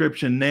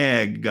subscription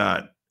nag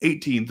got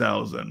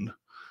 18,000.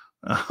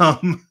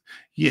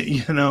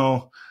 You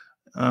know,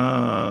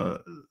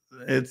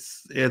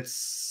 it's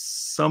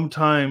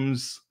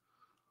sometimes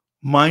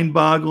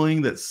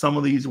mind-boggling that some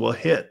of these will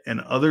hit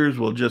and others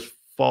will just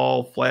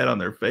fall flat on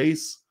their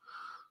face.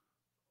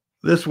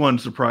 This one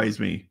surprised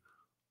me.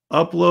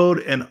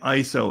 Upload an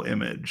ISO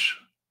image,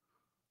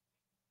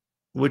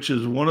 which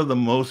is one of the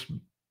most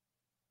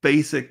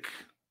basic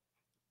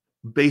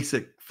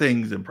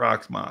things in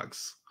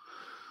Proxmox,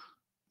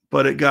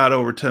 but it got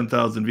over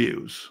 10,000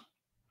 views.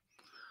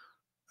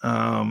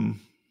 Granted,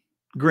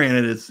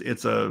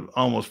 it's a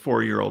almost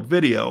 4-year-old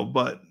video,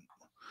 but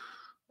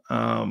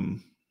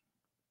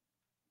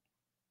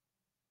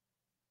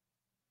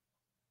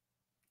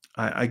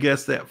I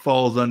guess that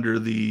falls under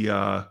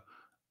the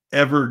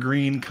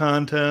evergreen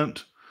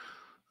content.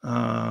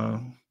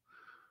 But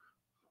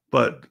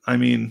I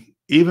mean,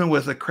 even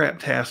with a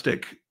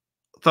craptastic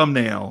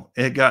thumbnail,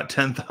 it got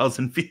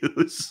 10,000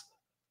 views.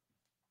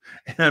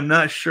 And I'm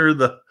not sure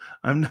the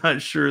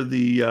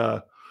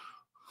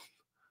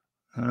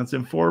it's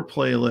in 4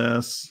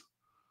 playlists.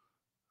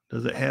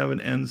 Does it have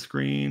an end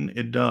screen?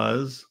 It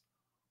does.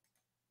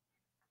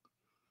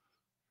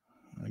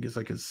 I guess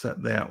I could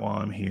set that while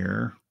I'm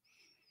here.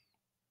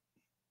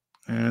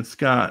 And it's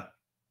got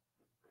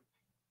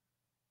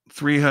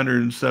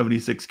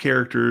 376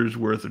 characters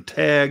worth of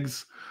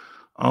tags,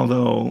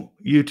 although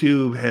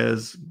YouTube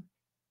has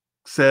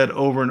said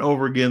over and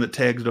over again that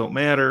tags don't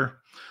matter.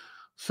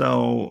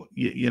 So,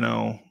 you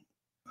know,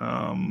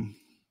 so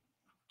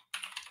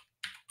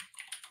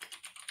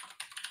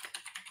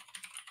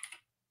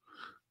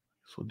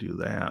we'll do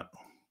that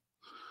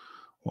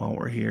while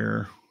we're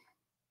here.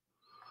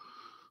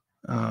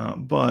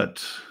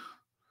 But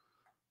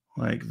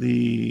like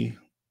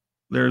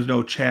there's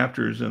no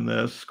chapters in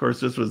this. Of course,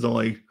 this was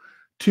only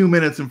 2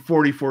 minutes and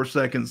 44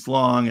 seconds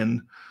long.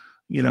 And,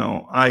 you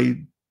know,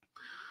 I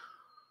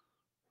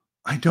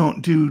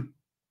don't do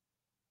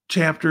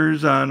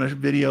chapters on a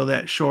video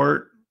that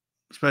short,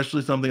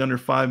 especially something under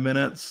 5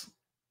 minutes.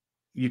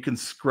 You can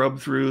scrub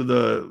through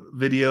the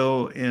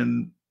video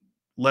in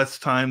less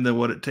time than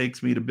what it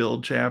takes me to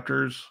build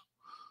chapters.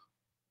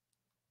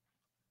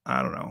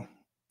 I don't know.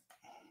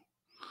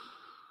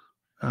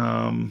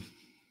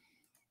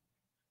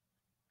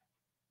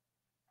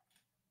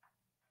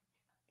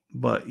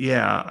 But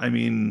yeah, I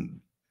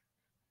mean,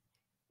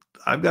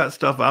 I've got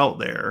stuff out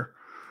there.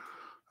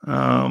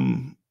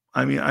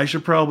 I mean, I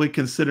should probably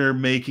consider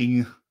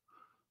making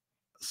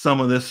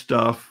some of this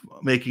stuff,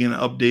 making an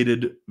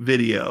updated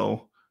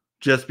video,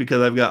 just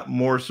because I've got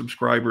more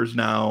subscribers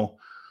now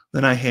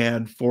than I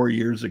had 4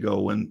 years ago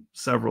when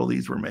several of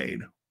these were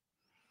made.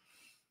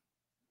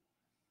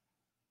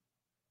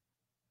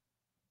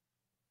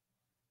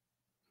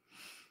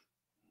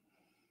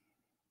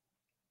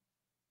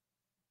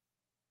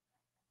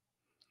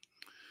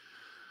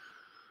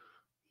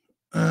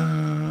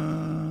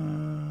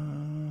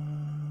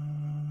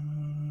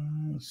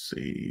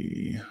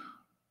 see.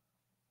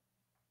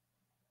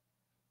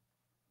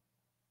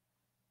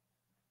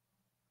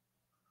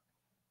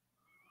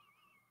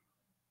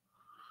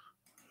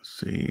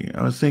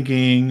 I was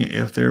thinking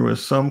if there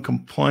was some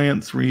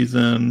compliance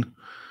reason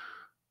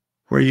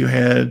where you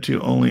had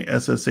to only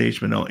SSH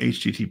but no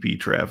HTTP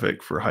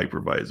traffic for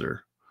hypervisor.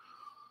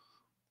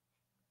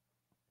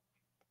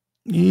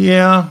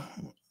 Yeah,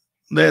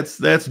 that's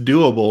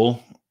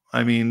doable.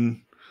 I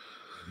mean,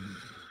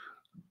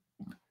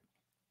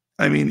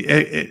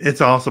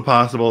 it's also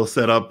possible to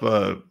set up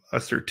a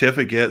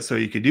certificate so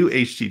you could do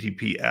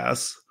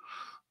HTTPS.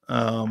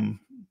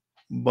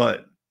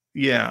 But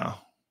yeah,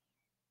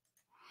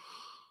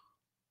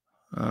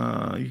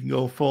 you can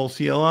go full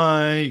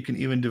CLI. You can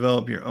even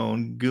develop your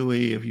own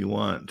GUI if you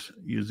want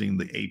using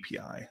the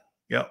API.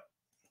 Yep.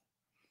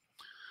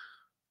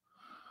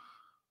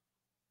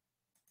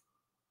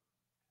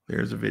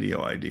 There's a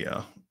video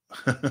idea.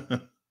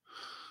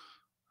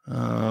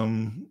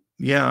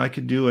 Yeah, I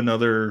could do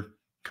another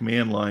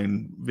command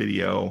line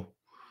video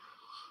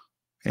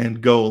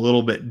and go a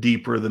little bit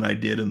deeper than I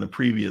did in the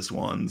previous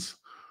ones.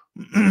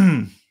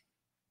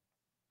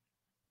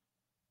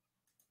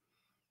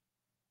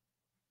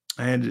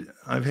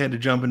 I've had to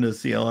jump into the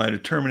CLI to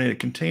terminate a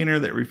container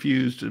that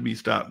refused to be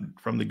stopped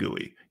from the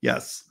GUI.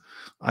 Yes,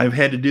 I've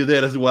had to do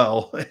that as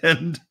well.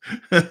 And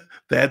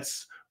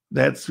that's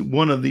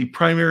one of the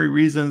primary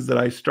reasons that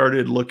I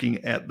started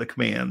looking at the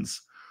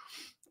commands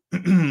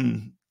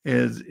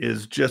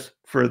is just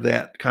for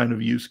that kind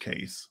of use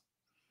case.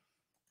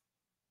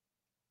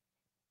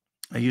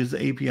 I use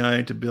the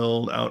API to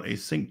build out a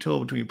sync tool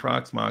between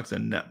Proxmox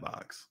and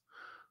Netbox.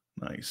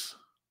 Nice.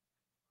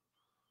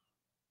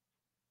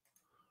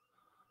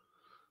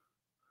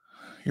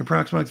 Your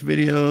Proxmox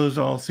videos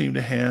all seem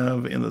to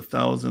have in the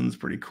thousands.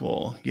 Pretty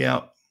cool.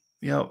 Yep.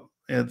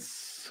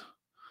 It's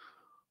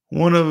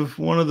one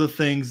of the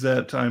things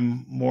that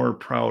I'm more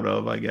proud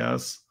of, I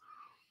guess.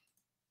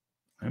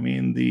 I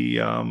mean,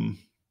 if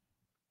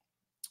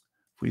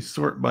we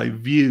sort by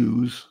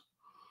views,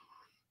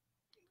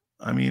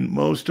 I mean,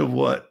 most of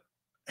what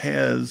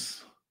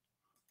has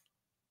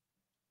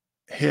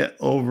hit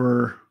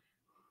over,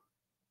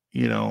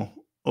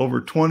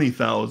 over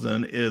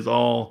 20,000 is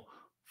all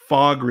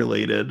fog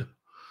related,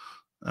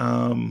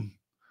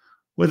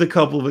 with a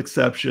couple of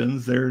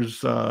exceptions.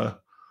 There's the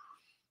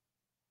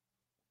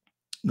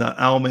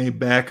Alme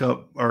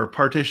backup or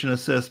partition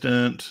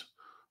assistant,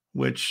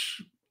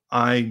 which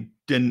I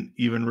didn't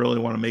even really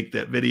want to make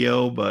that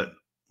video, but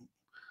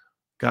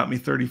got me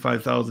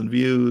 35,000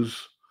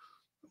 views.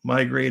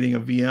 Migrating a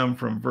VM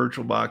from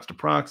VirtualBox to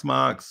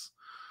Proxmox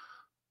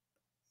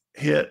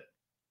hit.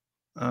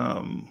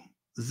 Zigma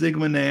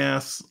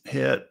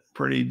hit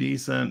pretty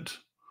decent.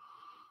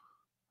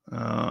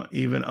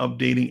 Even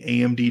updating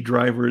AMD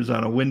drivers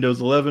on a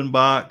Windows 11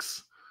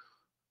 box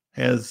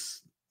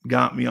has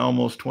got me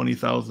almost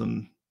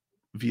 20,000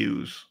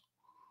 views.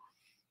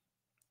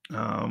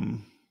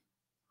 And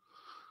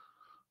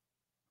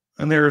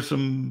there are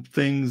some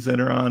things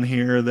that are on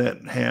here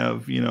that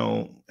have,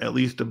 at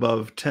least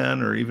above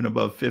 10 or even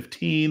above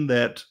 15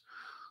 that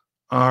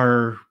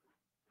are,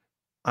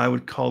 I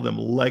would call them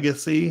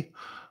legacy.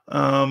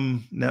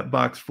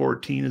 Netbox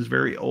 14 is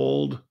very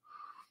old.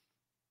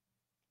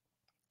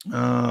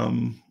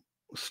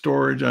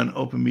 Storage on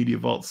Open Media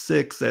Vault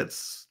 6,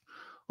 that's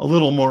a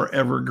little more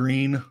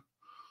evergreen.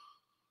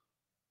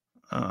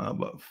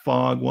 But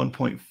Fog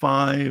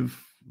 1.5,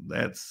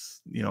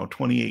 that's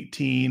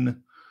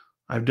 2018.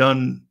 I've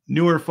done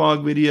newer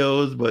Fog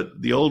videos,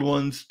 but the old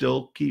ones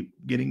still keep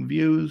getting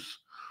views.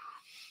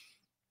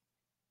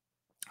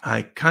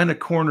 I kind of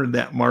cornered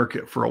that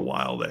market for a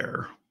while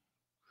there,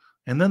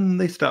 and then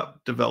they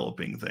stopped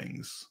developing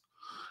things.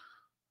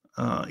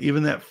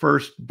 Even that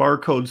first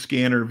barcode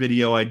scanner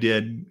video I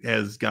did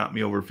has got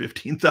me over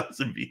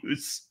 15,000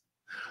 views.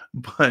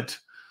 But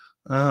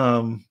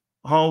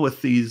all with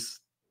these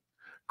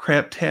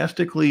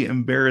craptastically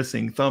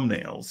embarrassing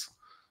thumbnails.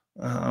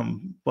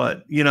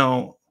 But,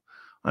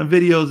 on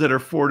videos that are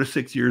 4 to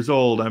 6 years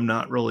old, I'm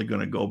not really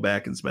going to go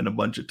back and spend a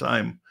bunch of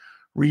time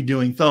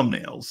redoing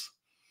thumbnails.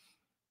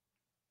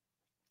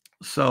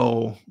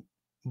 So,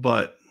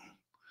 but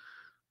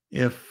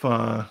if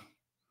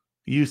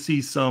you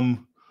see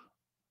some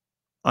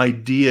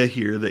idea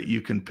here that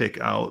you can pick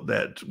out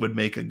that would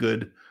make a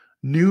good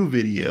new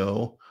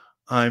video,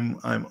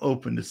 I'm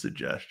open to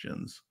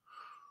suggestions.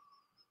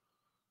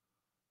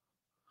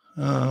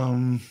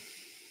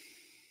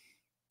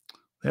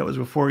 That was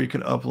before you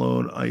could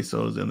upload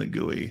ISOs in the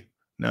GUI.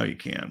 Now you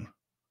can.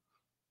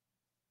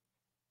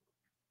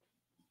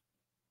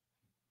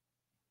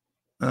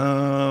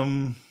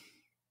 I've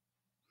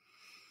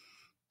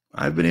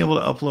been able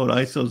to upload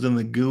ISOs in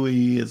the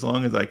GUI as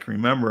long as I can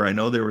remember. I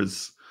know there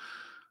was,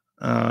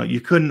 you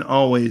couldn't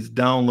always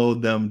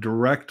download them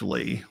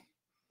directly,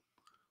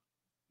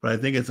 but I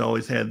think it's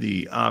always had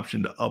the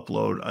option to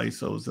upload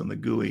ISOs in the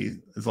GUI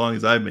as long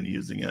as I've been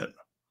using it.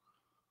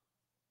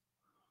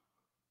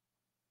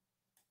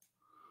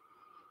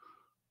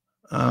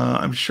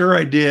 I'm sure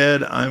I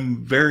did.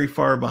 I'm very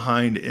far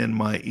behind in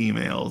my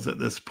emails at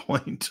this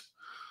point.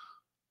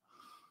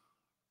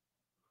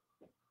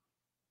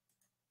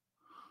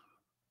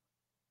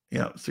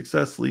 Yeah,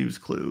 success leaves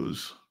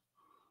clues.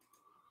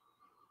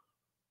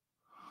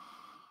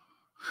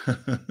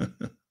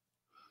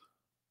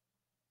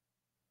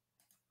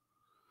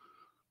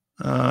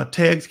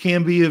 Tags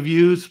can be of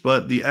use,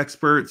 but the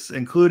experts,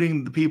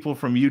 including the people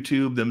from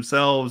YouTube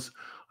themselves,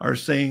 are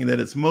saying that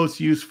it's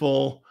most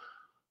useful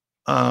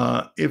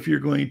if you're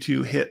going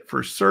to hit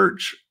for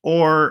search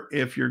or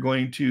if you're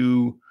going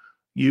to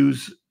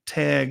use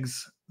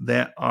tags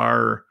that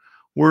are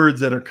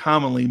words that are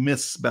commonly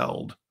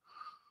misspelled.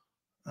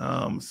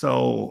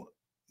 So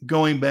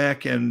going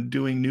back and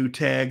doing new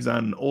tags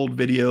on old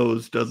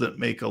videos doesn't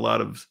make a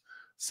lot of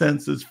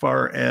sense as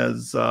far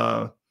as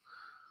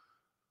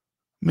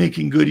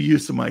making good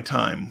use of my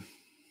time.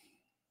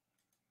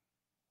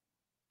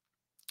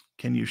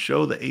 Can you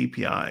show the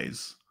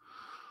APIs?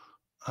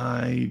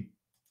 I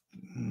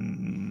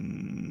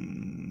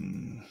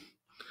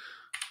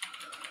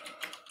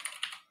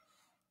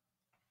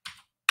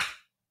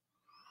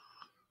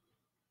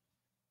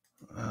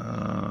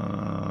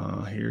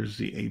here's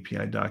the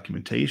API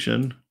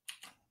documentation.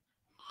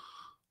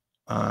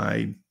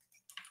 I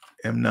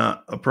am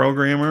not a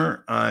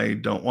programmer. I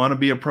don't want to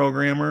be a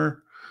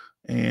programmer.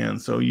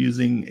 And so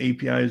using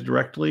APIs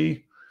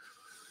directly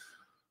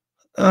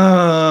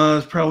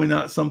is probably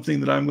not something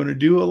that I'm going to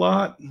do a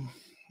lot.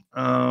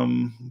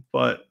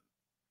 But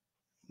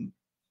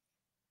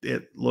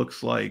it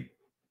looks like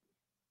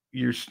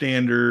your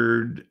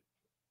standard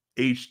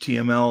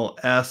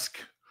HTML-esque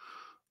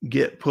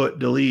get, put,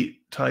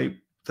 delete type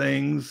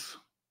things.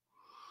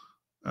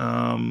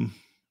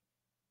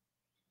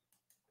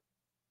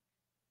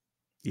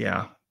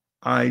 Yeah,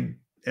 I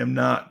am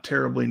not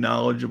terribly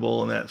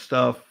knowledgeable in that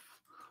stuff.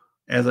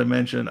 As I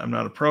mentioned, I'm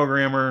not a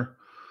programmer.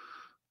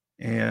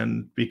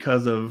 And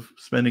because of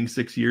spending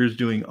 6 years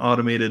doing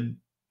automated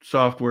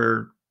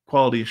software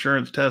quality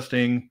assurance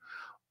testing,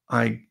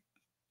 I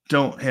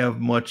don't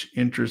have much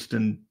interest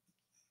in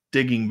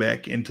digging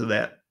back into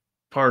that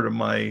part of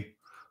my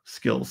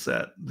skill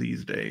set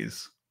these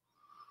days.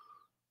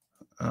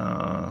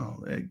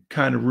 It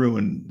kind of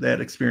ruined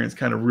that experience,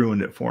 kind of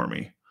ruined it for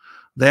me.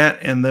 That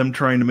and them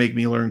trying to make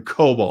me learn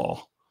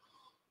COBOL.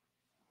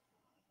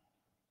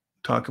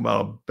 Talk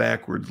about a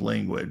backwards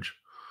language.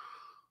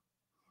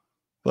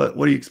 But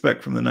what do you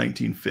expect from the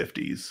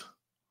 1950s?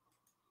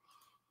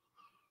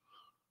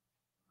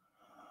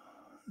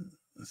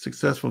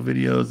 Successful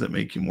videos that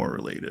make you more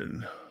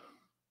related.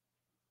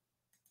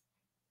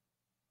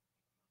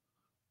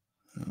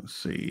 Let's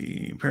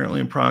see. Apparently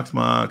in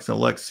Proxmox, a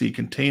LexC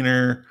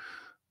container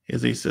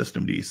is a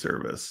systemd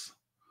service.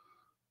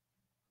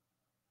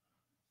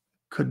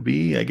 Could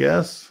be, I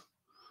guess.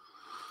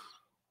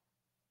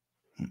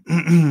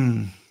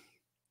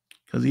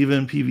 Because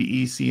even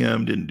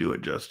PVECM didn't do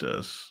it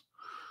justice.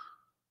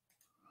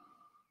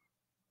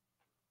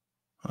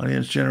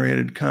 Audience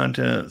generated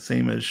content,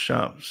 same as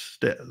shop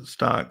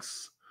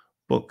stocks,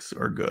 books,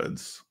 or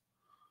goods.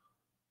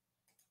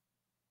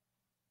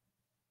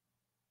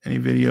 Any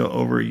video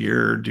over a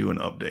year, do an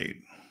update.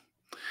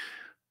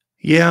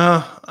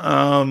 Yeah,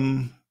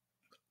 I'm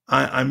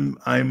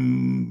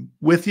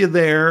with you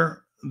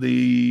there.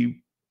 The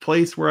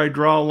place where I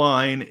draw a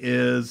line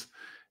is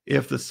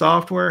if the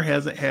software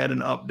hasn't had an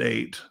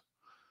update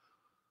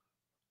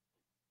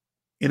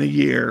in a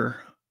year,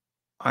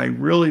 I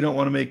really don't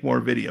want to make more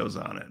videos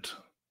on it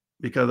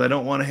because I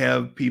don't want to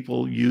have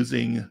people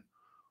using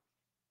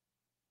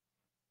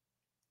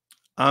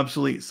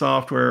obsolete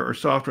software or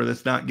software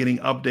that's not getting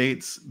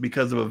updates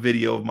because of a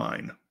video of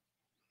mine.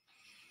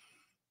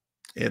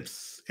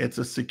 It's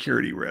a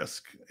security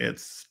risk.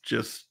 It's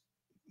just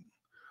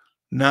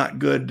not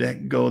good to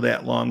go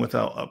that long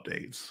without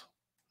updates.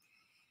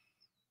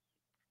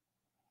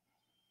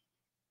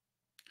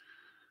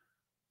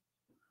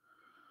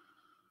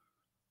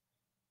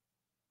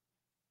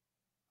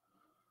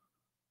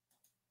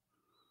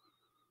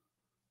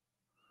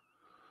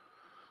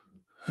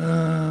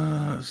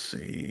 Let's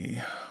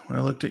see. When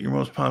I looked at your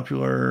most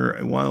popular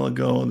a while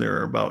ago, there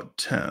are about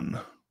 10.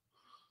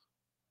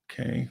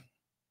 Okay.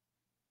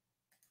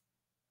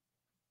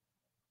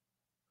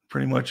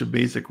 Pretty much a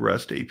basic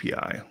REST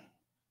API.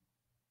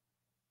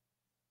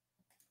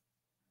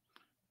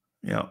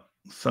 Yeah.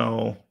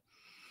 So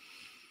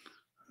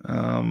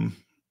I'm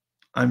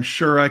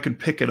sure I could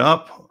pick it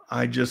up.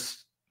 I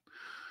just,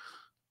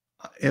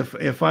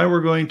 if I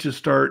were going to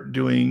start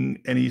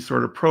doing any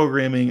sort of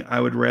programming, I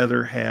would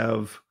rather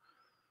have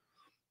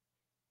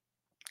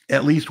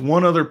at least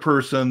one other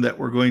person that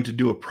we're going to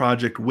do a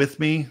project with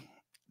me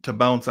to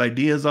bounce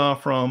ideas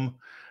off from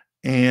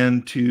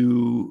and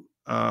to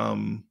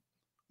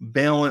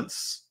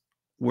balance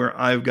where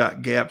I've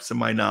got gaps in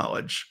my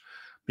knowledge,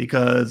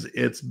 because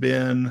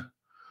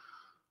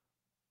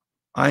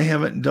I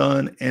haven't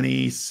done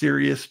any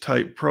serious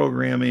type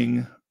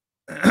programming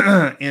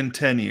in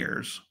 10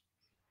 years,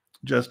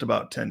 just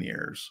about 10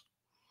 years.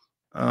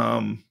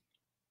 I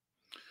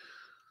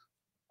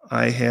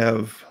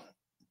have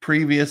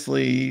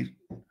previously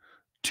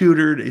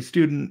tutored a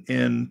student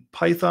in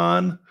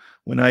Python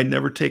when I'd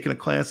never taken a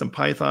class in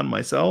Python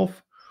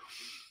myself.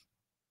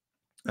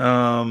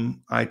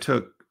 I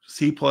took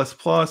C++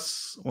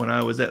 when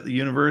I was at the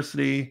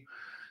university,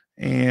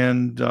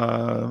 and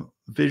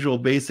Visual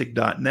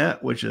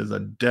Basic.net, which is a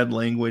dead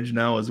language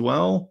now as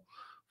well,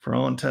 for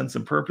all intents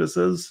and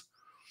purposes.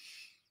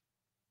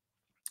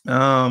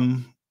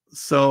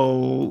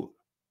 So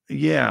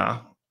yeah,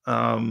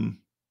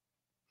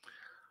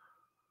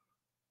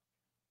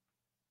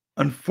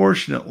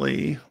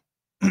 unfortunately,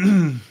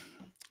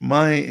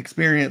 my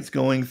experience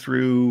going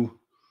through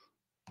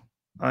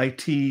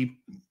IT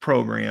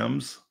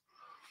programs,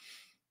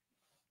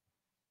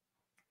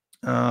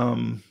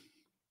 the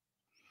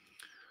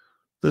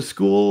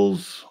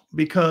schools,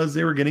 because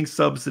they were getting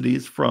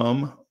subsidies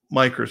from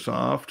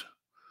Microsoft,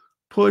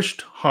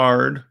 pushed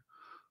hard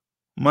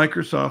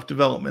Microsoft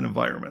development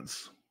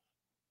environments.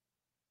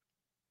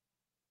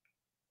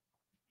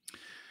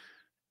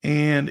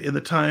 And in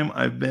the time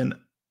I've been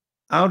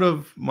out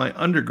of my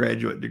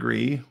undergraduate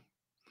degree,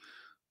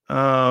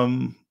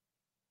 Visual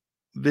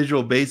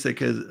Basic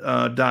has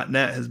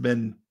 .NET has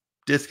been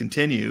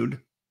discontinued.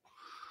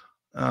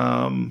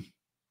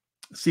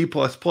 C++,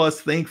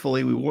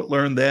 thankfully, we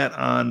learned that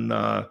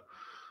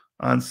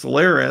on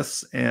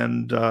Solaris,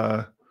 and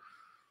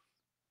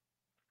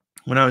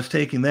when I was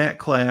taking that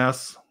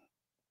class,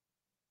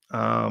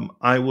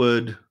 I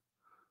would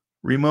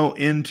remote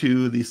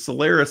into the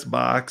Solaris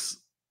box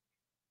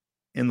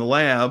in the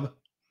lab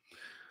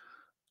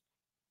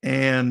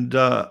and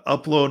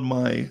upload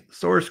my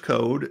source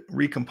code,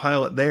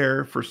 recompile it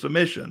there for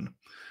submission,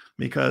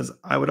 because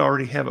I would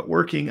already have it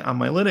working on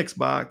my Linux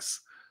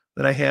box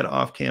that I had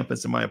off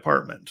campus in my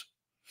apartment.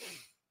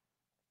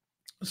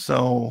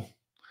 So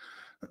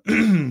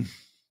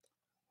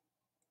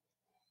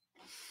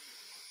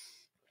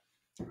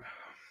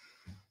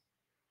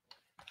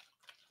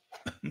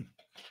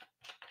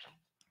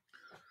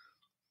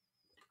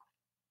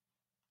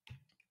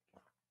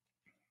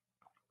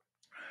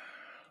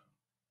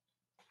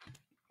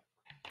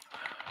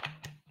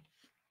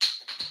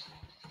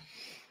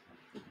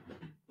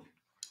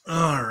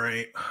all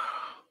right.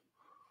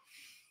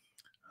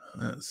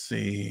 Let's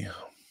see.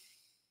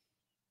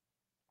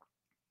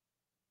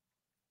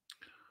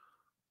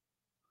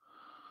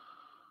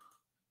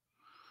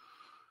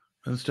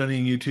 Been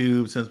studying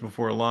YouTube since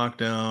before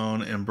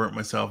lockdown and burnt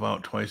myself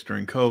out twice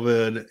during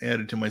COVID.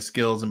 Added to my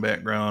skills and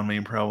background,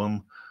 main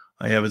problem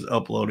I have is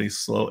uploading,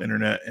 slow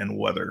internet, and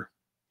weather.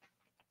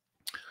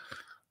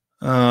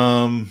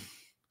 Do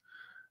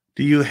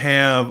you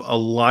have a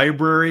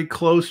library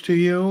close to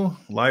you?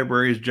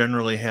 Libraries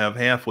generally have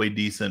halfway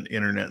decent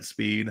internet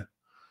speed.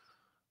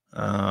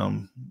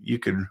 You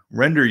could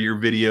render your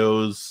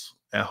videos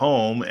at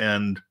home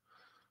and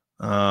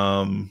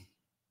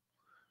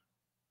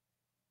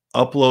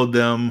upload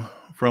them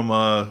from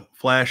a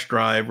flash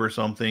drive or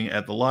something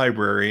at the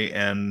library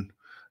and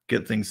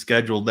get things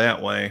scheduled that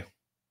way.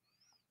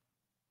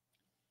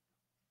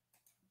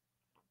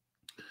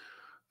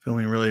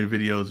 Filming related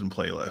videos and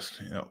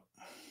playlists. Yep.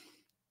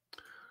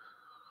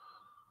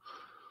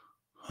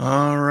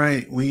 All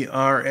right. We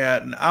are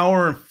at an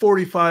hour and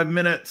 45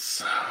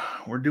 minutes.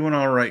 We're doing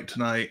all right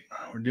tonight.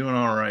 We're doing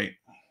all right.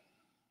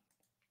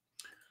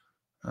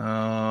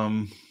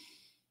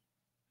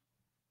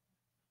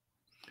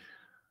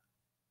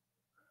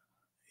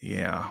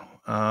 Yeah.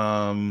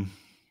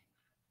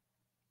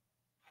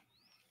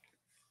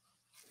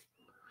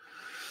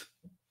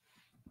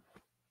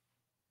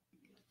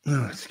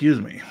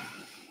 Excuse me.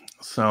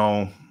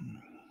 So,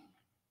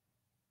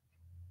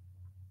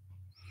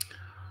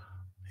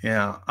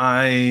 yeah,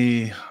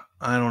 I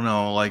don't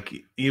know, like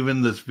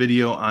even this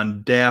video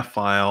on DAF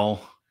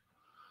file,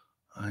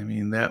 I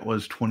mean, that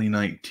was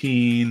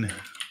 2019,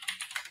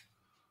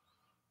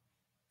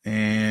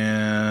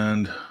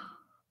 and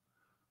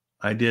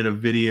I did a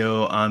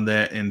video on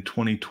that in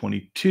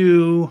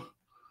 2022,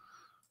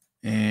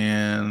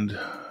 and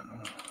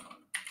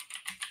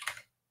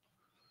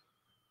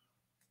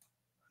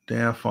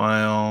DAF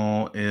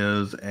file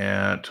is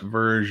at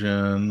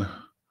version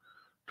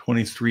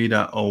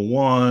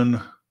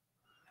 23.01,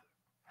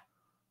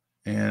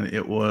 and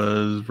it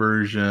was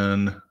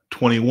version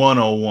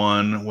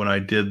 2101 when I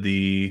did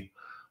the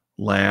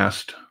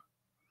last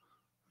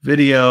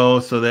video.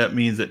 So that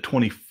means that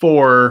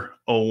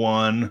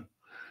 2401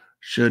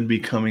 should be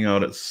coming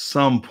out at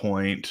some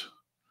point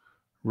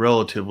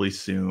relatively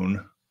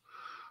soon.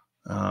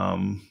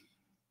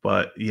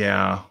 But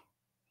yeah,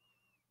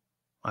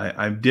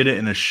 I did it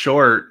in a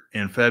short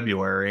in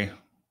February.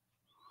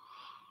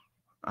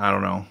 I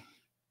don't know.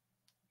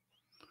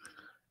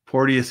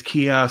 Porteous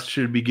Kiosk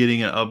should be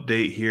getting an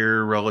update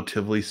here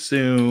relatively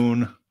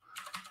soon.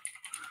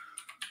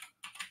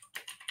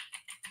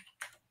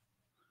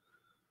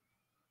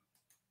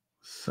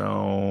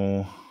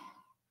 So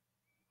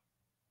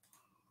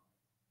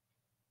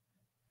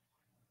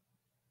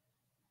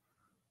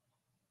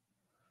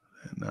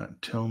did not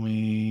tell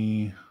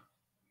me.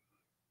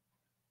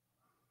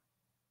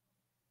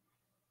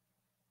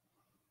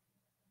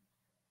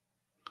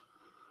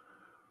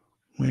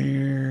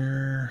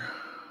 Where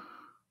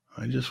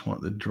I just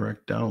want the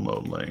direct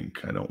download link.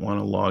 I don't want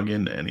to log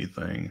into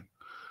anything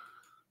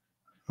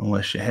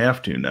unless you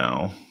have to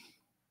now.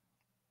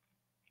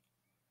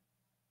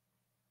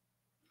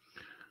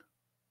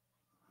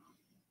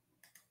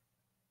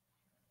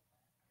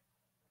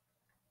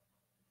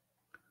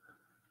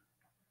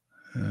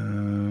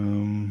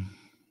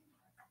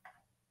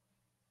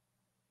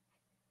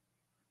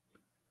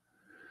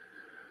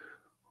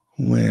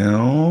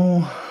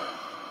 Well,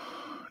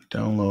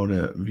 download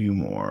it, view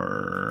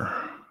more.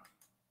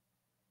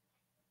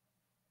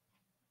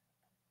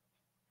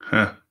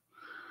 Huh.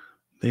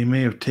 They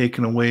may have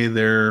taken away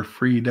their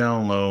free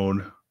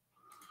download.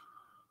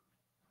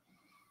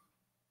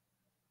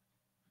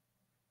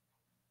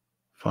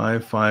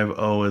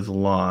 .550 is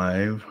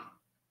live.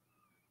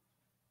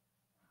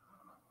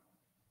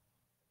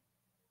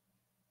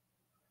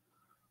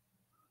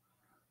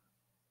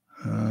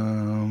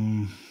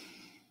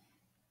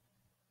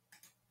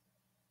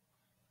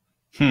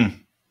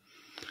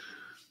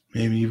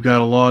 Maybe you've got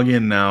to log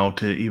in now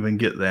to even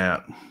get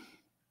that.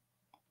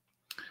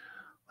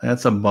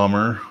 That's a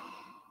bummer.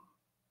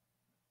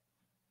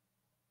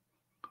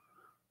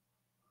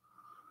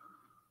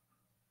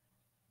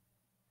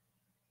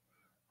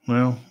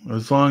 Well,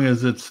 as long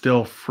as it's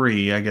still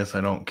free, I guess I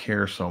don't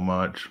care so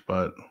much,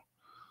 but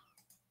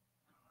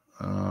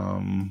I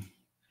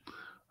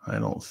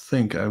don't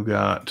think I've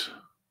got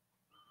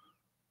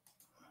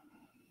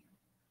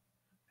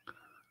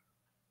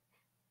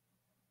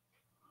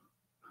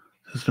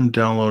system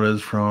download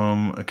is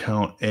from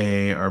account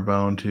A are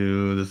bound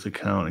to this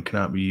account and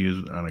cannot be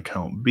used on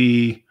account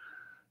B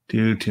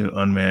due to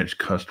unmatched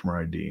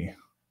customer ID.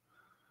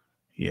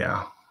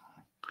 Yeah.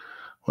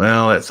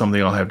 Well, that's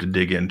something I'll have to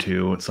dig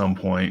into at some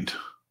point.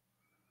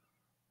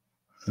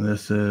 And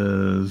this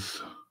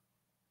is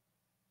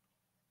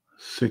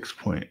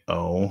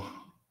 6.0.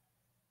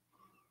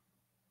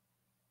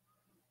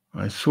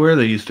 I swear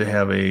they used to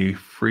have a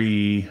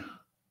free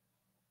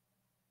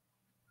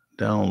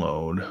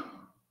download.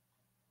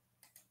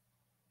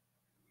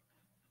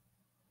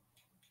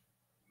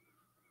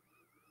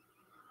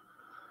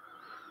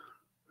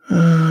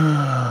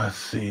 Let's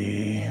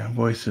see.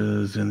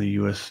 Voices in the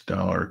US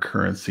dollar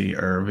currency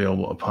are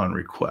available upon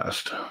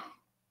request.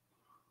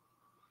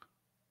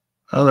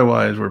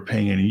 Otherwise, we're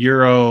paying in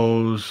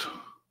euros.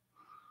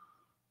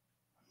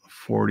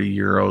 40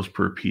 euros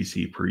per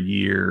PC per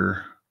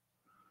year.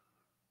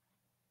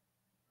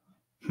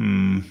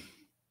 I'm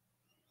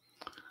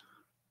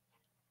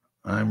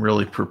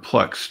really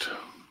perplexed.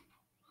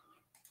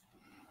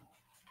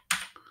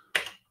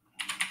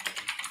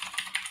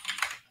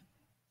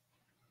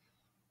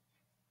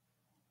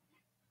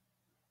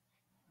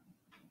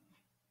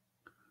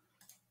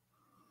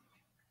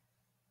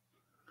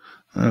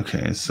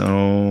 Okay,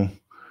 so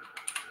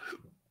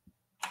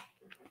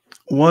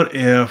what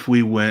if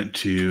we went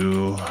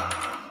to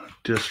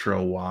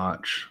Distro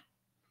Watch?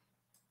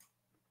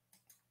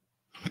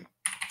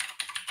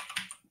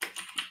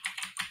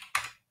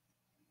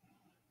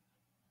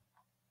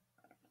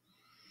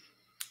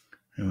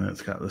 And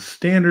that's got the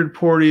standard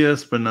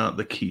Porteous, but not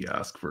the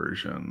kiosk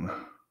version.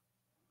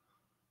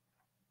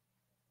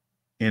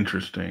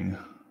 Interesting.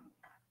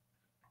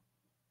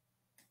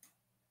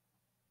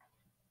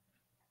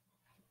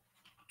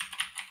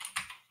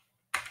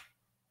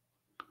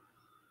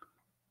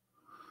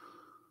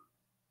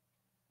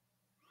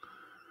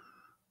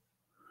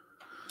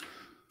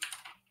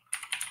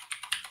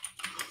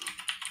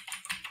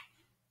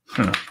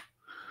 Huh.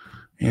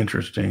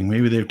 Interesting.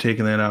 Maybe they've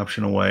taken that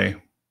option away.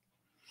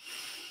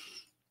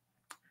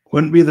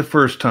 Wouldn't be the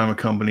first time a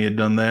company had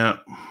done that.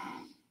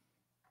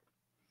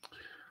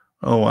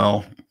 Oh,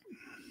 well.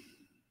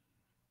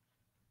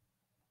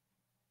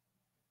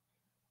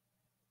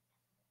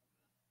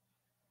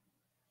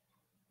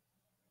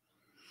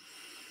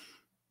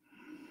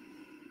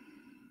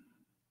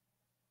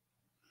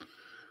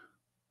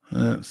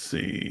 Let's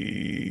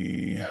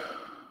see.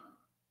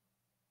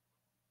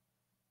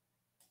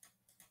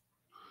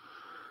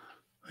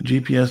 A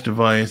GPS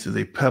device is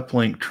a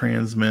PEP-Link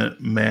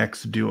transmit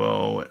Max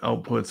Duo. It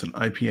outputs an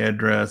IP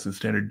address and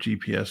standard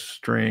GPS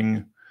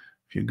string.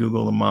 If you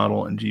Google the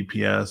model and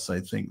GPS, I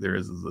think there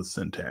is the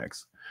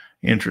syntax.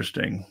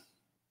 Interesting.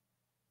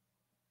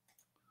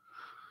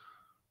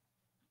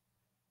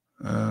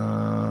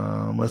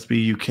 Must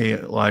be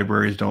UK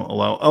libraries don't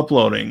allow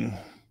uploading.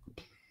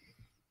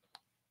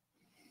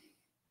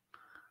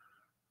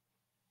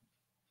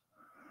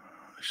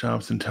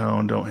 Shops in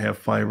town don't have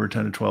fiber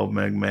 10 to 12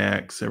 meg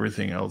max.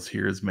 Everything else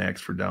here is max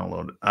for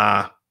download.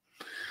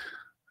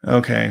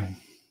 Okay.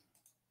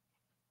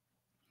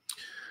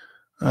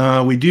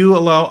 We do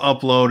allow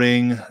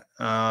uploading.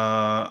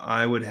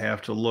 I would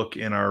have to look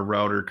in our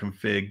router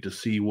config to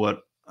see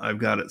what I've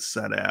got it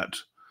set at.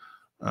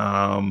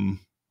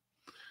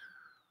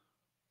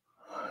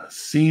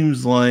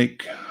 Seems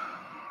like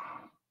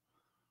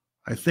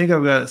I think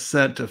I've got it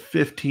set to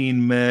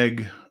 15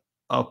 meg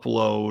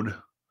upload.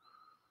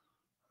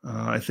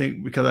 I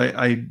think because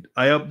I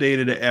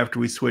updated it after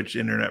we switched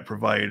internet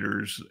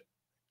providers,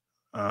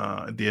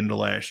 at the end of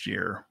last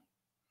year.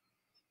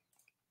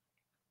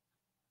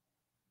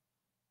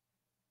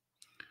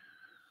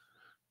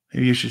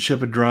 Maybe you should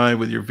ship a drive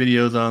with your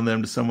videos on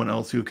them to someone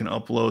else who can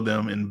upload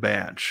them in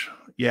batch.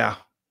 Yeah,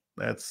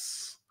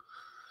 that's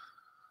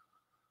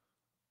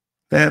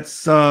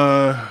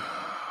an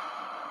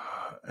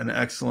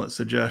excellent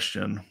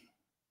suggestion.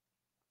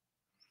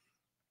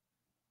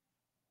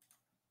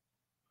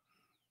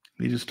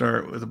 You just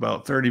start with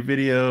about 30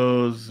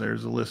 videos.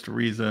 There's a list of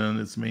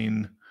reasons. It's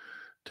main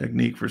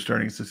technique for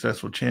starting a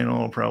successful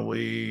channel,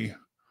 probably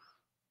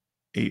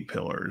 8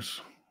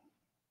 pillars.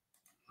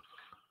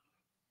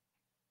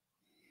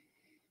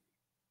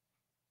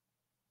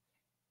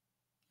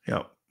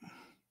 Yep.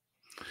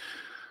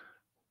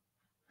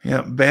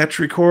 Yeah, batch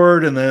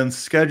record and then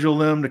schedule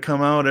them to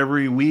come out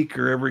every week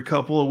or every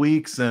couple of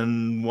weeks.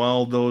 And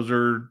while those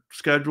are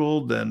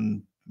scheduled,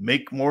 then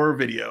make more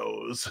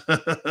videos.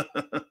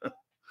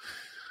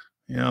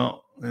 You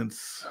know,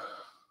 it's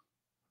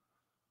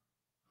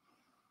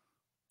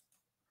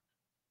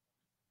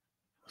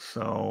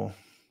so.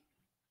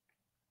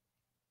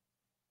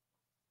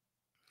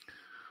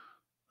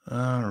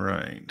 All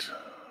right.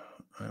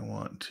 I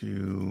want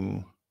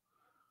to.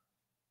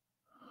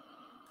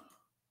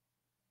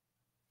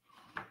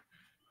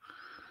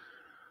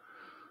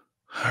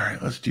 All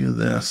right, let's do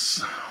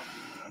this.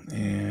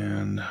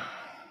 And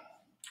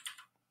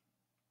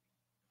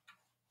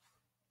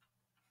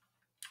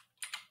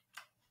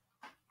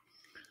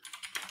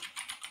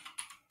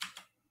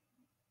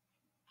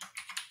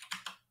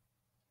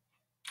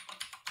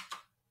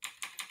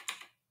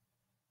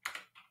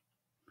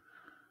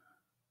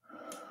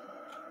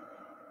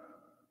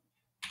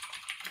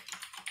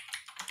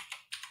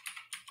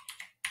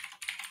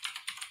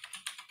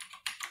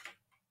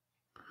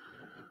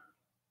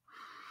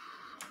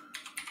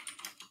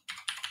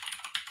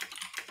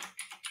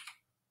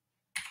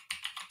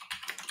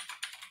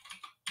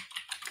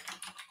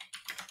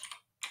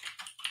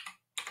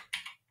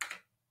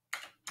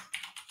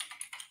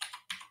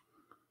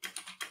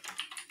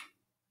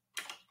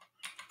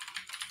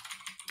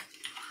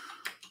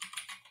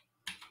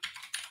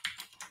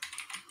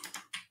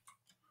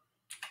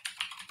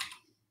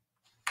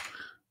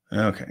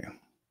okay.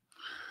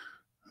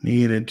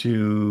 Needed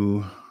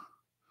to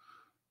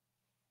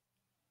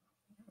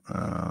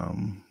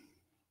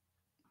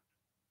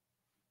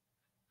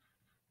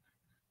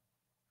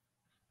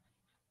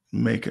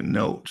make a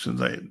note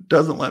since it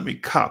doesn't let me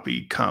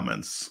copy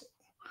comments.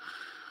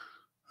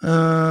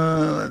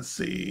 Let's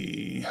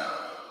see.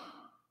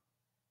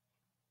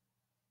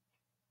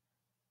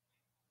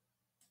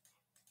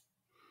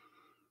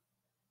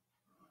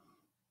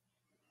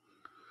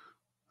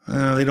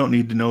 They don't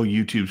need to know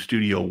YouTube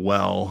Studio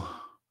well.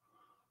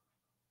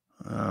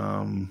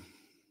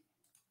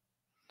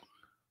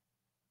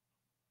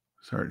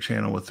 Start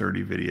channel with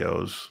 30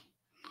 videos.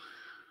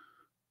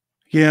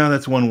 Yeah,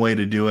 that's one way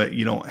to do it.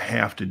 You don't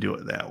have to do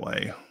it that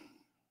way.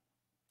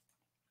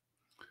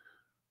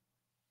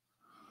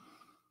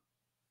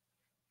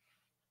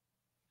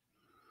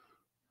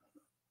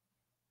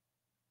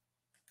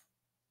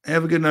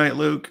 Have a good night,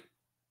 Luke.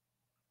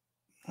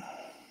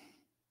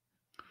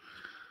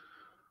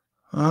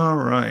 All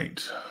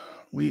right.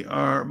 We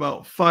are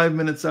about 5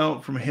 minutes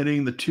out from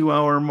hitting the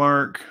 2-hour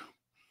mark.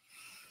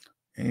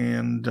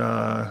 And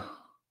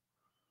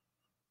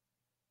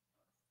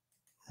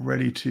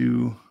ready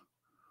to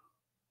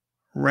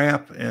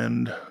wrap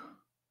and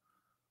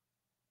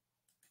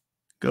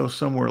go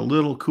somewhere a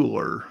little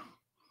cooler.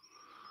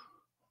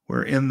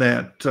 We're in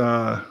that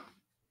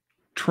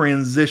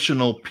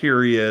transitional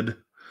period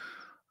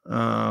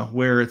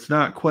where it's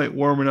not quite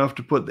warm enough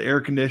to put the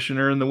air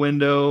conditioner in the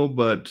window,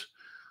 but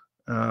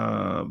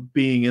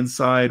being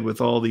inside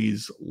with all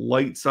these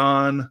lights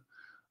on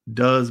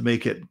does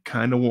make it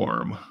kind of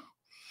warm.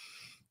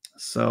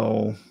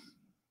 So,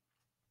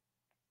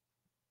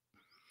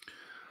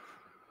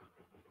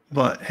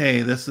 but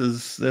hey, this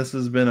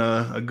has been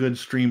a good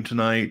stream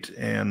tonight,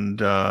 and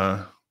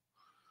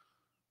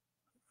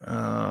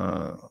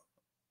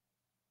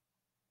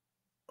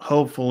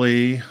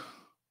hopefully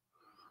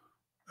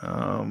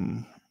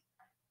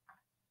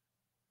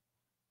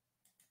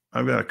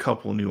I've got a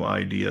couple new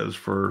ideas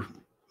for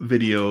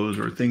videos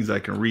or things I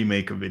can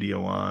remake a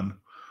video on.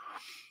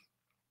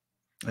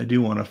 I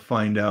do want to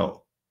find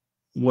out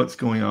what's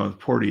going on with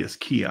Porteous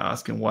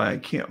Kiosk and why I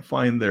can't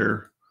find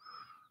their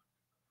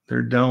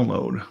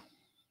download.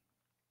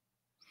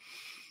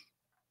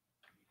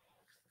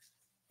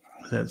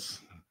 That's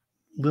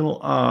a little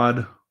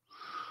odd.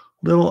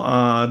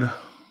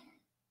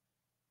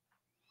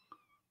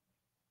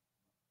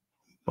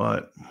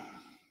 But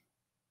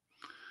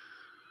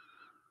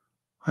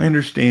I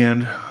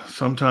understand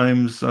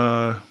sometimes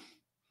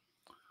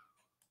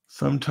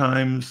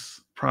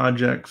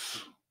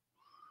projects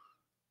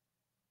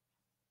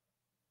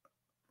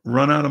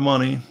run out of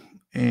money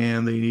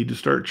and they need to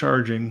start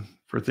charging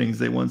for things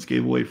they once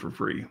gave away for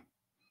free.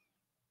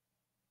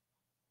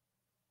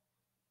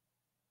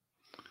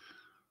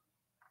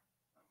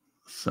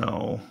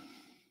 So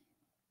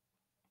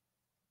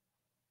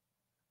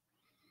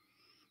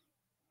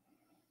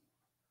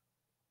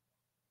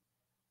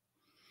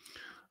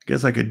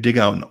guess I could dig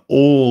out an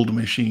old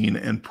machine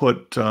and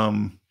put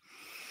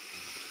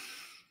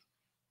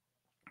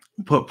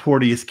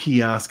Porteous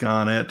Kiosk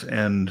on it,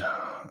 and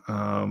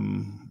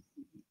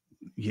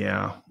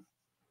yeah,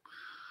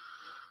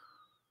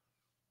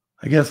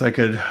 I guess I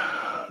could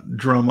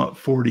drum up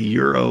 40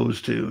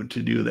 euros to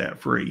do that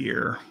for a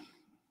year,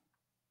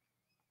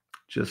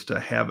 just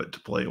to have it to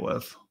play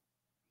with.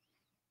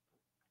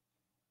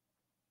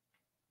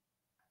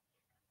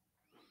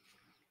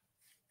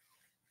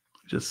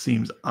 It just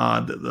seems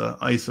odd that the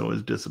ISO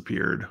has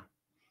disappeared.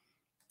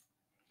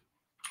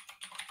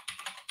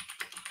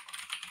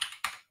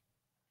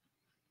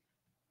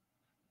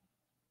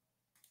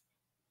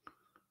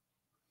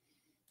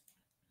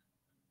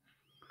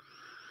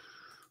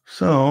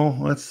 So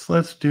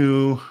let's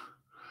do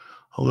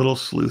a little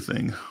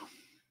sleuthing.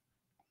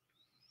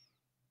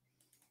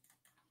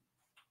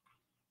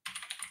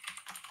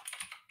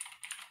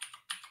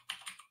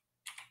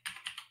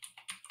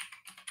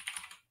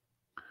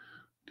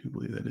 Do you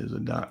believe that is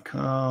a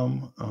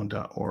 .com? Oh,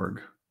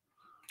 .org.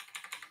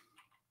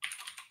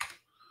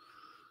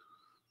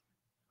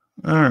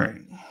 All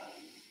right.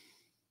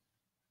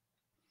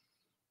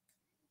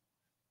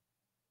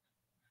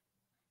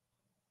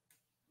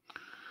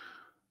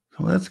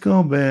 So let's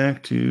go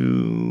back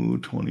to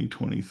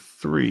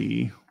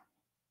 2023.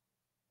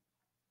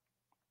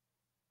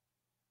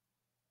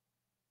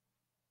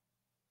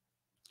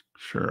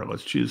 Sure,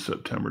 let's choose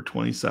September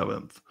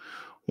 27th.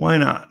 Why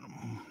not?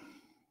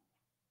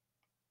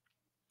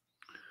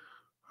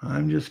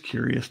 I'm just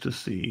curious to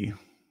see.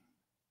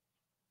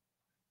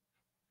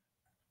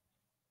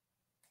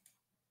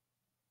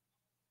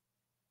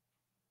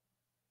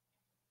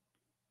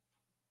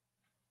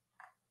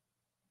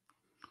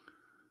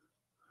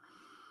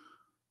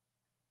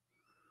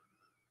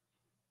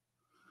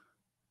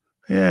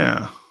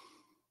 Yeah.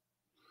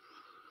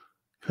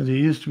 Because you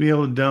used to be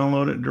able to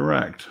download it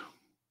direct.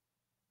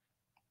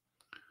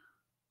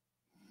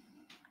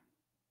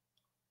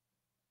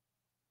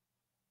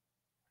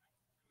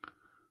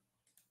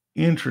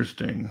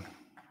 Interesting.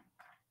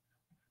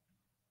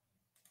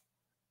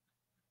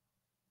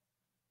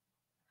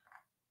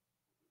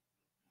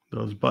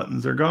 Those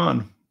buttons are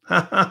gone.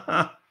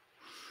 All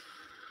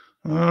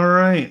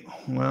right.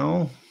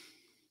 Well,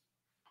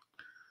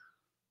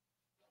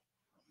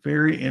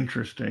 very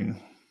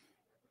interesting.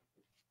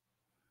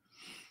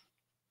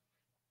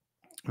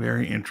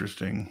 Very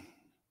interesting.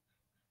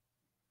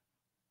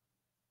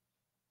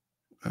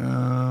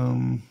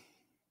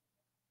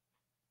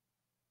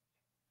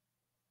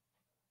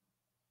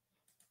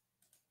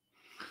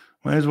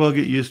 Might as well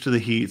get used to the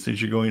heat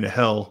since you're going to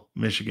hell,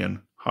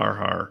 Michigan. Har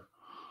har.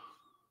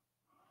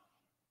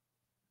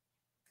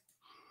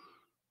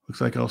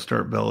 Looks like I'll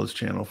start Bella's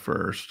channel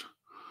first.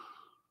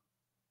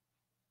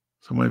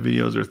 So my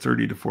videos are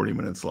 30 to 40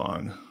 minutes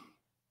long.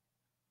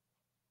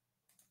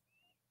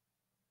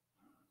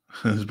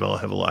 Does Bella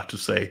have a lot to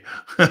say?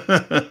 What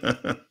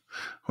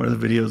are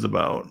the videos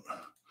about?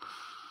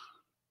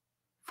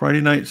 Friday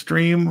night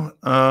stream.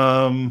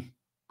 I'm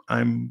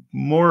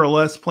more or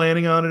less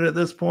planning on it at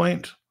this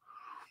point.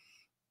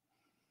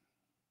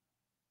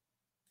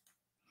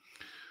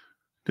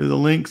 Do the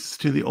links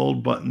to the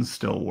old buttons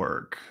still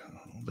work?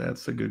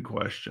 That's a good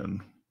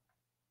question.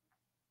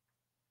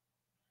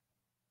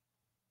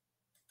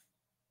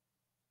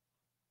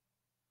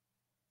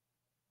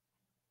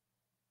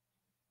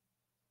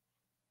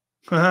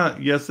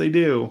 Yes, they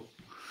do.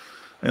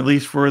 At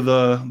least for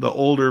the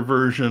older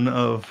version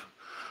of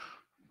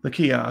the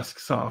kiosk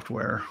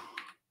software,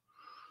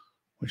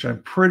 which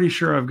I'm pretty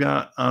sure I've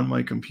got on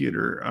my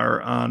computer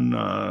or on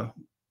a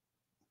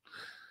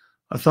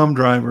thumb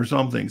drive or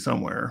something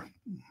somewhere.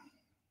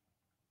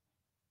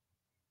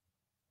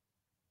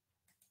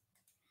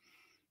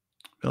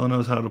 Bella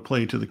knows how to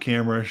play to the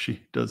camera. She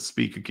does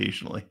speak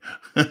occasionally.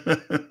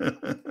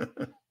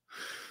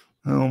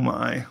 Oh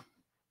my.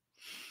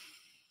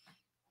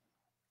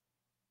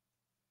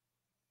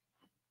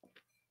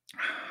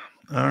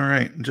 All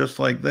right, just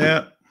like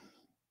that,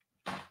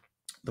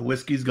 the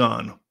whiskey's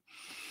gone.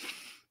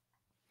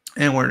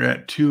 And we're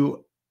at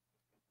 2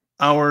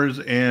 hours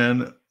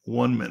and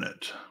 1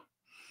 minute.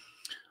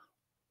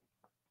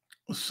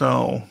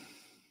 So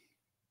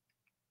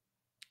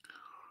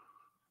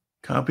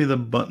copy the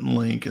button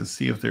link and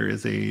see if there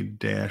is a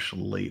dash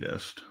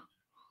latest.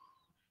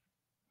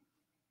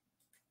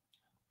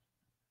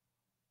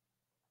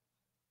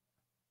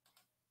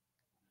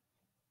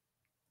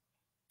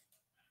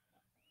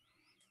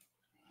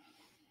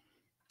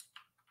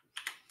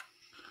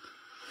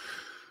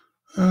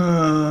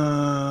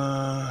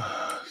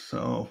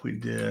 So if we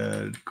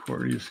did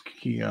Cordy's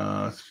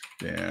kiosk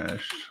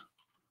dash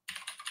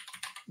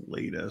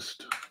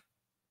latest,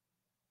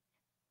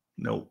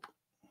 nope.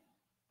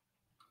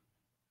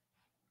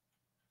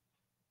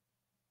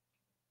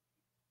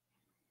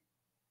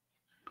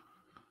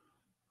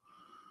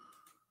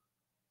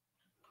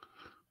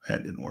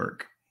 That didn't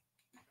work.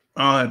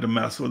 I'll have to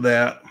mess with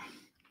that.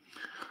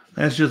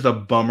 That's just a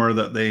bummer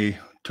that they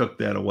took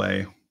that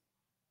away.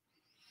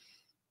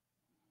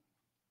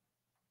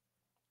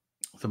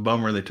 It's a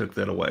bummer they took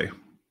that away.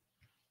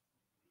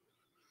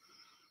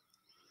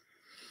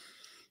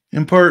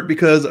 In part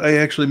because I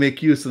actually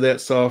make use of that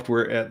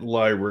software at the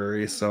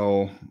library,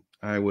 so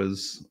I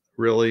was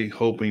really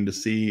hoping to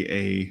see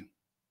a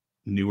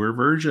newer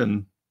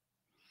version.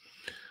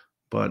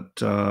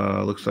 But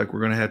looks like we're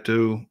going to have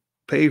to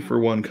pay for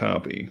one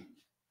copy.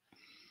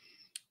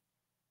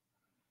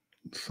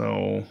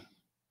 So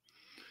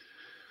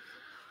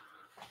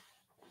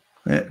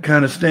that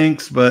kind of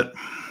stinks, but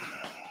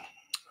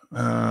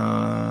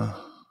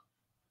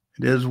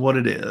it is what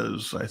it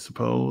is, I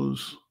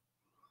suppose.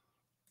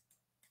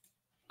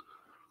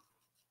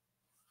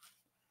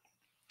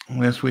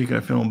 Last week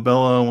I filmed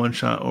Bella, one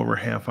shot over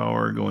half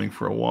hour going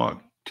for a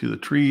walk to the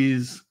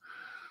trees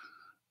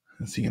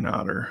and see an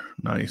otter.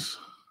 Nice.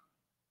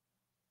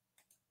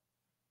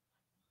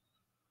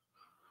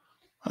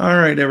 All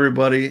right,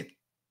 everybody.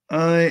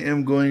 I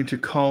am going to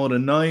call it a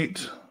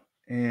night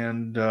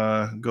and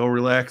go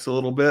relax a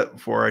little bit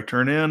before I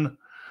turn in.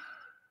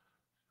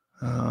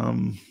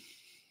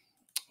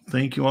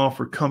 Thank you all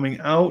for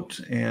coming out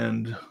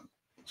and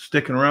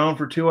sticking around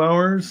for 2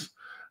 hours.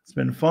 It's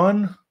been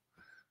fun.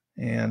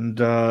 And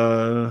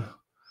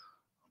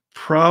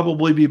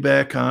probably be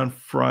back on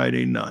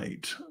Friday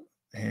night.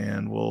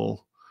 And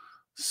we'll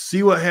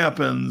see what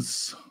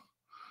happens.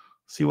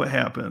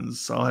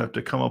 I'll have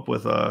to come up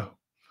with a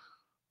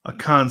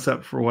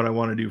concept for what I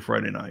want to do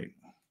Friday night.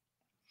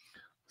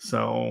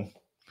 So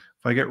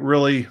if I get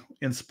really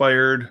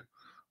inspired,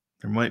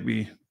 there might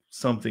be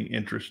something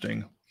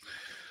interesting.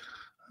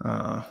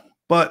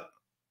 But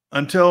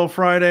until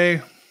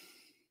Friday,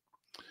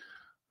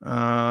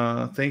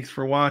 thanks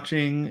for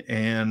watching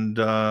and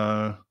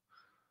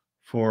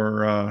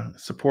for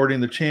supporting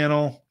the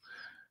channel.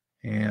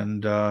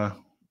 And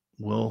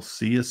we'll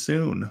see you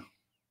soon.